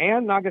Hiroshima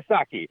and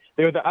Nagasaki.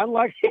 They're the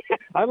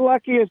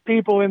unluckiest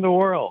people in the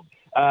world,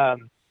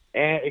 and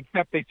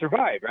except they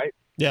survived, right?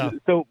 Yeah.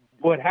 So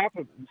what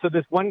happened? So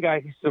this one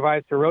guy, he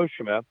survives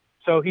Hiroshima.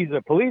 So he's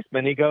a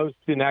policeman. He goes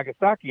to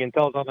Nagasaki and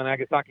tells all the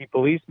Nagasaki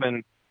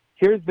policemen,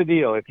 here's the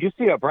deal. If you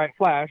see a bright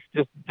flash,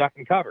 just duck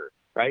and cover,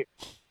 right?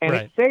 And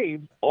it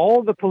saves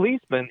all the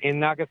policemen in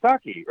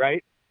Nagasaki,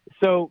 right?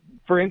 So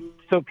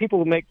so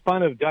people make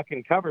fun of duck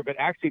and cover, but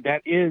actually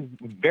that is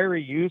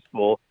very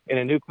useful in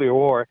a nuclear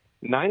war.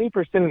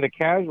 90% of the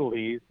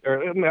casualties,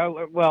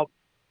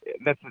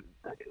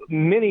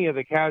 many of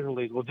the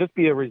casualties will just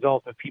be a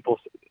result of people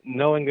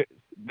knowing that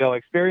they'll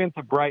experience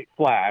a bright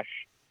flash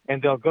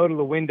and they'll go to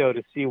the window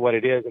to see what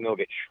it is and they'll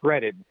get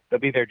shredded. They'll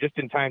be there just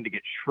in time to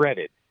get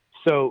shredded.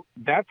 So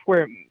that's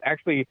where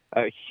actually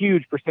a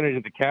huge percentage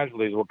of the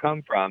casualties will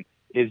come from,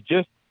 is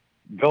just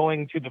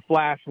going to the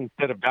flash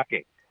instead of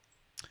ducking.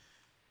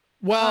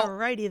 Well,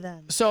 alrighty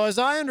then. So as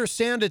I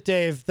understand it,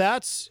 Dave,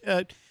 that's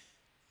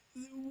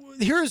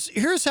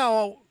here's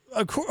how,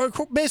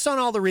 based on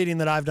all the reading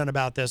that I've done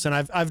about this, and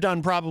I've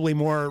done probably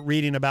more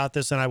reading about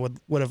this than I would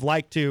have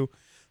liked to,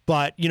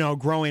 but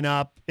growing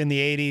up in the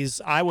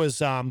 80s, I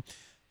was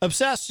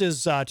obsessed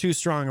is too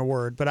strong a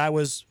word, but I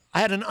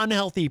had an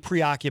unhealthy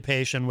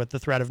preoccupation with the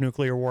threat of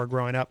nuclear war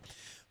growing up.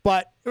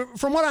 But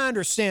from what I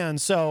understand,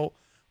 so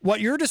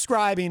what you're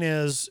describing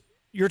is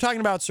you're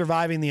talking about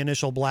surviving the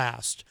initial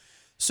blast.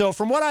 So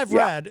from what I've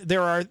read,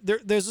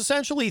 there's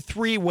essentially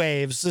three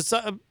waves. It's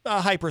a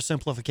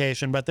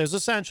hypersimplification, but there's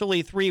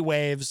essentially three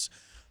waves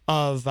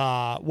of,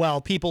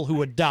 people who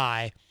would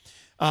die.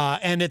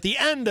 And at the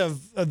end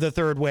of the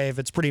third wave,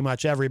 it's pretty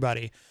much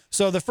everybody.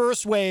 So the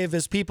first wave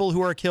is people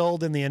who are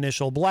killed in the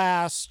initial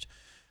blast.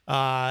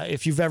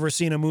 If you've ever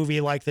seen a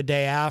movie like The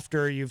Day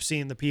After, you've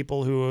seen the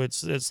people who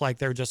it's like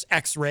they're just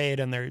X-rayed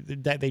and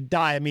they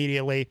die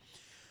immediately.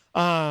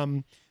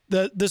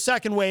 The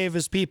second wave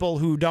is people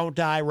who don't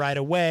die right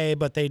away,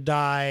 but they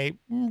die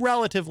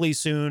relatively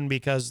soon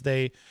because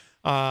they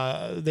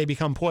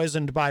become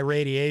poisoned by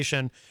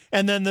radiation.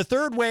 And then the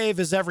third wave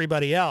is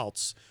everybody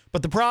else.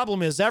 But the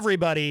problem is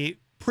everybody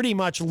pretty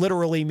much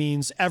literally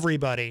means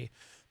everybody,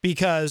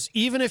 because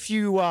even if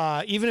you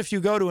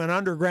go to an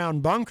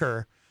underground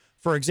bunker,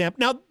 for example.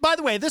 Now, by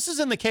the way, this is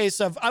in the case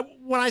of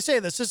when I say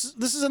this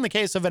is in the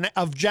case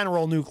of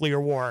general nuclear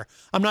war.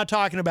 I'm not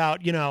talking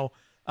about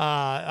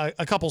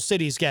a couple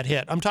cities get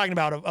hit. I'm talking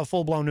about a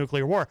full-blown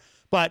nuclear war.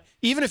 But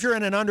even if you're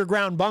in an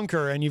underground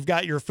bunker and you've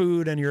got your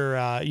food and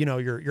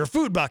your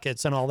food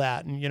buckets and all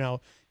that, and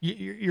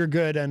you're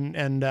good, and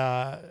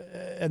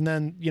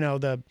then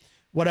the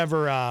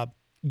whatever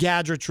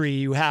gadgetry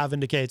you have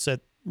indicates that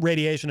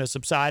radiation has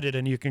subsided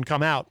and you can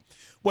come out.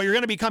 What you're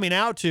going to be coming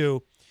out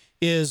to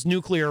is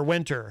nuclear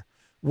winter,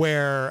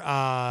 where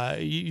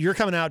you're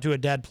coming out to a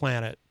dead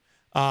planet.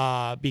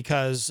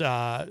 Because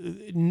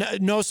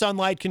no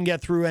sunlight can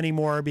get through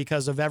anymore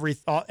because of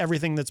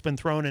everything that's been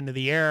thrown into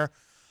the air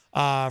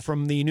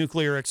from the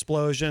nuclear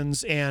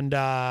explosions, and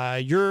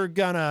you're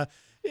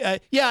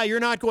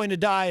not going to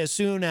die as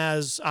soon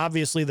as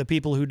obviously the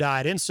people who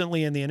died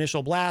instantly in the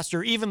initial blast,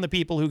 or even the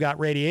people who got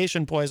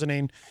radiation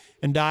poisoning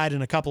and died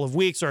in a couple of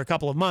weeks or a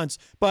couple of months.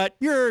 But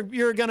you're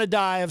going to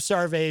die of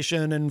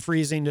starvation and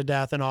freezing to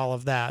death and all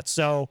of that.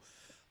 So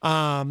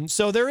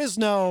there is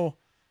no.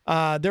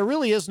 There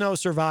really is no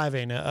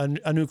surviving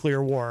a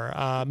nuclear war.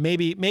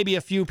 Maybe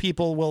a few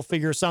people will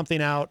figure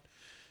something out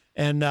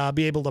and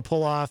be able to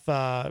pull off,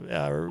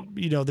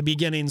 the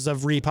beginnings of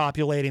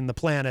repopulating the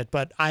planet,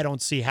 but I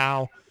don't see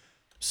how.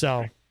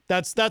 So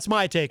that's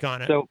my take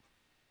on it. So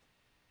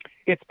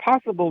it's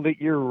possible that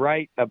you're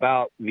right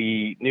about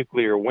the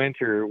nuclear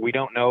winter. We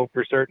don't know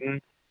for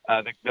certain.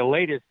 The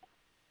latest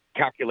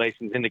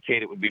calculations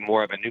indicate it would be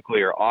more of a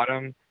nuclear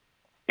autumn.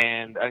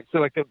 And so,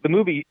 like the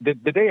movie, the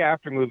Day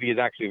After movie is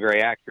actually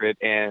very accurate,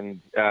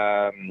 and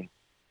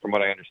from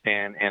what I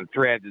understand, and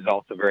Threads is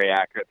also very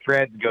accurate.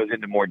 Threads goes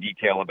into more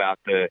detail about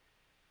this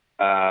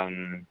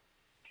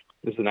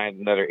is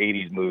another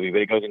 80s movie, but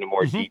it goes into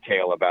more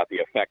detail about the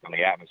effect on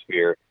the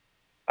atmosphere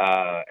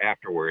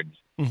afterwards.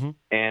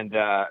 And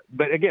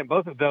but again,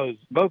 both of those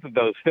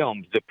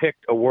films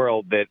depict a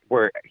world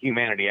where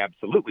humanity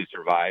absolutely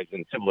survives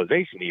and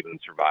civilization even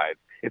survives.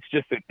 It's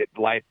just that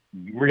life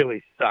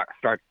really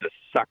starts to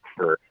suck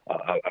for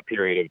a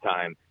period of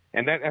time,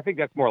 and I think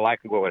that's more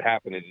likely what would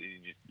happen. Is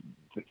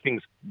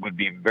things would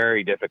be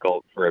very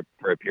difficult for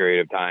a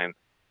period of time,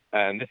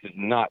 and this is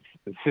not.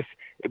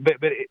 But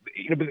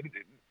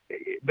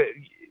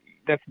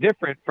that's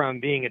different from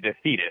being a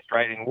defeatist,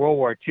 right? In World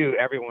War II,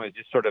 everyone was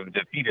just sort of a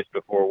defeatist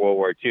before World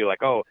War II.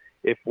 Like, oh,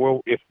 if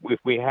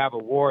we have a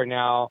war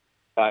now,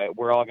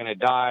 we're all going to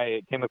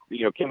die.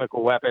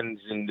 Chemical weapons,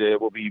 and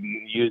will be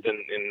used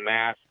in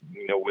mass.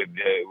 With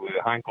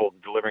Heinkel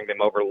delivering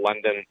them over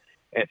London.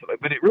 And so,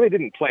 but it really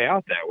didn't play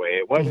out that way.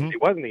 It wasn't.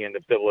 It wasn't the end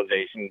of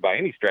civilization by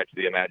any stretch of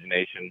the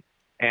imagination.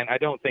 And I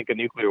don't think a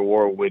nuclear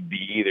war would be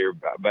either.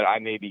 But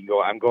I'm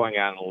going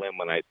out on a limb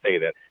when I say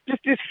that.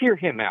 Just hear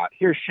him out.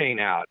 Hear Shane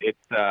out. It's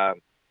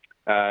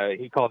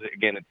he calls it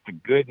again. It's the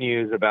good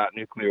news about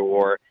nuclear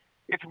war.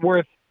 It's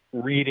worth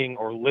reading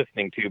or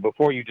listening to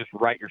before you just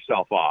write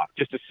yourself off.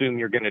 Just assume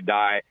you're going to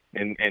die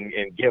and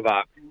give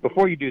up.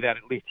 Before you do that,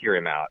 at least hear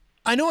him out.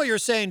 I know what you're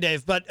saying,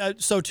 Dave,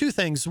 but so two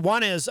things.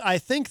 One is, I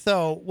think,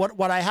 though,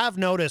 what I have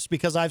noticed,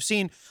 because I've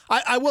seen,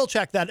 I will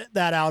check that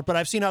out, but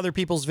I've seen other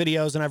people's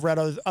videos and I've read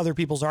other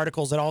people's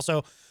articles that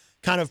also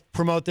kind of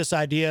promote this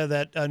idea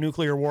that a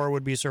nuclear war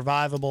would be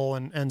survivable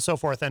and so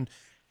forth. And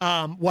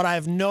what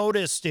I've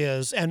noticed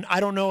is, and I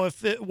don't know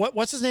if,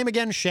 what's his name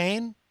again,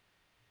 Shane?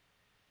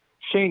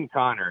 Shane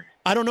Connor.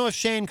 I don't know if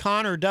Shane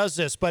Connor does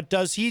this, but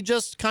does he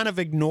just kind of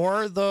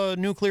ignore the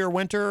nuclear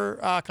winter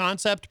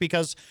concept?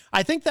 Because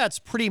I think that's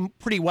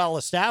pretty well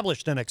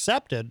established and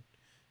accepted,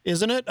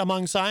 isn't it,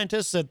 among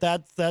scientists,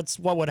 that's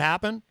what would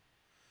happen?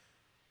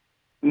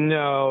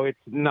 No, it's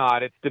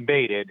not. It's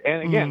debated.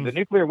 And again, the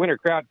nuclear winter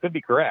crowd could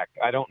be correct.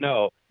 I don't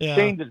know. Yeah.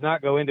 Shane does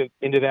not go into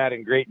that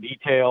in great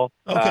detail.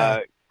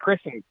 Okay.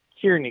 Crescent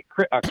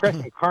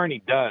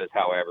Carney does,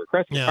 however.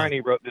 Crescent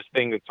Carney wrote this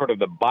thing that's sort of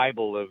the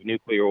Bible of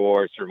nuclear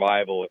war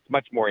survival. It's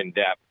much more in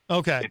depth.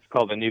 Okay. It's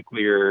called the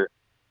nuclear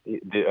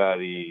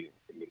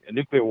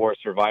war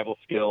survival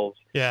skills.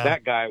 Yeah.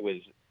 That guy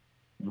was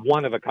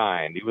one of a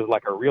kind. He was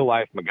like a real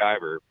life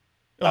MacGyver.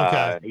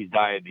 Okay. He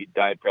died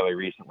fairly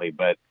recently,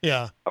 but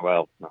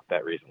well, not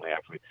that recently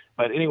actually.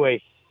 But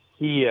anyway,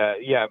 he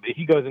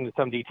goes into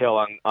some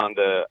detail on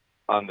the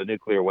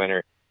nuclear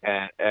winter.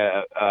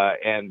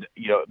 And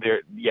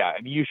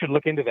you should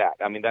look into that.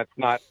 I mean, that's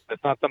not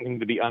something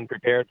to be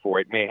unprepared for.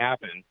 It may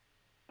happen,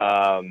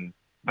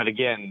 but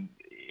again,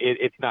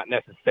 it's not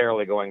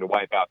necessarily going to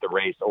wipe out the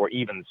race or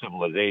even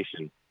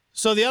civilization.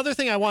 So the other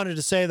thing I wanted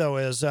to say, though,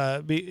 is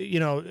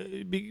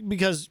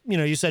because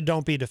you said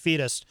don't be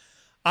defeatist.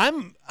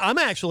 I'm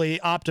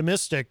actually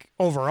optimistic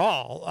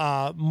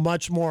overall.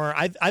 Much more.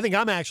 I think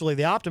I'm actually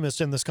the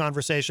optimist in this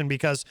conversation,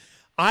 because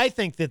I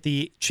think that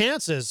the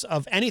chances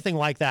of anything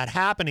like that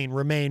happening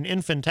remain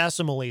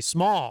infinitesimally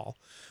small,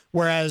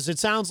 whereas it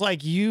sounds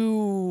like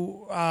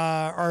you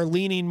are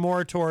leaning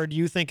more toward,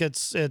 you think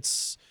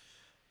it's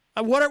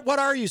what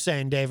are you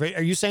saying, Dave?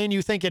 Are you saying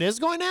you think it is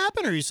going to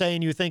happen, or are you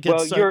saying you think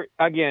it's... Well,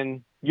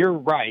 you're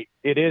right.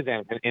 It is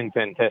an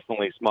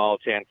infinitesimally small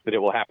chance that it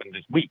will happen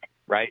this week,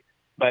 right?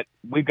 But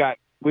we've got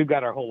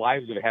our whole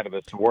lives ahead of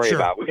us to worry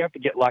about. We have to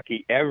get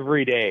lucky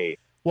every day.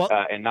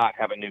 And not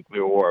have a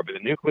nuclear war. But the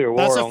nuclear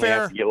war only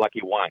has to get lucky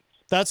once.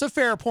 That's a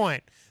fair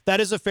point. That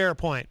is a fair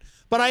point.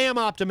 But I am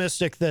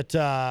optimistic that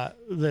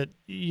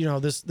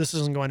this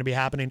isn't going to be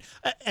happening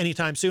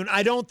anytime soon.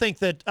 I don't think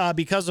that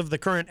because of the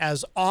current,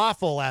 as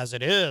awful as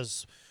it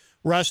is,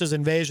 Russia's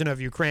invasion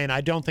of Ukraine, I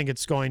don't think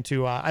it's going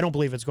to. I don't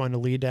believe it's going to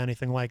lead to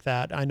anything like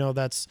that. I know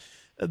that's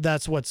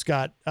what's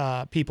got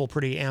people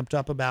pretty amped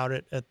up about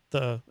it at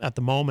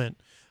the moment.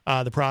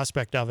 The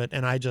prospect of it,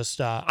 and I just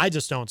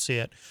don't see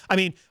it. I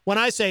mean, when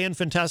I say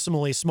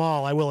infinitesimally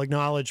small, I will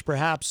acknowledge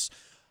perhaps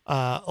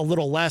a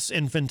little less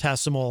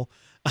infinitesimal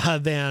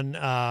than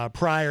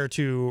prior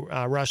to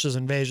Russia's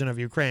invasion of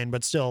Ukraine,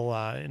 but still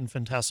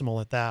infinitesimal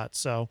at that.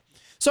 So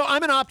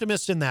I'm an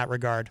optimist in that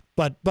regard.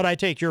 But I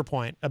take your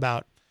point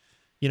about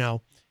you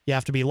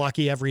have to be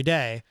lucky every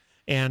day.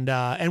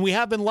 And we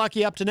have been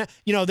lucky up to now.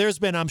 There's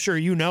been, I'm sure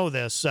you know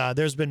this,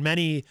 there's been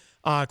many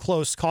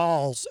close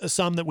calls,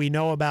 some that we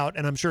know about,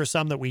 and I'm sure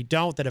some that we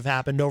don't, that have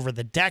happened over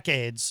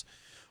decades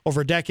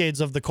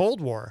of the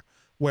Cold War,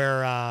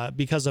 where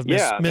because of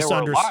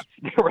misunderstandings.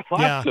 There were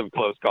lots of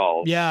close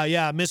calls.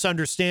 Yeah,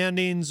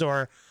 misunderstandings,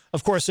 or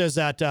of course there's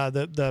that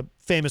the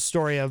famous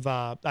story of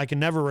I can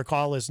never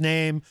recall his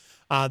name,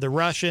 the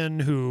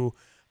Russian who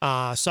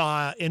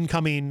saw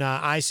incoming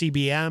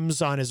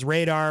ICBMs on his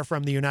radar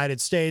from the United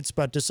States,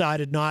 but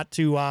decided not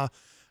to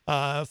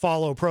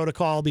follow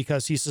protocol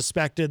because he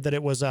suspected that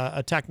it was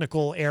a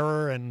technical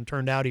error, and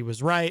turned out he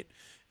was right.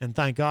 And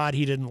thank God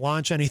he didn't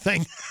launch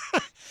anything.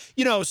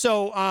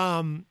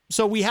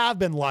 So we have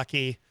been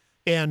lucky,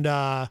 and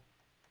I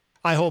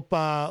hope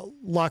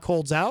luck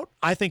holds out.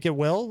 I think it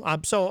will.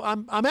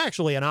 I'm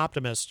actually an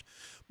optimist,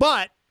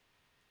 but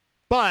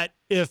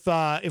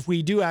if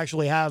we do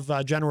actually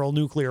have general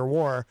nuclear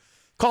war,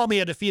 call me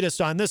a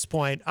defeatist on this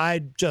point.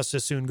 I'd just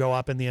as soon go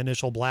up in the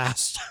initial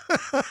blast.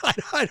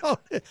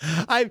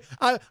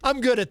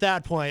 I'm good at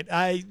that point.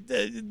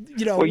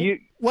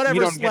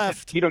 Whatever's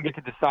left. You don't get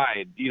to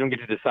decide. You don't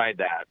get to decide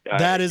that.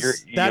 That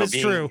is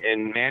true.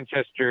 In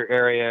Manchester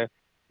area,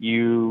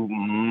 you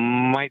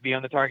might be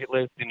on the target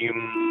list and you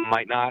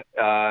might not.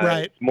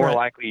 Right. It's more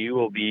likely you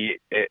will be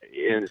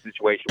in a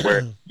situation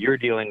where you're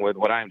dealing with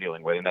what I'm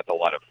dealing with, and that's a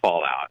lot of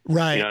fallout.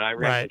 Right. And I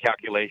ran some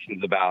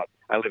calculations about.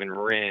 I live in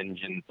Ringe,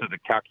 and so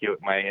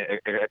my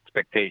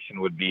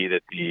expectation would be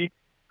that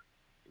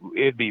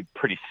it'd be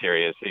pretty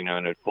serious, in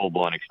a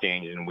full-blown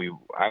exchange, and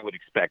I would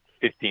expect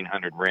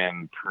 1,500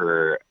 rem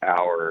per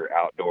hour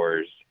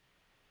outdoors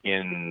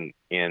in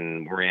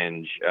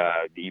Ringe,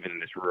 even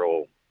in this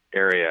rural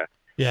area.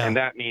 Yeah. And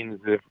that means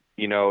if,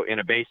 in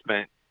a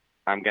basement,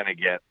 I'm going to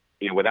get,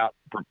 without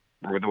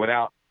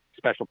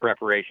special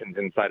preparations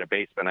inside a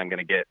basement, I'm going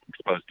to get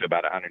exposed to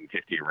about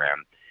 150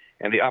 rem.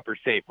 And the upper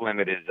safe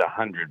limit is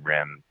 100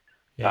 rem.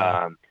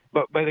 Yeah.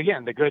 But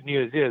again, the good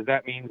news is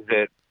that means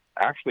that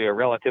actually a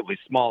relatively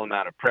small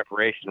amount of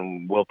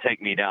preparation will take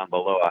me down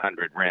below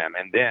 100 rem.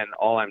 And then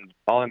all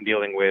I'm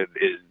dealing with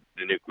is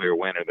the nuclear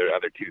winter. The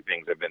other two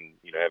things have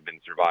been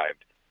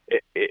survived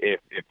if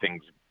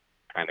things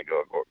kind of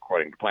go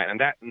according to plan.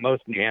 And that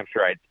most New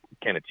Hampshireites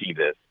can achieve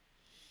this.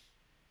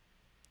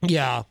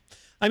 Yeah.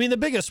 I mean, the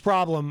biggest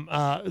problem,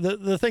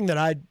 the thing that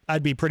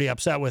I'd be pretty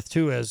upset with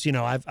too is,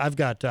 I've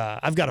got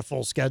a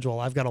full schedule.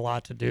 I've got a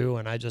lot to do,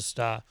 and I just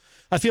I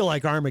feel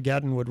like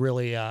Armageddon would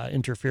really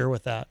interfere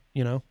with that.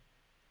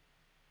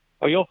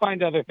 Oh, you'll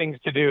find other things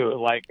to do,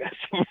 like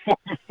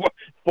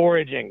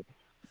foraging.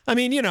 I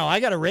mean,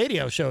 I got a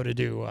radio show to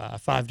do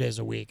 5 days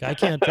a week. I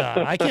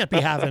can't be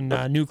having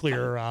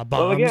nuclear bombs.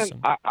 Well, again,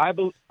 I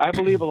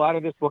believe a lot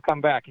of this will come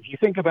back. If you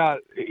think about,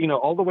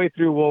 all the way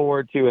through World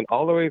War II and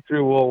all the way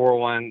through World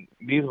War I,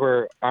 these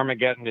were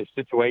Armageddonish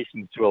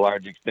situations to a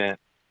large extent,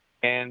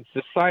 and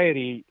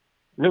society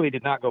really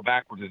did not go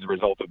backwards as a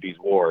result of these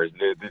wars.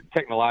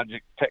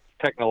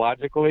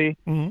 Technologically,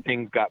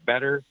 things got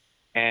better,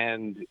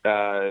 and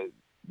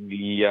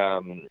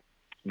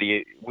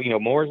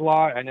Moore's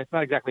law, and it's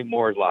not exactly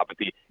Moore's law, but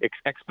the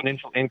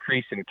exponential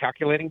increase in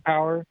calculating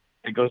power,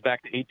 it goes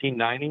back to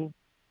 1890.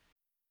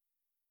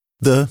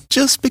 The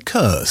just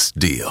because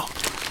deal.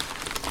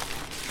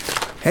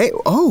 Hey,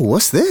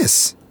 what's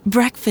this?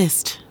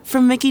 Breakfast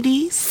from Mickey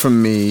D's.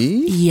 From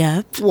me?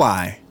 Yep.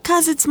 Why?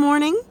 'Cause it's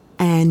morning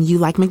and you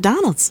like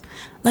McDonald's.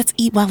 Let's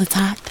eat while it's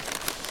hot.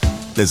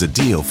 There's a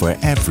deal for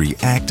every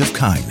act of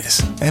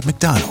kindness at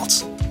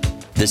McDonald's.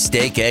 The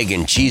steak, egg,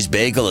 and cheese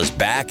bagel is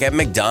back at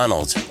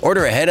McDonald's.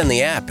 Order ahead on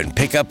the app and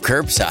pick up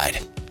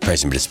curbside.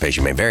 Price and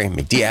participation may vary.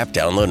 McD app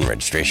download and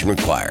registration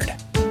required.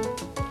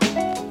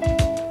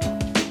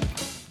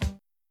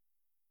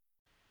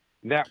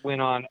 That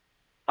went on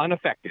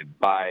unaffected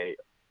by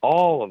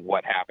all of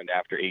what happened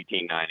after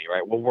 1890,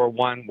 right? World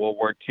War I, World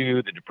War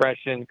II, the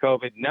Depression,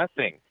 COVID,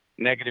 nothing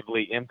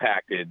negatively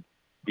impacted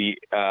the,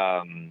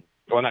 I'm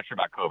not sure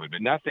about COVID,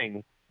 but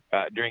nothing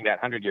during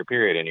that 100-year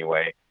period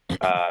anyway,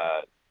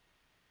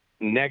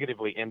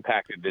 negatively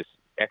impacted this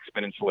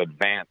exponential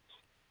advance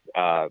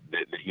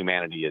that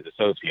humanity is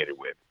associated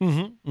with.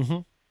 Mm-hmm, mm-hmm.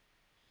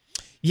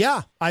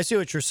 Yeah, I see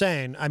what you're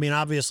saying. I mean,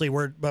 obviously,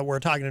 we're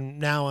talking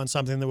now on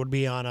something that would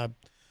be on a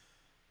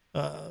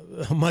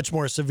much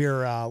more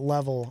severe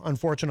level,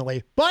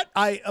 unfortunately. But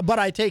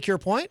I take your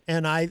point,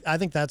 and I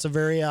think that's a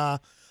very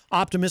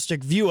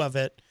optimistic view of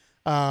it.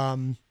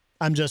 I'm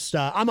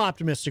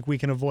optimistic we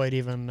can avoid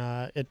even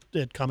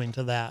it coming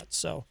to that.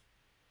 So.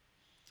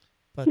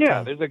 But,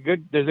 yeah, there's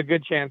a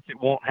good chance it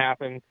won't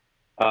happen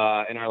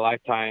in our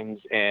lifetimes,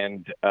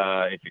 and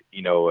if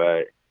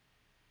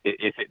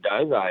it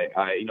does,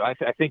 I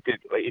think that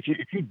if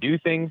you do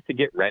things to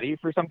get ready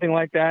for something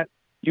like that,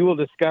 you will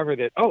discover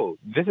that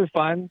this is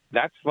fun,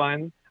 that's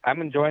fun.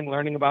 I'm enjoying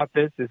learning about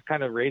this. It's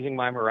kind of raising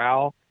my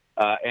morale,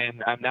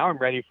 and I'm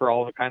ready for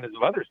all the kinds of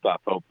other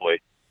stuff.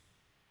 Hopefully.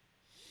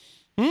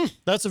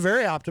 That's a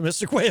very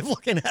optimistic way of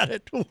looking at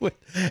it,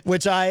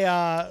 which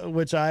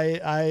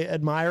I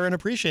admire and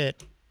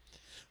appreciate.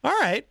 All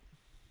right.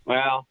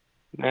 Well,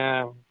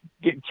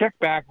 check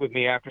back with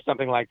me after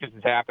something like this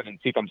has happened and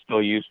see if I'm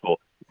still useful.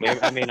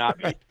 I may not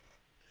be.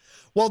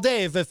 Well,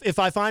 Dave, if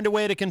I find a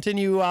way to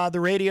continue the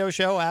radio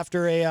show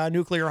after a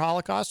nuclear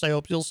holocaust, I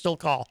hope you'll still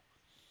call.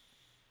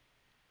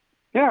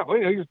 Yeah, well,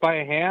 you just buy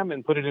a ham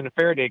and put it in a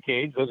Faraday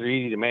cage. Those are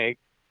easy to make,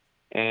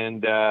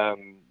 and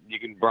you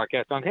can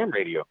broadcast on ham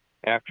radio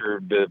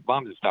after the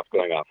bombs and stuff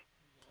going off.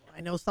 I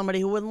know somebody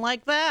who wouldn't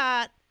like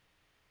that.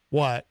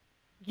 What?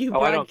 You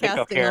I don't think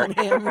I'll care. on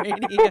ham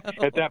radio.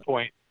 At that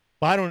point.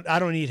 Well, I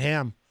don't eat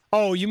ham.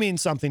 Oh, you mean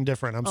something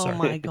different. I'm sorry. Oh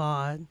my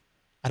God.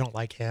 I don't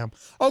like ham.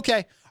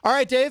 Okay. All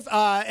right, Dave.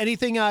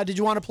 Anything, did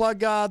you want to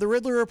plug the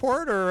Ridley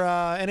Report or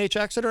NH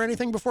Exit or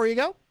anything before you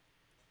go?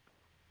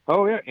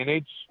 Oh, yeah.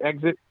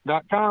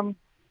 NHexit.com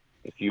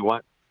if you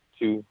want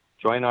to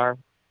join our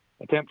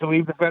attempt to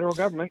leave the federal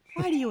government.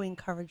 Why do you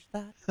encourage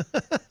that?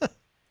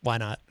 Why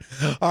not?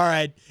 All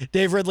right.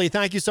 Dave Ridley,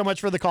 thank you so much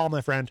for the call,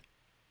 my friend.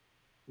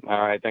 All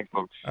right. Thanks,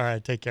 folks. All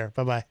right. Take care.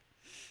 Bye-bye.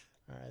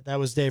 All right. That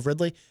was Dave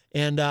Ridley.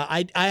 And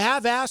I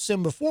have asked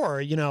him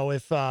before,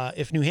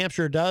 if New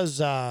Hampshire does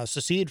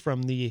secede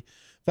from the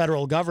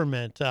federal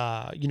government,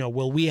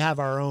 will we have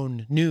our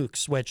own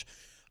nukes, which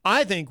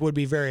I think would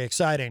be very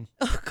exciting.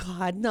 Oh,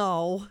 God,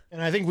 no.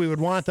 And I think we would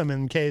want them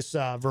in case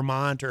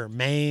Vermont or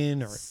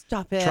Maine or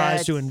Stop it.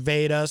 tries to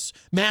invade us.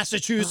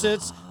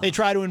 Massachusetts, they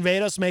try to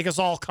invade us, make us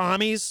all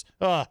commies.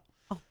 Ugh.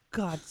 Oh,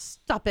 God,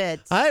 stop it.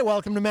 Hi,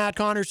 welcome to Matt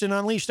Connarton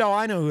Unleashed. Oh,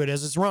 I know who it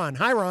is. It's Ron.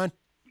 Hi, Ron.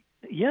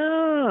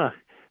 Yeah.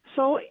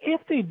 So if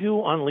they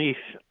do unleash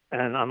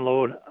and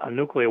unload a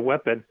nuclear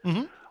weapon,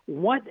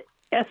 what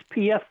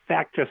SPF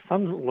factor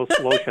sun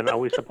lotion are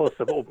we supposed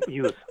to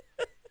use?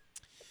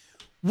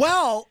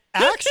 Well,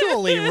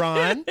 actually,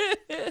 Ron,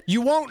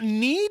 you won't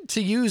need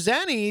to use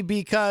any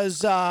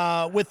because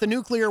with the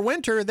nuclear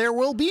winter, there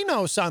will be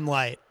no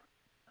sunlight.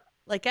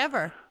 Like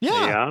ever.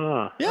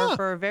 Yeah. Or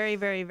for a very,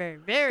 very, very,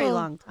 very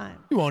long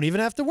time. You won't even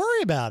have to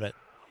worry about it.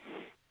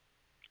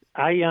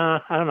 I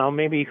don't know,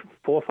 maybe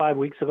 4 or 5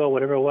 weeks ago,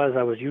 whatever it was,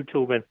 I was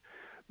YouTubing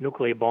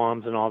nuclear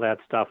bombs and all that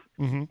stuff,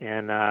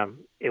 and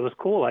it was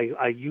cool.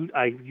 I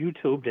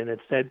YouTubed and it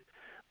said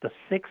the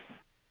 6th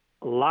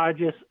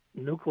largest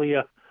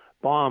nuclear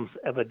bombs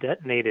ever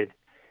detonated.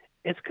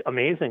 It's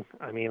amazing.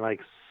 I mean,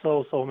 like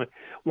so many.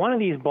 One of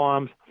these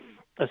bombs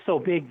is so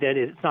big that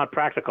it's not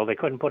practical. They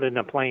couldn't put it in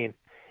a plane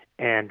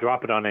and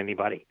drop it on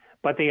anybody,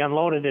 but they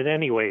unloaded it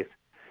anyways,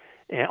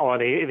 or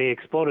they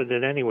exploded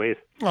it anyways.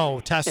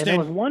 Oh, testing. And there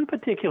was one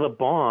particular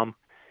bomb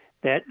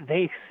that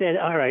they said,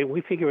 all right,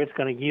 we figure it's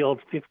going to yield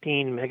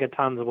 15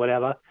 megatons or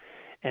whatever.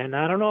 And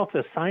I don't know if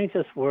the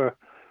scientists were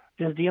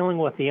just dealing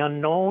with the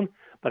unknown,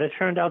 but it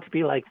turned out to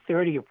be like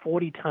 30 or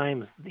 40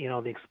 times,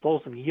 the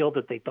explosive yield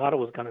that they thought it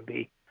was going to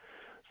be.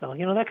 So,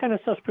 that kind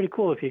of stuff's pretty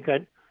cool. If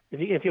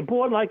you're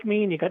bored like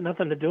me and you got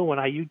nothing to do when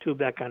I YouTube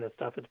that kind of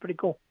stuff, it's pretty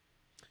cool.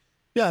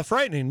 Yeah,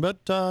 frightening, but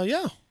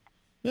yeah.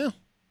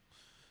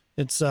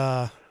 It's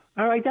all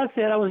right, that's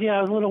it. I was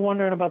a little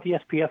wondering about the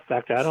SPF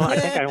factor. I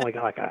think I only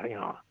got like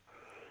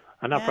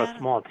enough for a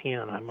small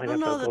tan. I might have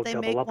to go double up on that. I don't know that they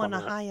make one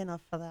high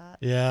enough for that.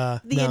 Yeah.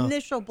 The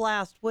initial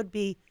blast would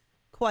be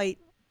quite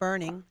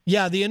burning.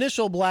 Yeah, the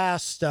initial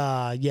blast,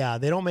 they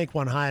don't make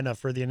one high enough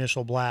for the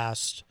initial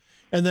blast.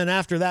 And then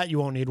after that, you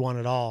won't need one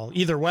at all.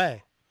 Either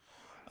way.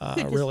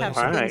 Could just really. have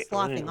something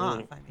sloughing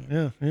off, I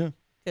mean. Yeah.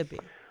 Could be.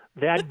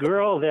 That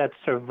girl that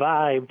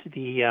survived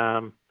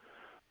the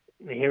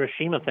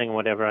Hiroshima thing, or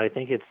whatever, I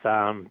think it's,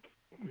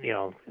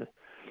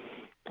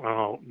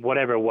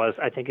 whatever it was,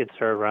 I think it's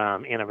her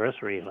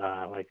anniversary,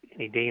 like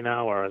any day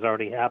now, or has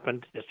already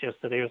happened, just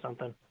yesterday or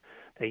something.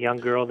 The young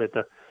girl that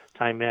the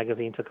Time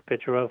magazine took a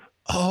picture of.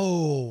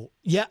 Oh,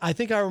 yeah, I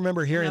think I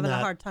remember hearing I'm having that.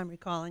 a hard time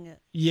recalling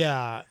it.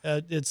 Yeah,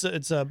 it's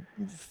a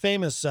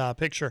famous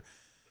picture.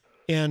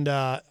 And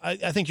I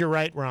think you're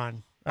right,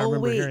 Ron. I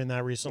remember hearing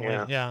that recently.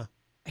 Yeah.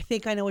 I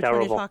think I know which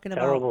one you're talking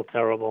about.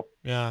 Terrible.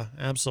 Yeah,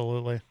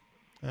 absolutely.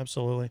 All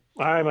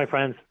right, my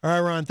friends. All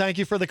right, Ron, thank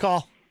you for the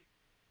call.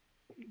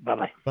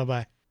 Bye-bye.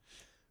 Bye-bye.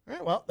 All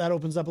right, well, that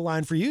opens up a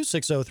line for you,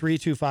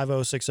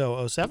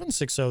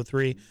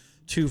 603-250-6007,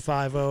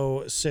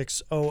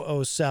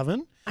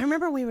 603-250-6007. I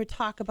remember we were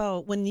talking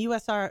about when the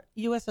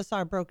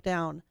USSR broke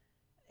down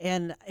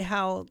and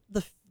how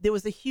there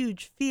was a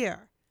huge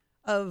fear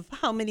of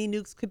how many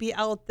nukes could be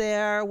out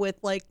there with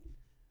like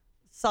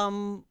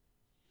some...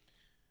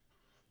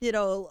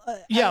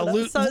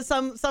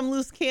 some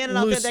loose cannon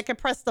out there that could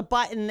press the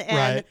button,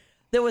 and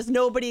there was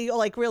nobody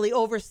like really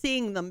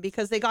overseeing them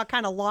because they got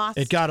kind of lost.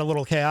 It got a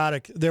little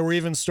chaotic. There were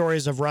even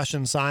stories of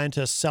Russian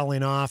scientists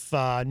selling off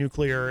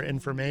nuclear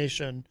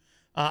information.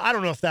 I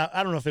don't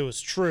know if it was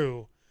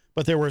true,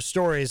 but there were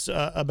stories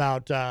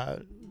about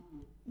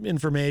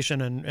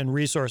information and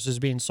resources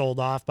being sold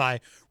off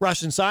by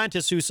Russian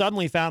scientists who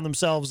suddenly found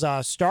themselves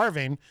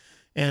starving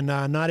and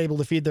not able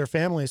to feed their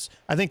families.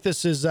 I think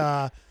this is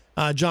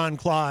John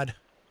Claude.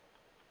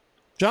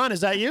 John, is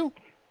that you?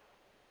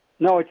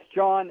 No, it's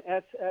John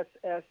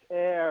SSS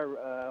Air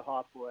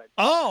Hopwood.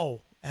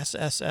 Oh,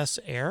 SSS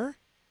Air?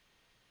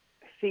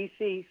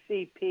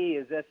 CCCP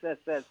is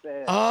SSS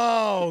Air.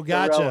 Oh,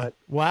 gotcha.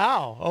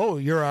 Wow. Oh,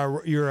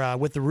 you're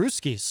with the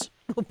Ruskies.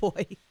 Oh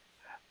boy.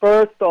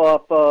 First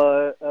off,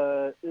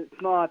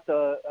 it's not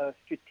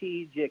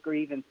strategic or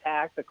even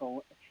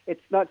tactical.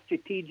 It's not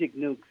strategic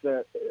nukes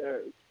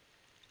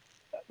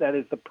that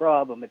is the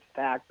problem. It's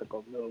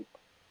tactical nukes.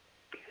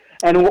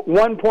 And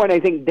one point I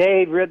think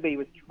Dave Ridley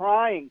was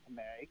trying to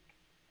make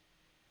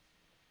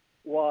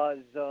was,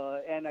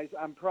 and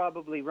I'm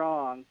probably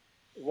wrong,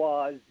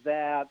 was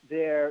that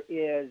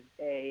since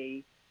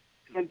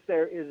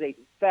there is a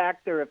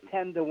factor of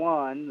 10 to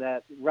 1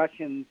 that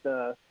Russians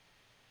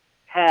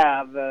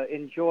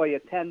enjoy a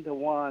 10 to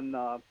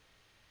 1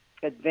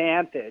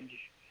 advantage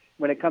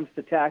when it comes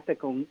to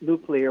tactical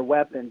nuclear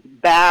weapons,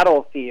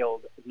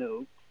 battlefield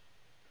nukes,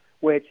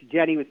 which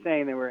Jenny was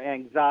saying there were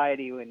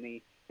anxiety when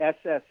the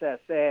SSS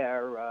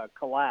Air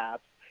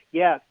collapsed.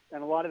 Yes,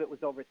 and a lot of it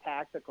was over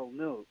tactical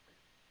nukes,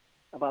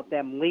 about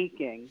them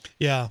leaking.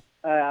 Yeah.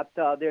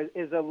 There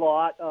is a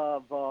lot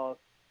of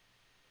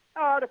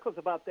articles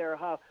about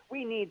how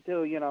we need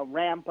to,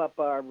 ramp up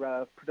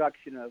our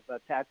production of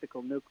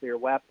tactical nuclear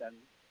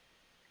weapons.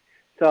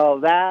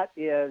 So that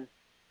is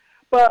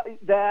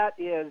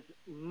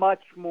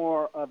much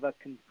more of a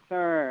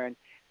concern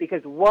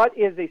Because what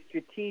is a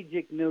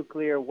strategic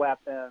nuclear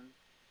weapon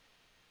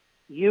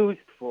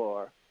used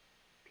for?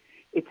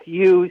 It's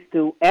used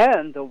to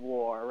end a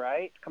war,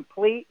 right?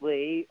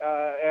 Completely,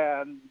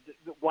 and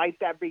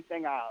wipe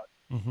everything out.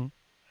 Mm-hmm.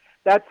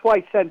 That's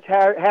why since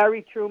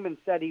Harry Truman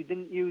said he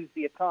didn't use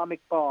the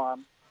atomic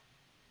bomb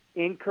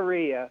in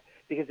Korea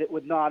because it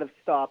would not have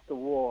stopped the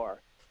war.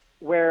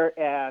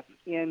 Whereas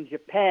in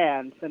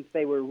Japan, since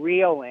they were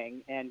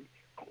reeling and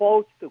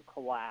close to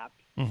collapse,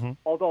 Mm-hmm.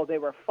 although they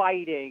were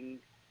fighting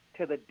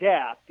to the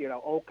death,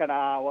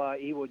 Okinawa,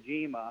 Iwo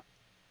Jima,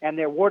 and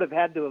there would have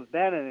had to have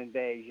been an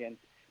invasion,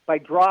 by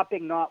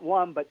dropping not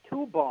one but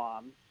two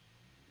bombs,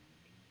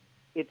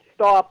 it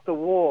stopped the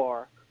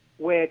war,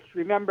 which,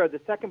 remember, the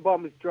second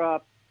bomb was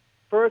dropped.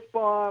 First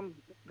bomb,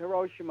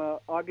 Hiroshima,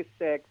 August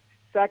 6th.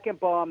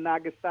 Second bomb,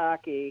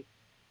 Nagasaki,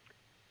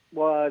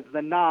 was the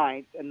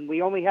 9th, and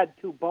we only had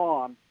two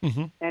bombs.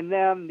 Mm-hmm. And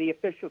then the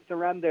official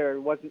surrender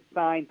wasn't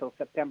signed until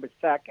September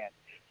 2nd.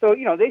 So,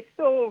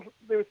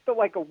 there was still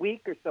like a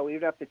week or so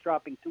even after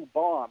dropping two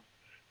bombs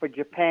for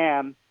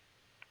Japan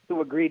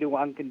to agree to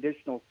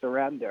unconditional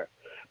surrender.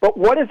 But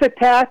what is a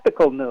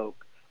tactical nuke?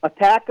 A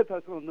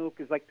tactical nuke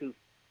is like to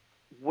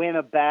win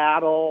a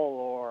battle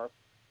or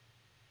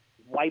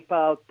wipe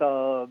out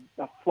a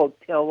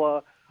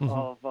flotilla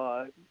of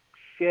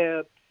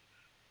ships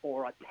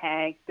or a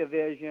tank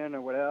division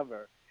or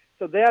whatever.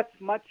 So that's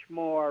much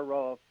more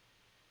of,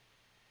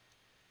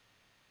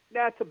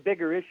 that's a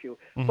bigger issue.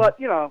 Mm-hmm. But,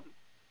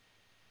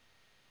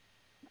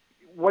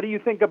 what do you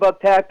think about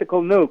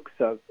tactical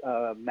nukes,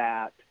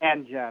 Matt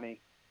and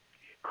Jenny?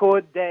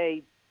 Could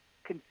they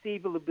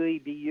conceivably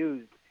be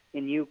used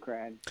in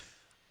Ukraine?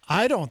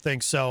 I don't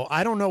think so.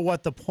 I don't know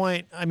what the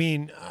point. I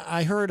mean,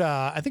 I heard,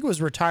 I think it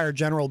was retired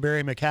General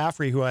Barry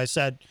McCaffrey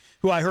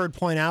who I heard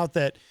point out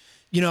that,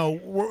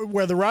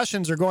 where the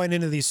Russians are going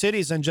into these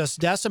cities and just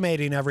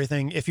decimating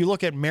everything. If you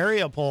look at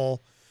Mariupol,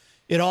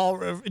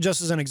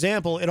 just as an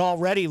example, it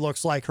already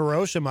looks like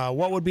Hiroshima.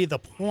 What would be the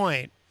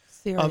point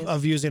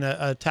of using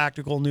a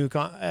tactical nuke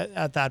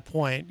at that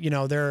point?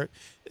 The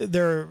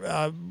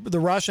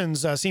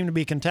Russians seem to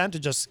be content to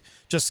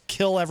just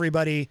kill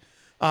everybody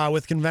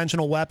with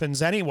conventional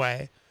weapons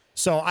anyway.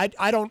 So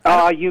I don't.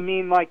 You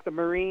mean like the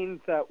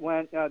Marines that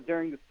went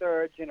during the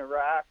surge in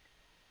Iraq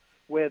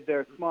with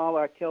their small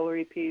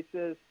artillery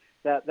pieces?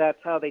 That's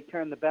how they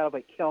turned the battle,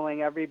 by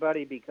killing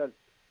everybody, because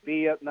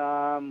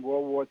Vietnam,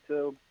 World War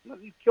II,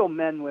 you kill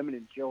men, women,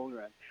 and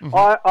children. Mm-hmm.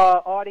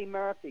 Audie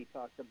Murphy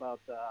talked about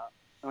that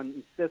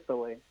in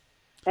Sicily,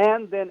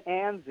 and then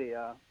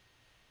Anzia,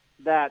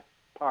 that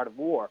part of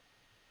war.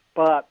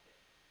 But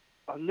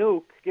a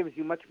nuke gives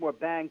you much more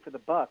bang for the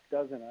buck,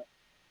 doesn't it?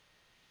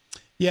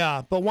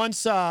 Yeah, but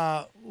once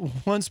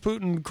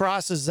Putin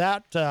crosses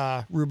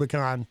that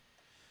Rubicon,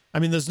 I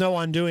mean, there's no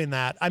undoing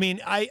that. I mean,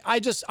 I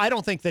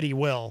don't think that he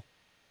will.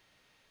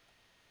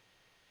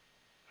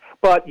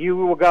 But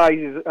you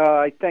guys,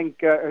 I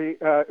think,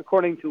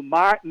 according to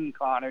Martin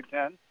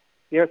Connarton,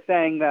 you're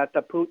saying that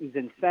Putin's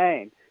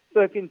insane. So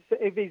if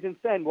he's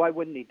insane, why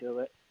wouldn't he do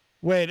it?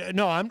 Wait,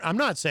 no, I'm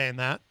not saying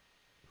that.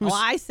 Well,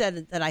 I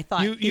said that I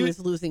thought he was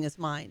losing his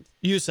mind.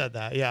 You said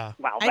that, yeah.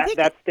 Well,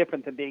 that's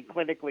different than being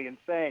clinically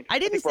insane. I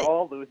think we're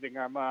all losing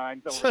our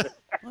minds over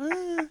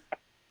this.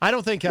 I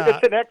don't think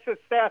it's an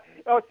existential.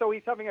 Oh, so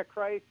he's having an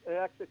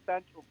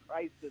existential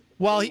crisis.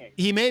 Well,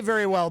 he may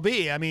very well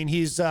be. I mean,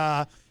 he's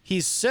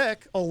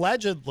sick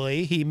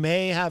allegedly. He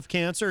may have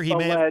cancer. He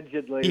may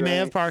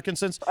have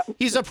Parkinson's.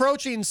 He's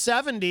approaching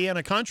 70 in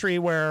a country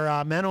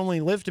where men only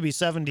live to be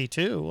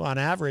 72 on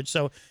average.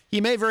 So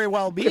he may very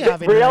well be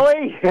having.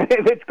 Really?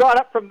 It's gone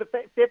up from the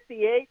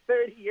 58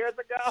 30 years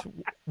ago.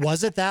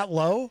 Was it that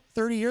low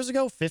 30 years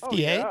ago? 58?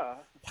 Oh, yeah.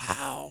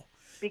 Wow.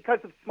 Because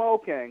of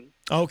smoking.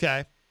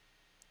 Okay.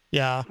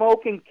 Yeah.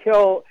 Smoking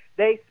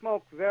they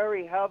smoked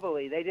very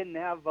heavily. They didn't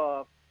have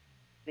the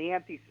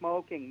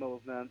anti-smoking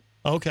movement.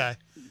 Okay.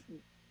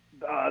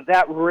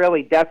 That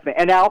really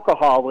definitely, and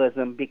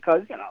alcoholism,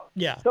 because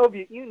yeah,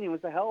 Soviet Union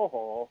was a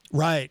hellhole.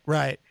 Right.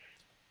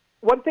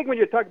 One thing when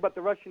you're talking about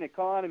the Russian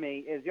economy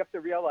is you have to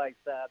realize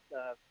that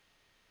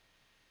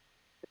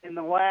in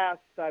the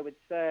last, I would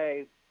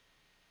say,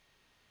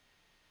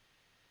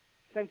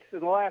 since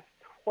the last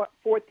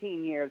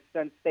 14 years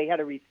since they had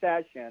a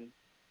recession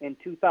in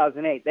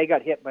 2008, they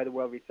got hit by the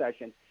world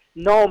recession.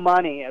 No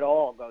money at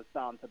all goes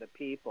down to the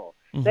people.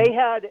 Mm-hmm. They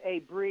had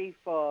a brief,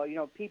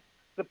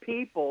 the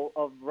people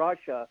of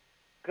Russia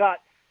got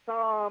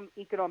some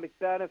economic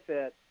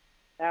benefit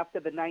after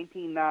the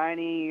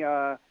 1990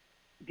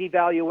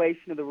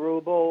 devaluation of the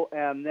ruble,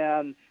 and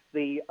then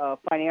the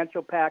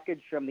financial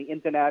package from the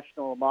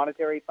International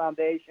Monetary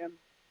Foundation.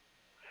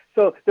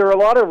 So there are a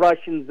lot of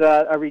Russians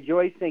that are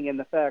rejoicing in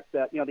the fact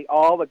that the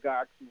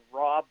oligarchs who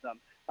robbed them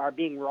are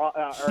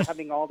are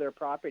having all their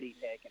property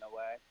taken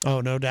away.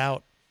 Oh, no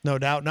doubt. No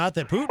doubt. Not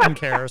that Putin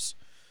cares.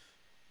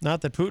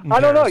 Not that Putin cares. I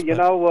don't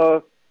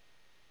know.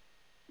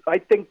 I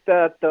think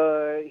that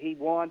he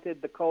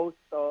wanted the coast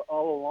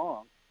all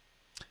along.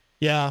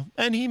 Yeah,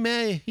 and he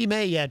may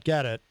yet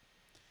get it.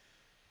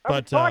 I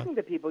was talking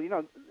to people,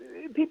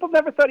 people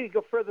never thought he'd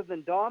go further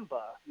than Donbass,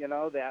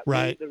 that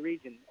Right. the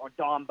region, or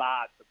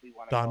Donbass, if we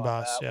want to call it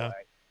Donbass, that yeah.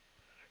 way.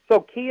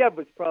 So Kiev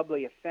was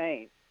probably a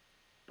feint,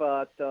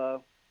 but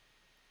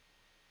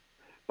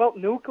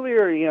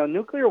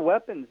nuclear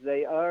weapons,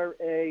 they are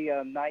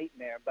a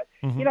nightmare. But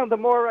the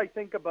more I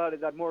think about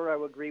it, the more I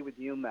would agree with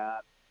you,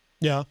 Matt.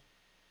 Yeah.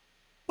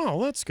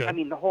 Oh, that's good. I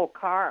mean, the whole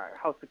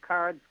House of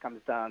Cards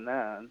comes down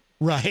then.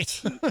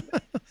 Right.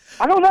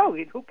 I don't know.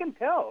 Who can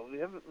tell?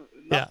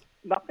 Yeah.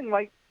 Nothing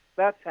like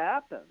that's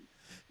happened.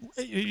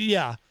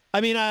 Yeah. I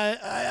mean,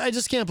 I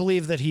just can't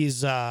believe that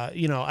he's,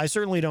 I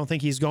certainly don't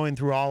think he's going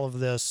through all of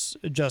this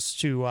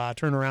just to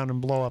turn around and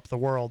blow up the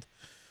world.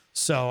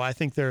 So I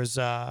think there's,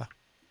 I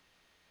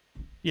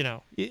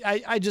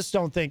just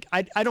don't think,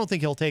 I don't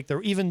think he'll take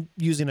even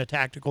using a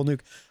tactical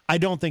nuke, I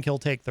don't think he'll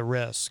take the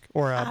risk.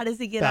 Or How does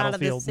he get out of this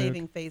battlefield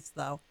saving nuke. face,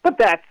 though? But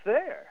that's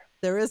there.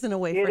 There isn't a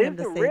way for It him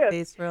is to a save risk,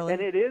 face, really.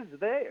 and it is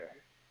there.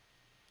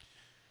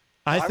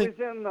 I was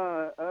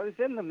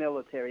in the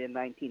military in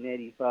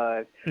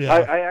 1985.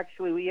 Yeah.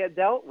 We had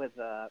dealt with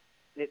that.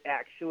 It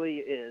actually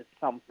is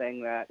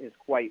something that is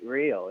quite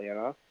real,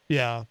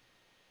 Yeah.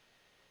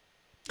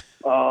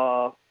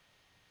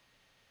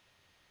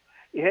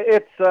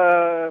 It's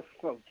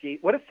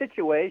what a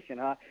situation,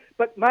 huh?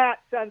 But Matt,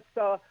 since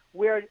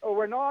we're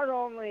not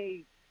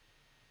only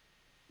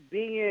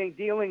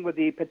dealing with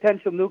the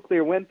potential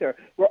nuclear winter,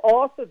 we're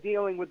also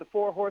dealing with the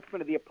four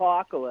horsemen of the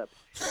apocalypse.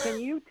 Can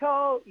you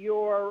tell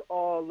your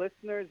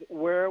listeners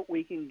where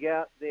we can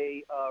get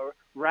the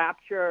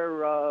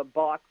Rapture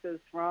boxes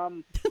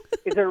from?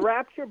 Is it a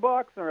Rapture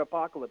box or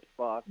Apocalypse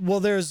box? Well,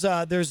 there's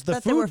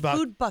the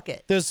food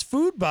bucket. There's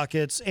food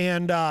buckets,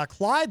 and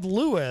Clyde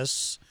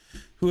Lewis,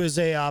 who is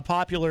a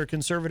popular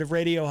conservative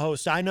radio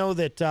host, I know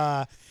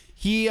that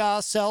he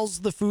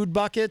sells the food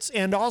buckets,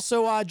 and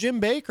also Jim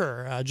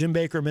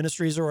Baker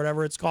Ministries, or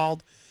whatever it's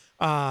called.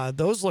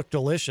 Those look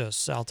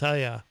delicious, I'll tell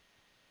you.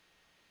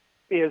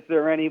 Is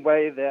there any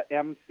way that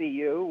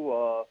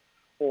MCU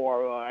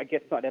or I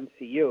guess not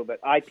MCU, but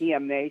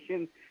IPM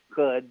Nation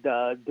could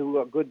do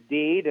a good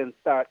deed and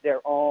start their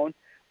own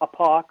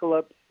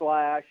apocalypse /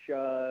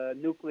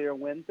 nuclear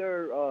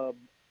winter?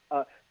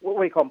 What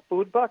do you call them,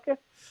 food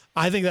buckets?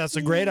 I think that's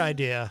a great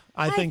idea.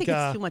 I think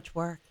it's too much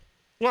work.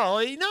 Well,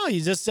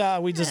 we just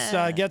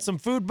get some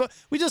food, but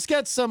we just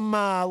get some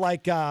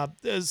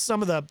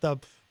some of the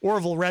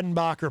Orville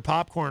Redenbacher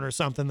popcorn or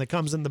something that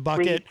comes in the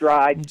bucket.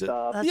 Freeze-dried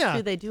stuff. That's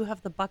true. They do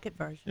have the bucket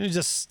version. You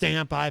just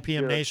stamp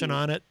IPM Nation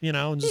on it,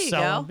 and just There you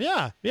sell go.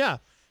 them. Yeah.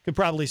 Could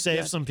probably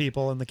save some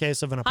people in the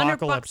case of an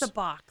apocalypse. $100 a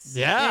box.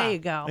 Yeah. There you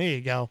go. There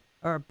you go.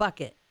 Or a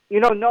bucket.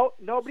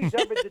 Nobody's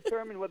ever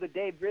determined whether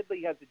Dave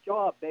Ridley has a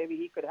job. Maybe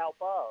he could help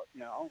out,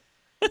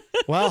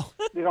 Well,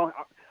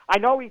 I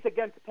know he's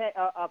against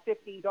a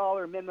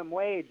 $15 minimum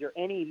wage or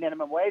any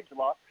minimum wage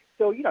law.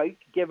 So, you could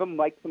give him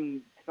like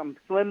some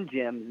Slim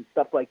Jims and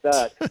stuff like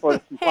that, or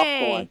some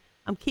popcorn.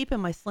 I'm keeping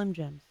my Slim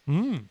Jims.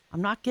 Mm.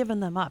 I'm not giving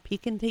them up. He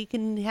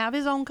can have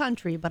his own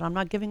country, but I'm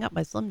not giving up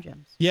my Slim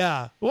Jims.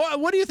 Yeah. Well,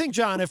 what do you think,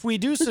 John? If we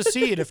do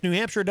secede, if New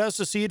Hampshire does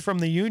secede from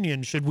the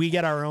Union, should we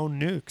get our own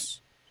nukes?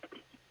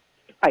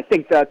 I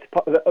think that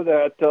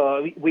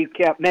we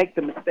can't make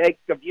the mistake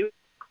of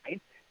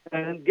Ukraine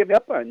and give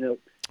up our nukes.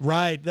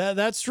 Right.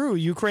 That's true.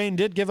 Ukraine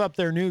did give up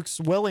their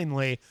nukes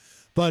willingly,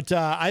 but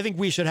I think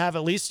we should have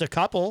at least a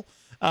couple,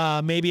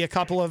 maybe a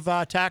couple of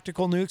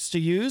tactical nukes to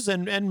use,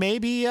 and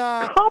maybe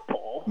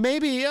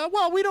maybe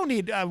we don't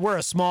need. We're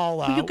a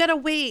small. You got to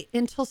wait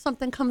until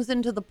something comes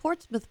into the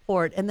Portsmouth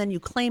port, and then you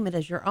claim it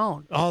as your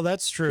own. Oh,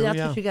 that's true. That's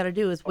what you got to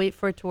do, is wait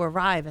for it to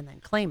arrive and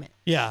then claim it.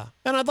 Yeah,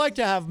 and I'd like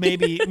to have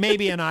maybe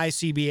an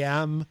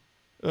ICBM.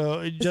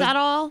 Is that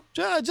all?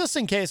 Just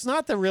in case,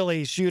 not to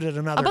really shoot at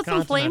another. How about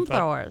some continent, but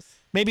flamethrowers?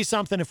 Maybe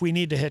something if we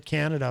need to hit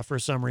Canada for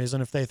some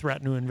reason, if they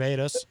threaten to invade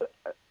us.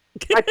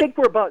 I think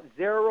we're about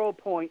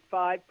 0.5%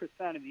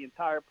 of the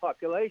entire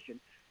population,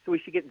 so we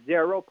should get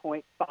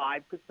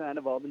 0.5%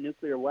 of all the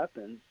nuclear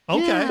weapons.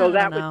 Okay. Yeah, So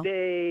that I don't would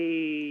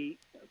be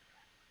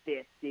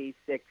 50,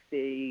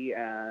 60.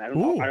 I don't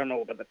know. I don't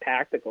know about the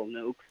tactical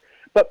nukes.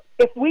 But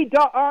if we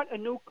aren't a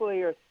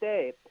nuclear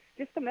state,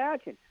 just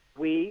imagine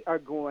we are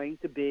going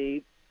to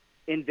be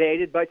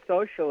invaded by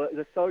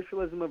the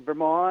socialism of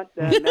Vermont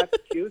and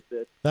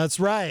Massachusetts. That's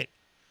right.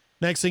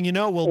 Next thing you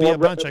know, we'll be a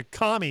bunch of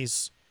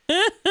commies.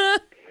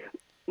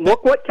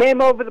 Look what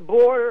came over the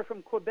border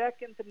from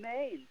Quebec into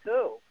Maine,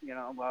 too,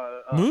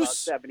 about Moose?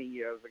 70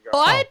 years ago.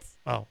 What?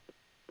 Oh.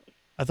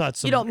 I thought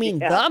some. You don't mean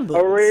Yeah, the moose.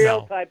 a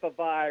real No. type of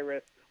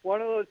virus.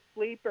 One of those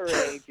sleeper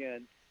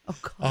agents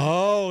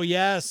Oh,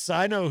 yes.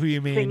 I know who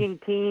you mean. singing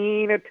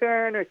Tina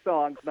Turner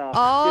songs now.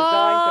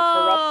 Designed to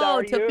corrupt our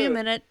Oh, took me a youth.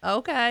 minute.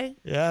 Okay.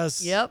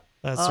 Yes. Yep.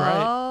 That's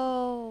right.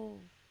 Oh.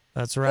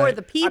 That's For right.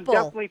 the people.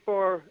 I'm definitely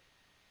for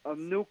a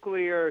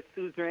nuclear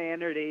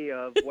suzerainty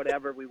of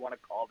whatever we want to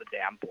call the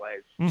damn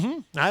place.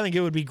 I think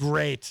it would be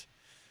great.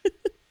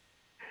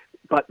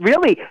 But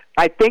really,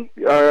 I think,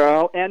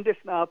 I'll end this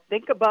now.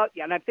 Think about,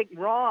 and I think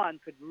Ron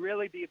could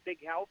really be a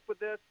big help with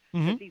this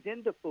because he's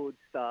into food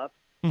stuff.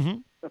 Mm-hmm.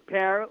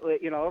 Apparently,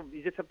 you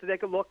just have to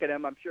take a look at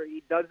him. I'm sure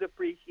he does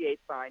appreciate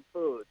fine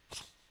food.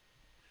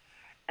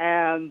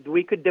 And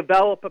we could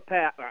develop a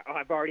path.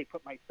 I've already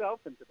put myself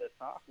into this,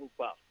 huh?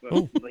 Well,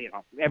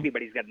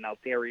 everybody's got an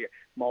ulterior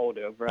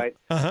motive, right?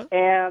 Uh-huh.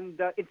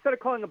 And instead of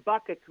calling them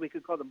buckets, we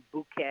could call them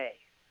bouquets.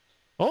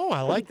 Oh,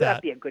 I like That'd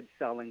that. be a good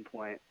selling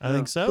point. I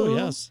think so,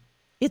 yes.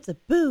 It's a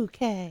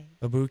bouquet.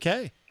 A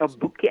bouquet. A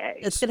bouquet.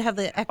 It's going to have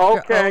the extra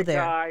Okay, O there.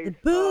 guys. The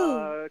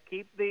boo.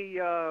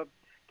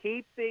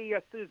 Keep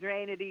the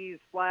Suzerainities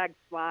flags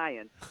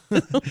flying.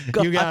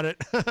 You got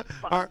it.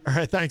 All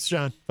right, thanks,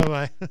 John.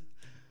 Bye-bye.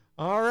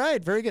 All right,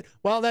 very good.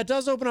 Well, that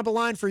does open up a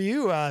line for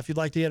you if you'd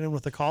like to get in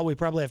with a call. We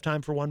probably have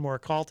time for one more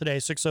call today,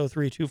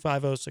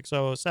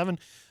 603-250-6007,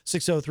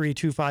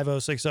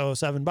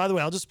 603-250-6007. By the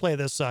way, I'll just play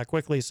this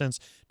quickly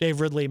since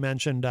Dave Ridley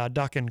mentioned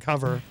duck and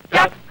cover.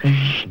 Duck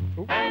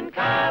and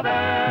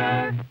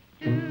cover.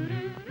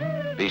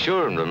 Be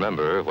sure and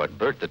remember what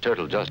Bert the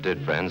Turtle just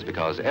did, friends,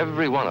 because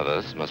every one of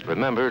us must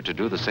remember to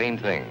do the same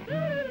thing.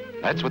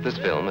 That's what this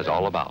film is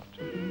all about.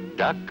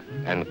 Duck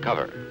and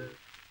cover.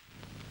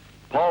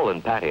 Paul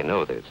and Patty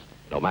know this.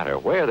 No matter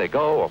where they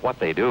go or what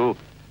they do,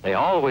 they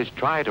always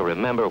try to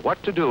remember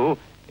what to do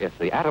if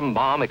the atom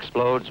bomb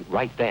explodes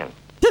right then.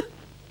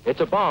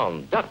 It's a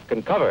bomb, duck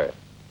and cover.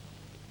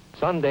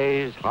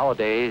 Sundays,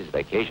 holidays,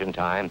 vacation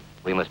time,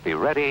 we must be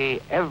ready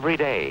every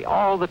day,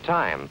 all the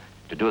time,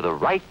 to do the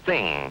right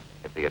thing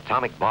if the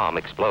atomic bomb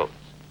explodes.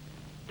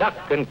 Duck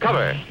and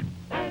cover.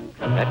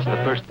 That's the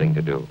first thing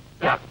to do.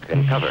 Duck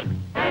and cover.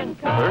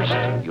 First,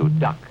 you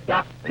duck.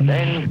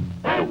 Then,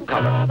 you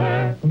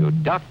cover. You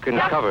duck and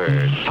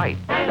cover tight.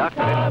 Duck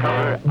and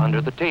cover under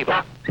the table.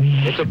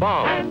 It's a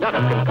bomb. Duck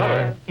and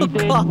cover. He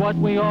did what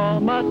we all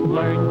must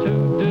learn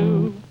to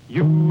do.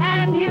 You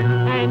and you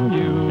and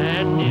you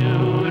and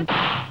you.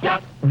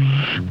 Duck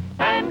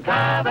and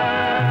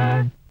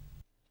cover.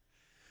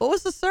 What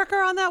was the circa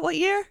on that? What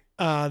year?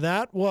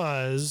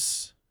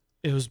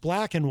 It was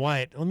black and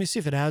white. Let me see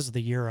if it has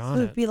the year on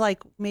It it. would be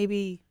like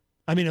maybe.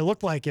 I mean, it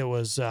looked like it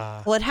was.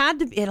 Well, it had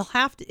to. It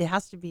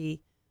has to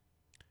be.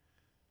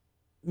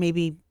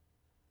 Maybe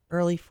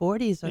early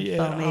 40s or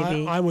so.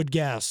 Maybe I would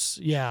guess.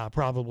 Yeah,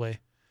 probably.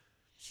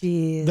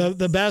 Jeez.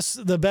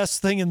 The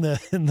best thing in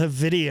the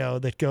video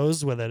that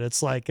goes with it.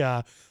 It's like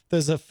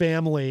there's a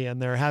family and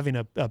they're having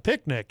a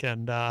picnic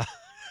and.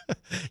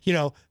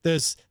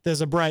 There's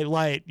a bright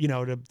light,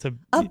 to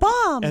a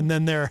bomb, and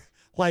then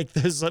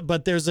there's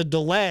a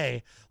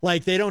delay.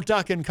 Like they don't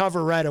duck and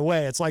cover right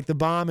away. It's like the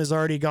bomb has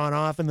already gone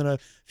off, and then a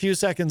few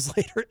seconds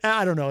later,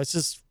 I don't know. It's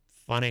just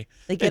funny.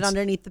 They get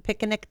underneath the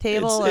picnic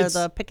table or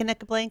the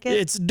picnic blanket.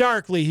 It's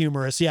darkly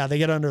humorous. Yeah, they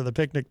get under the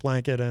picnic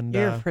blanket and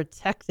you're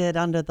protected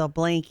under the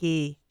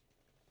blankie.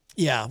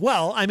 Yeah,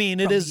 well, I mean,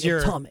 it is your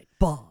atomic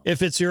bomb.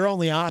 If it's your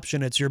only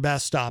option, it's your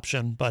best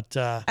option. But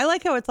I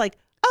like how it's like,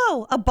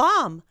 oh, a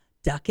bomb.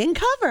 Duck and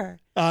cover.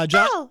 A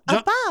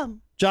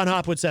bomb. John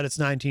Hopwood said it's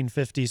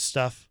 1950s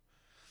stuff.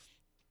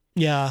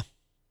 Yeah,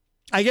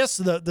 I guess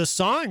the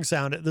song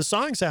sounded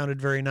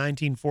very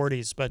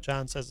 1940s, but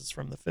John says it's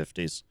from the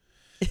 50s.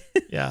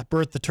 Yeah,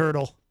 Bert the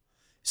Turtle.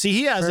 See,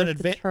 he has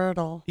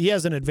turtle. He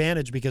has an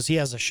advantage because he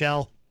has a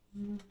shell.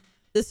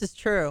 This is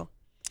true.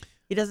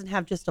 He doesn't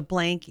have just a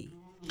blankie.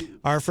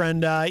 Our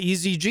friend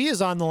Eazy-G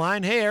is on the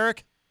line. Hey,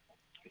 Eric.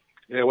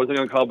 Yeah, I wasn't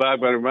going to call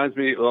back, but it reminds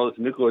me of all this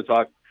nuclear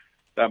talk.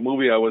 That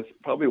movie, I was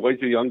probably way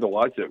too young to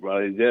watch it, but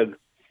I did.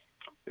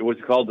 It was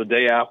called The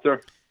Day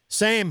After.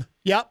 Same.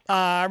 Yep.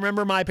 I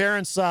remember my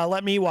parents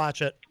let me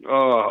watch it.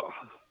 Oh,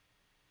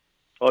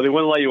 they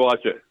wouldn't let you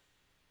watch it.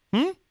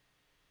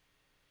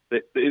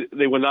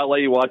 They would not let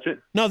you watch it?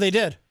 No, they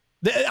did.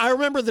 I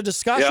remember the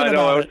discussion I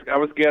know. about it. I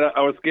was scared,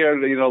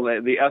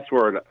 the S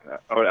word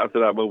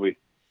after that movie.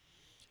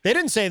 They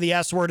didn't say the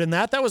S word in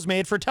that. That was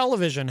made for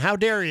television. How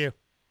dare you?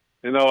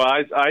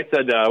 I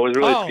said that. I was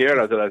really scared.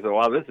 I said,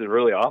 wow, this is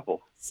really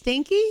awful.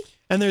 Stinky?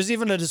 And there's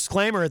even a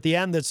disclaimer at the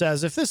end that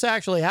says, if this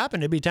actually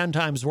happened, it'd be 10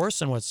 times worse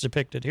than what's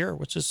depicted here,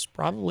 which is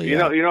probably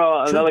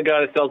another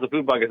guy that sells the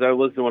food buckets. I've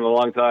listened to him in a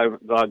long time,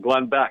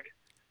 Glenn Beck.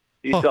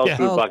 He sells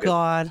food buckets. Oh,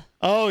 God.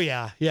 Oh,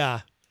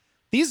 yeah.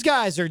 These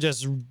guys are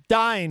just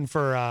dying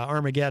for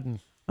Armageddon.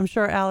 I'm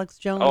sure Alex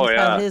Jones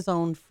had his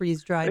own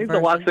freeze-dried version. I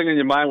think the last thing in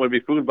your mind would be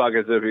food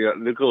buckets if a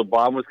nuclear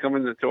bomb was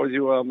coming towards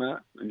you,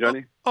 Matt and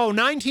Johnny.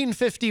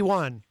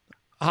 1951.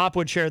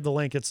 Hopwood shared the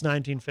link. It's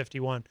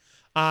 1951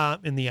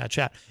 in the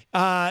chat.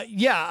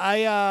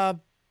 I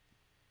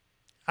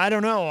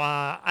don't know.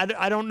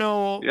 I don't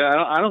know.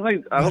 Yeah, I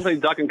don't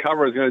think duck and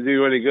cover is going to do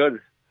you any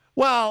good.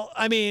 Well,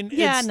 I mean,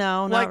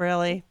 not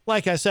really.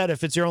 Like I said,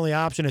 if it's your only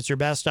option, it's your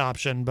best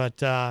option. But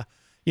the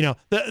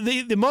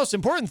most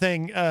important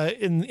thing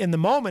in the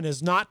moment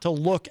is not to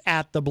look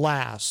at the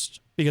blast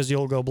because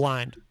you'll go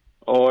blind.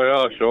 Oh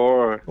yeah,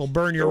 sure. It'll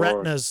burn your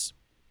retinas.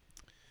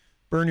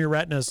 Burn your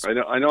retinas. I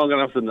know. I'm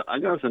gonna have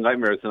some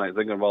nightmares tonight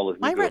thinking of all this.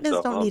 My retinas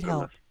stuff. don't need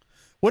help.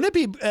 Wouldn't it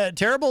be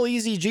terrible,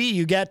 Eazy-G?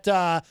 You get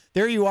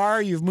there, you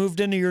are. You've moved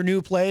into your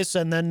new place,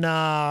 and then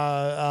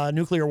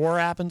nuclear war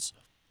happens.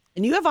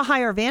 And you have a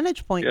higher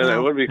vantage point Yeah, now.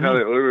 that would be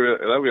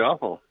that'd be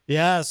awful.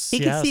 Yes. He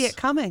can see it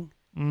coming.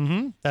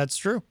 Mm-hmm. That's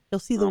true. You'll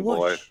see the boy.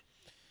 whoosh.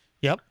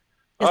 Yep.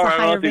 It's All a right,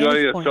 higher I'll have to go.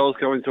 vantage Your point. show's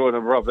coming to an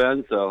abrupt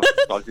end, so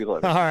talk to you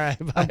later. All right.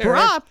 Bye,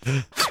 Abrupt.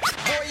 Boy,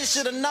 you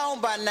should have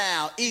known by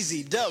now.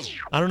 Easy does.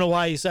 I don't know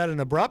why he said an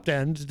abrupt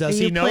end. Does Are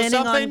he you know planning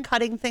something? on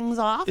cutting things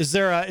off? Is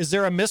there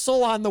a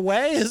missile on the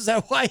way? Is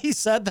that why he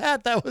said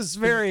that? That was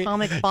very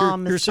atomic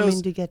bomb is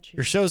coming to get you.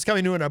 Your show's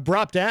coming to an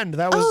abrupt end.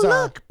 That was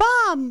look,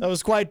 bomb. That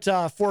was quite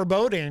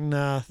foreboding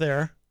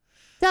there.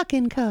 Duck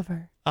and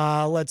cover.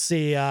 Let's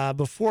see.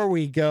 Before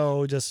we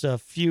go, just a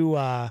few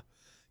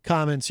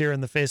comments here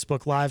in the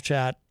Facebook live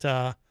chat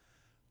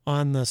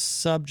on the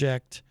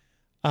subject.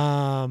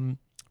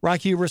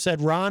 Rocky Huber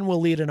said Ron will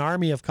lead an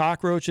army of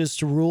cockroaches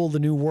to rule the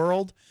new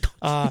world,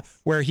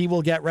 where he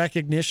will get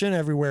recognition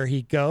everywhere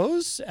he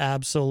goes.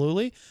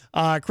 Absolutely.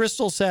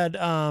 Crystal said,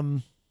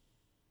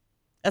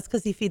 that's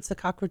because he feeds the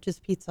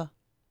cockroaches pizza.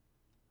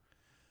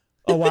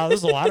 oh, wow.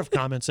 There's a lot of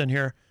comments in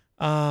here.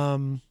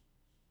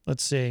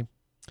 Let's see.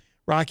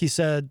 Rocky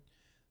said,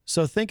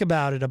 so think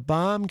about it. A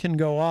bomb can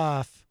go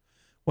off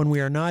when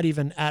we are not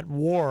even at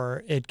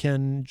war. It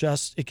can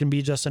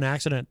be just an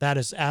accident. That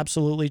is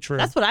absolutely true.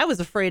 That's what I was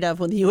afraid of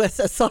when the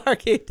USSR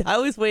came. I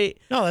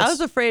was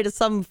afraid of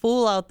some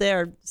fool out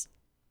there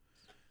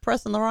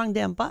pressing the wrong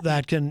damn button.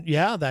 That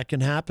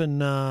can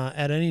happen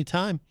at any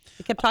time.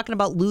 They kept talking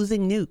about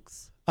losing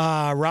nukes.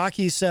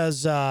 Rocky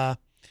says a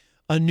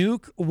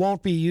nuke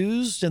won't be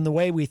used in the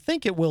way we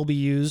think it will be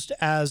used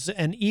as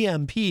an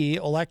EMP,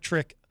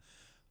 electric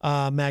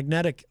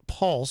magnetic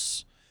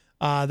pulse,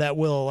 that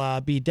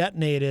will be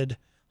detonated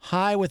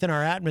high within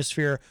our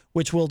atmosphere,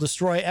 which will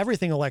destroy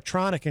everything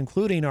electronic,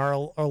 including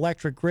our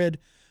electric grid.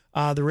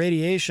 The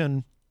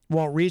radiation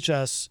won't reach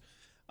us.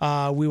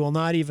 We will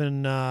not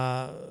even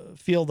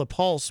feel the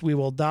pulse. We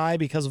will die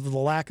because of the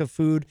lack of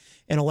food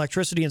and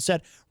electricity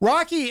instead.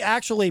 Rocky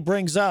actually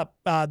brings up,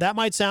 that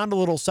might sound a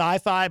little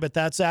sci-fi, but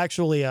that's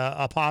actually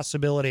a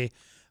possibility.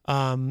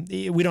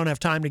 We don't have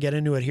time to get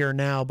into it here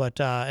now, but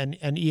an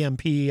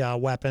EMP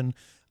weapon.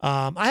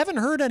 I haven't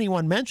heard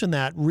anyone mention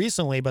that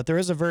recently, but there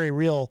is a very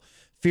real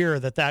fear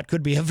that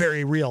could be a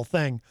very real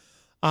thing.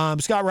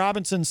 Scott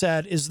Robinson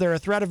said, is there a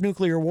threat of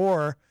nuclear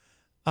war?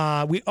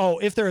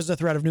 If there is a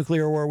threat of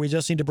nuclear war, we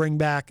just need to bring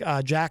back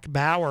Jack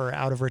Bauer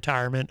out of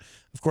retirement,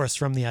 of course,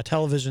 from the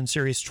television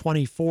series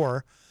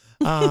 24,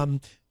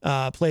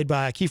 played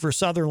by Kiefer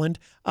Sutherland.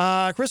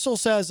 Crystal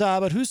says,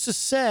 but who's to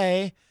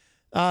say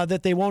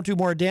that they won't do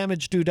more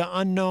damage due to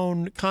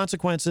unknown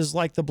consequences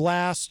like the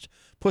blast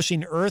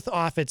pushing Earth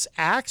off its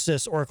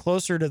axis or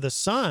closer to the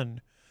sun?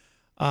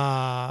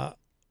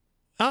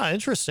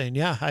 Interesting.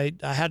 Yeah, I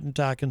hadn't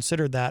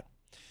considered that.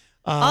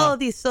 All of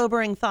these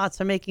sobering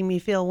thoughts are making me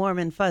feel warm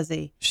and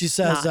fuzzy. She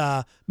says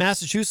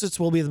Massachusetts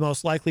will be the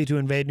most likely to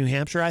invade New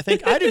Hampshire, I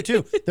think. I do,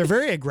 too. They're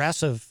very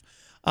aggressive.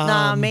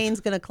 Maine's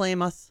going to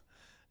claim us.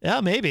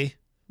 Yeah, maybe.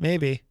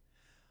 They're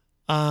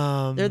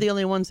the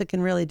only ones that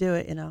can really do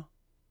it,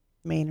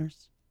 Mainers.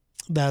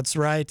 That's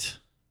right.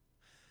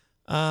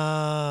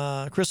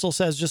 Crystal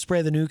says, just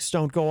pray the nukes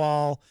don't go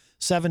all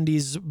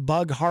 70s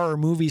bug horror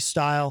movie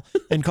style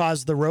and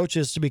cause the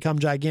roaches to become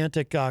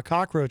gigantic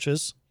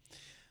cockroaches.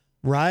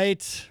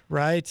 Right.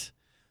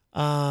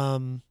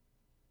 Tom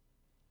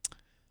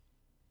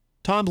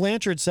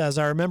Blanchard says,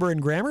 I remember in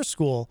grammar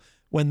school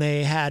when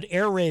they had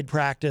air raid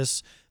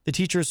practice, the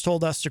teachers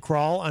told us to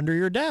crawl under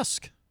your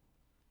desk.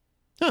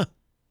 Huh.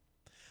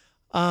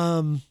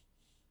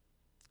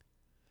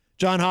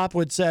 John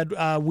Hopwood said,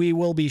 we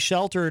will be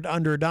sheltered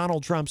under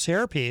Donald Trump's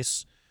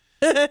hairpiece.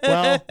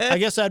 Well, I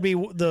guess that'd be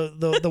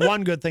the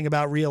one good thing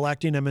about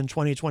reelecting him in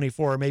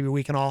 2024. Maybe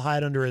we can all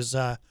hide under his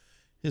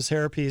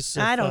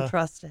hairpiece. I don't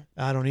trust it.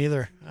 I don't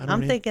either.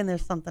 I'm thinking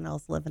there's something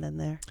else living in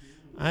there.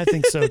 I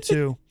think so,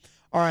 too.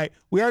 All right.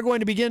 We are going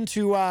to begin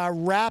to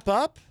wrap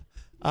up.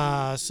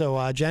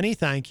 So, Jenny,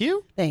 thank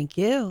you. Thank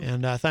you.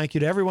 And thank you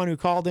to everyone who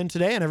called in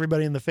today and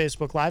everybody in the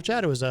Facebook live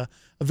chat. It was a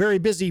very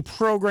busy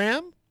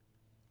program.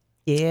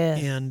 Yeah.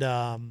 And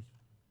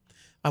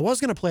I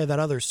was going to play that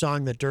other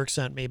song that Dirk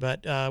sent me,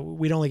 but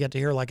we'd only get to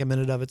hear like a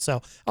minute of it.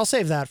 So I'll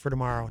save that for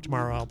tomorrow.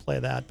 Tomorrow I'll play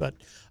that. But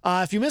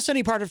if you missed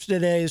any part of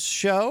today's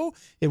show,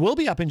 it will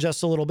be up in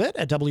just a little bit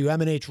at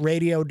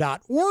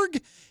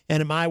WMNHradio.org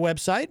and at my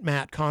website,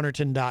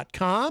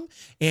 mattconnerton.com.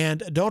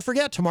 And don't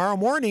forget, tomorrow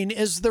morning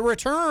is the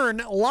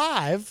return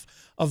live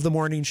of the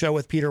morning show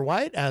with Peter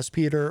White, as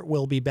Peter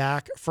will be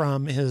back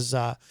from his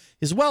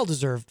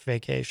well-deserved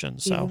vacation.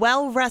 So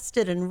well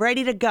rested and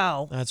ready to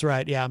go. That's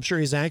right. Yeah, I'm sure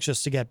he's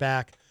anxious to get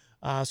back.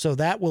 So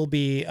that will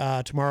be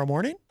tomorrow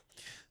morning.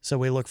 So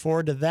we look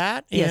forward to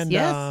that. Yes, and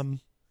yes.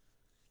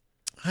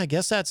 I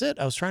guess that's it.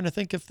 I was trying to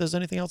think if there's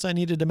anything else I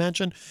needed to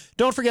mention.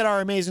 Don't forget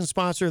our amazing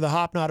sponsor, the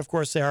Hop Knot. Of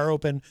course, they are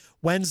open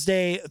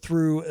Wednesday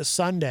through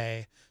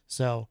Sunday.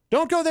 So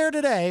don't go there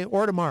today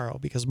or tomorrow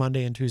because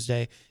Monday and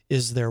Tuesday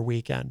is their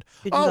weekend.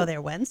 You can go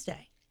there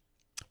Wednesday.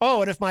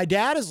 Oh, and if my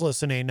dad is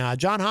listening,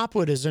 John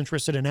Hopwood is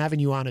interested in having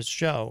you on his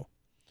show.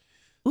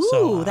 Ooh,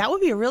 So, that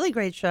would be a really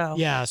great show.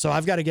 yeah, so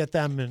I've got to get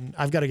them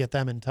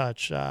in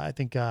touch. I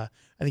think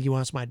he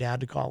wants my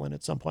dad to call in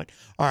at some point.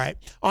 All right.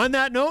 On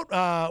that note,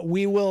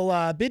 we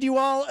will bid you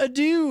all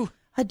adieu.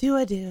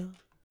 Adieu.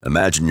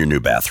 Imagine your new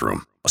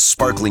bathroom. A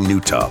sparkling new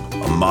tub,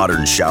 a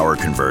modern shower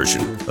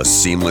conversion, a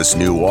seamless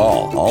new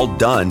wall, all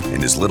done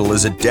in as little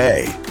as a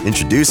day.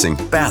 Introducing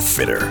Bath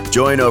Fitter.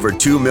 Join over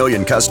 2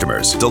 million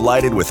customers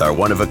delighted with our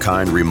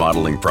one-of-a-kind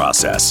remodeling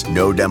process.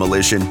 No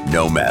demolition,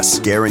 no mess.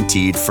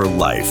 Guaranteed for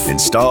life.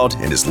 Installed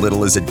in as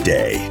little as a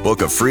day.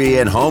 Book a free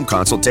in-home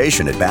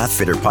consultation at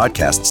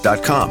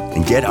bathfitterpodcasts.com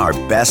and get our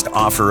best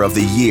offer of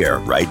the year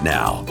right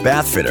now.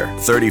 Bath Fitter,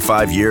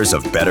 35 years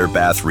of better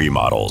bath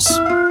remodels.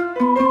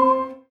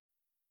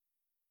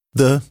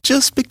 The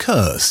just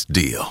because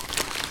deal.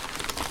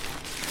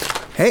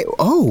 Hey,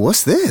 oh,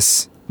 what's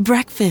this?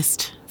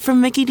 Breakfast from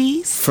Mickey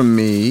D's. From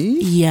me?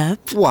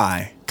 Yep.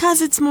 Why?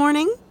 'Cause it's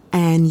morning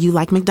and you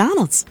like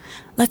McDonald's.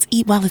 Let's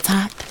eat while it's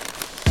hot.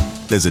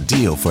 There's a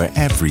deal for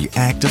every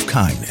act of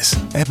kindness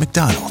at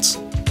McDonald's.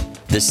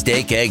 The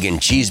steak, egg,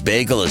 and cheese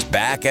bagel is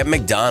back at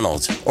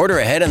McDonald's. Order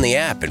ahead on the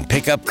app and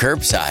pick up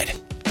curbside.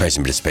 Price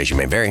and participation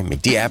may vary.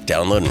 McD app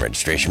download and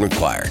registration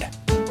required.